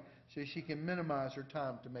point so she can minimize her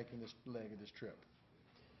time to making this leg of this trip.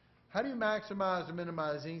 How do you maximize or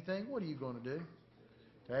minimize anything? What are you going to do?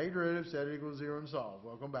 Take derivative, set it equal to 0, and solve.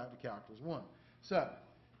 Welcome back to Calculus 1. So,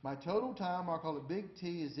 my total time, I'll call it big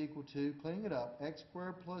T, is equal to, cleaning it up, x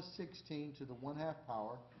squared plus 16 to the 1/2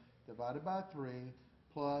 power divided by 3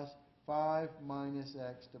 plus 5 minus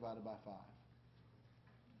x divided by 5.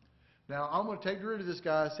 Now, I'm going to take derivative of this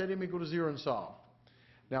guy, set him equal to 0, and solve.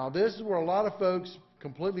 Now, this is where a lot of folks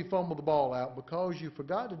completely fumble the ball out because you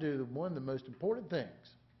forgot to do one of the most important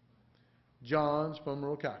things. John's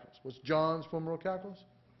fundamental calculus. What's John's fundamental calculus?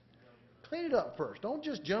 Clean it up first. Don't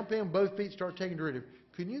just jump in both feet, start taking derivative.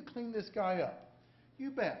 Can you clean this guy up? You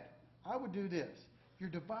bet. I would do this. You're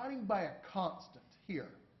dividing by a constant here.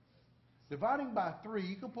 Dividing by 3,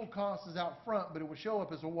 you can pull constants out front, but it will show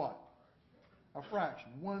up as a what? A fraction.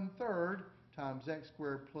 1/3 times x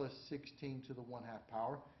squared plus 16 to the 1/2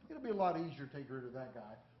 power. It'll be a lot easier to take rid of that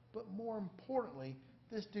guy. But more importantly,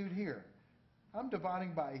 this dude here. I'm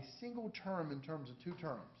dividing by a single term in terms of 2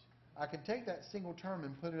 terms. I can take that single term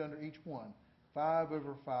and put it under each one. 5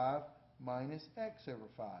 over 5 minus x over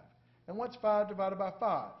 5. And what's 5 divided by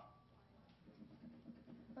 5?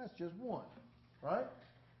 That's just 1, right?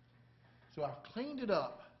 So I've cleaned it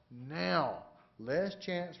up. Now, less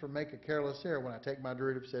chance for make a careless error when I take my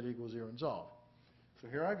derivative, set it equals 0, and solve. So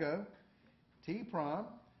here I go. T prime.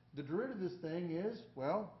 The derivative of this thing is,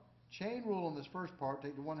 well, chain rule on this first part,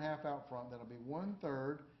 take the 1/2 out front. That'll be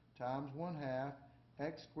 1/3 times 1/2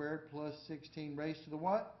 x squared plus 16 raised to the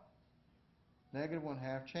what? Negative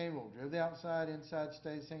 1/2 chain rule. Derivative the outside, inside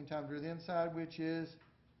stays the same time. Derivative the inside, which is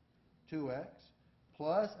 2x,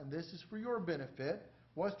 plus, and this is for your benefit,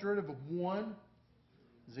 what's derivative of 1?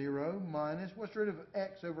 0 minus, what's derivative of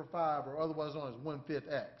x over 5, or otherwise known as 1/5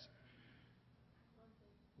 x?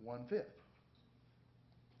 1/5.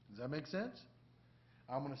 Does that make sense?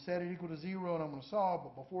 I'm going to set it equal to 0 and I'm going to solve,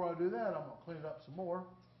 but before I do that, I'm going to clean it up some more.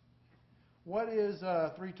 What is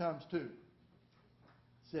 3 times 2?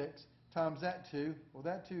 6. Times that 2. Well,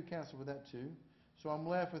 that 2 cancels with that 2. So I'm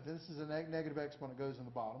left with, this is a negative exponent goes in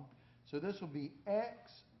the bottom. So this will be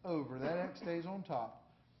x over, that x stays on top,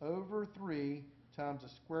 over 3 times the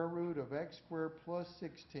square root of x squared plus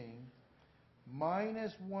 16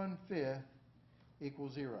 minus 1/5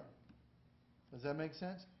 equals 0. Does that make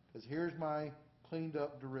sense? Because here's my cleaned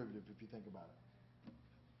up derivative, if you think about it.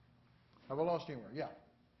 Have I lost you anywhere? Yeah.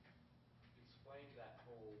 Explain that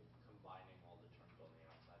whole combining all the terms on the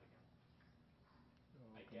outside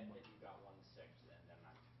again. I get that you got 1/6 and then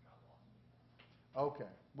I got lost.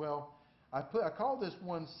 Okay. Well, I called this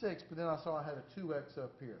 1/6, but then I saw I had a 2x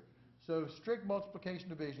up here. So strict multiplication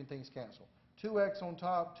division, things cancel. 2x on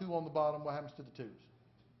top, 2 on the bottom. What happens to the 2's?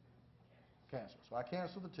 Cancel. So I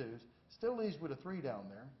cancel the 2's. Still leaves with a 3 down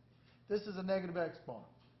there. This is a negative exponent.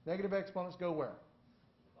 Negative exponents go where?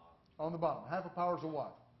 On the bottom. 1/2 power is a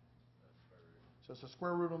what? So it's a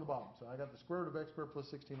square root on the bottom. So I got the square root of x squared plus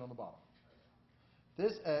 16 on the bottom.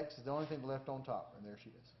 This x is the only thing left on top, and there she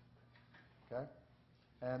is. Okay?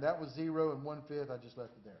 And that was 0 and 1/5. I just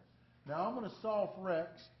left it there. Now I'm going to solve for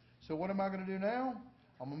x. So what am I going to do now?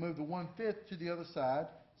 I'm going to move the 1/5 to the other side.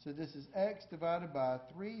 So this is x divided by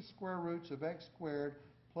 3 square roots of x squared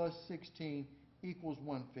plus 16 equals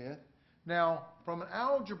 1/5. Now, from an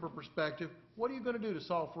algebra perspective, what are you going to do to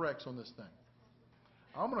solve for x on this thing?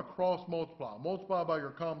 I'm going to cross multiply. Multiply by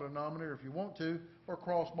your common denominator if you want to, or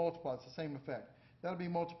cross multiply. It's the same effect. That'll be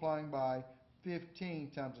multiplying by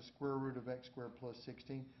 15 times the square root of x squared plus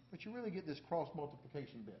 16. But you really get this cross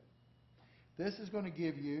multiplication bit. This is going to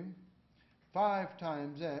give you 5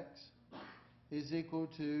 times x is equal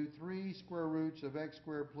to 3 square roots of x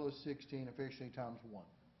squared plus 16 officially times 1.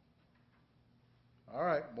 All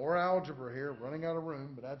right, more algebra here, running out of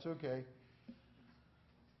room, but that's okay.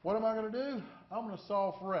 What am I going to do? I'm going to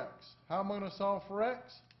solve for x. How am I going to solve for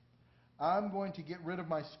x? I'm going to get rid of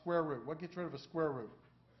my square root. What gets rid of a square root?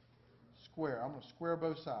 Square. I'm going to square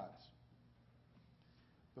both sides.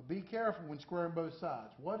 But be careful when squaring both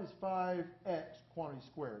sides. What is 5x quantity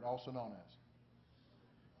squared, also known as?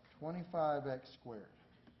 25x squared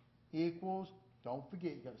equals, don't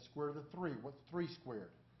forget, you got to square the 3. What's 3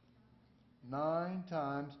 squared? 9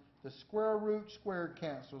 times the square root squared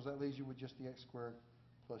cancels. That leaves you with just the x squared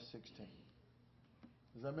plus 16.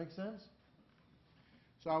 Does that make sense?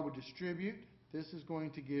 So I would distribute this is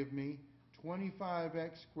going to give me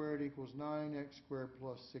 25x squared equals 9x squared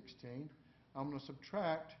plus 16. I'm going to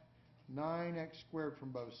subtract 9x squared from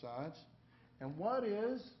both sides. And what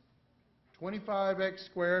is 25x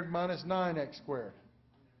squared minus 9x squared?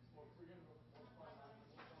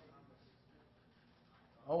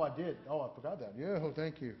 Oh, I did. Oh, I forgot that. Yeah,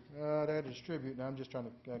 thank you. I had to distribute. Now I'm just trying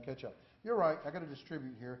to catch up. You're right. I got to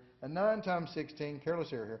distribute here. And 9 times 16,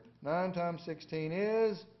 careless error here. 9 times 16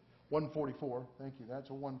 is 144. Thank you. That's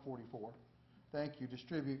a 144. Thank you.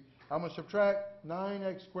 Distribute. I'm going to subtract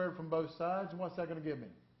 9x squared from both sides. And what's that going to give me?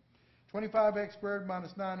 25x squared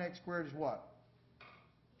minus 9x squared is what?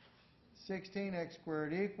 16x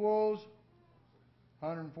squared equals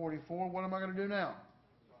 144. What am I going to do now?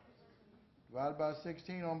 Divided by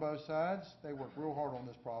 16 on both sides. They work real hard on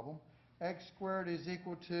this problem. X squared is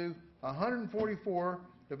equal to 144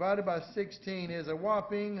 divided by 16 is a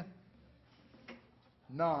whopping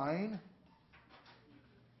 9.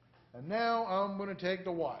 And now I'm going to take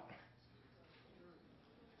the what?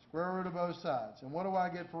 Square root of both sides. And what do I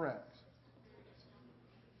get for x?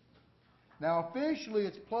 Now officially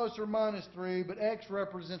it's plus or minus 3, but x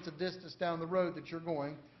represents a distance down the road that you're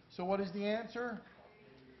going. So what is the answer?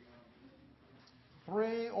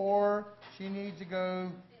 3, or she needs to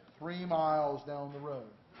go 3 miles down the road.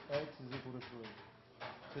 X is equal to 3.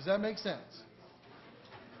 Does that make sense?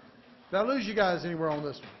 Did I lose you guys anywhere on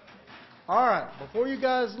this one? All right, before you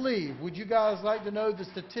guys leave, would you guys like to know the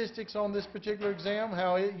statistics on this particular exam,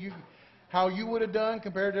 how you would have done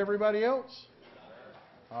compared to everybody else?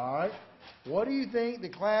 All right. What do you think the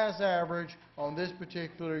class average on this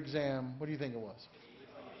particular exam, what do you think it was?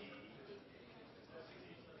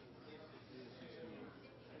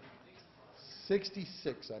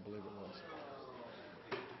 .66, I believe it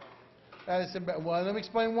was. That is, well, let me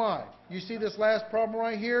explain why. You see this last problem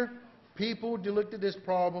right here? People looked at this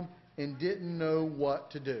problem and didn't know what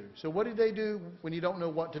to do. So what did they do when you don't know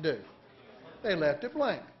what to do? They left it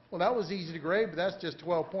blank. Well, that was easy to grade, but that's just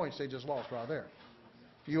 12 points they just lost right there.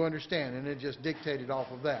 You understand? And it just dictated off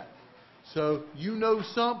of that. So you know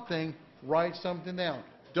something, write something down.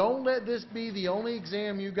 Don't let this be the only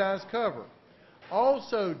exam you guys cover.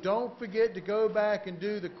 Also, don't forget to go back and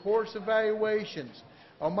do the course evaluations.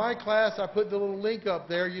 On my class, I put the little link up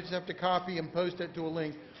there. You just have to copy and post it to a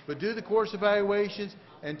link. But do the course evaluations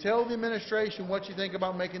and tell the administration what you think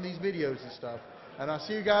about making these videos and stuff. And I'll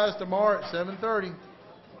see you guys tomorrow at 7:30.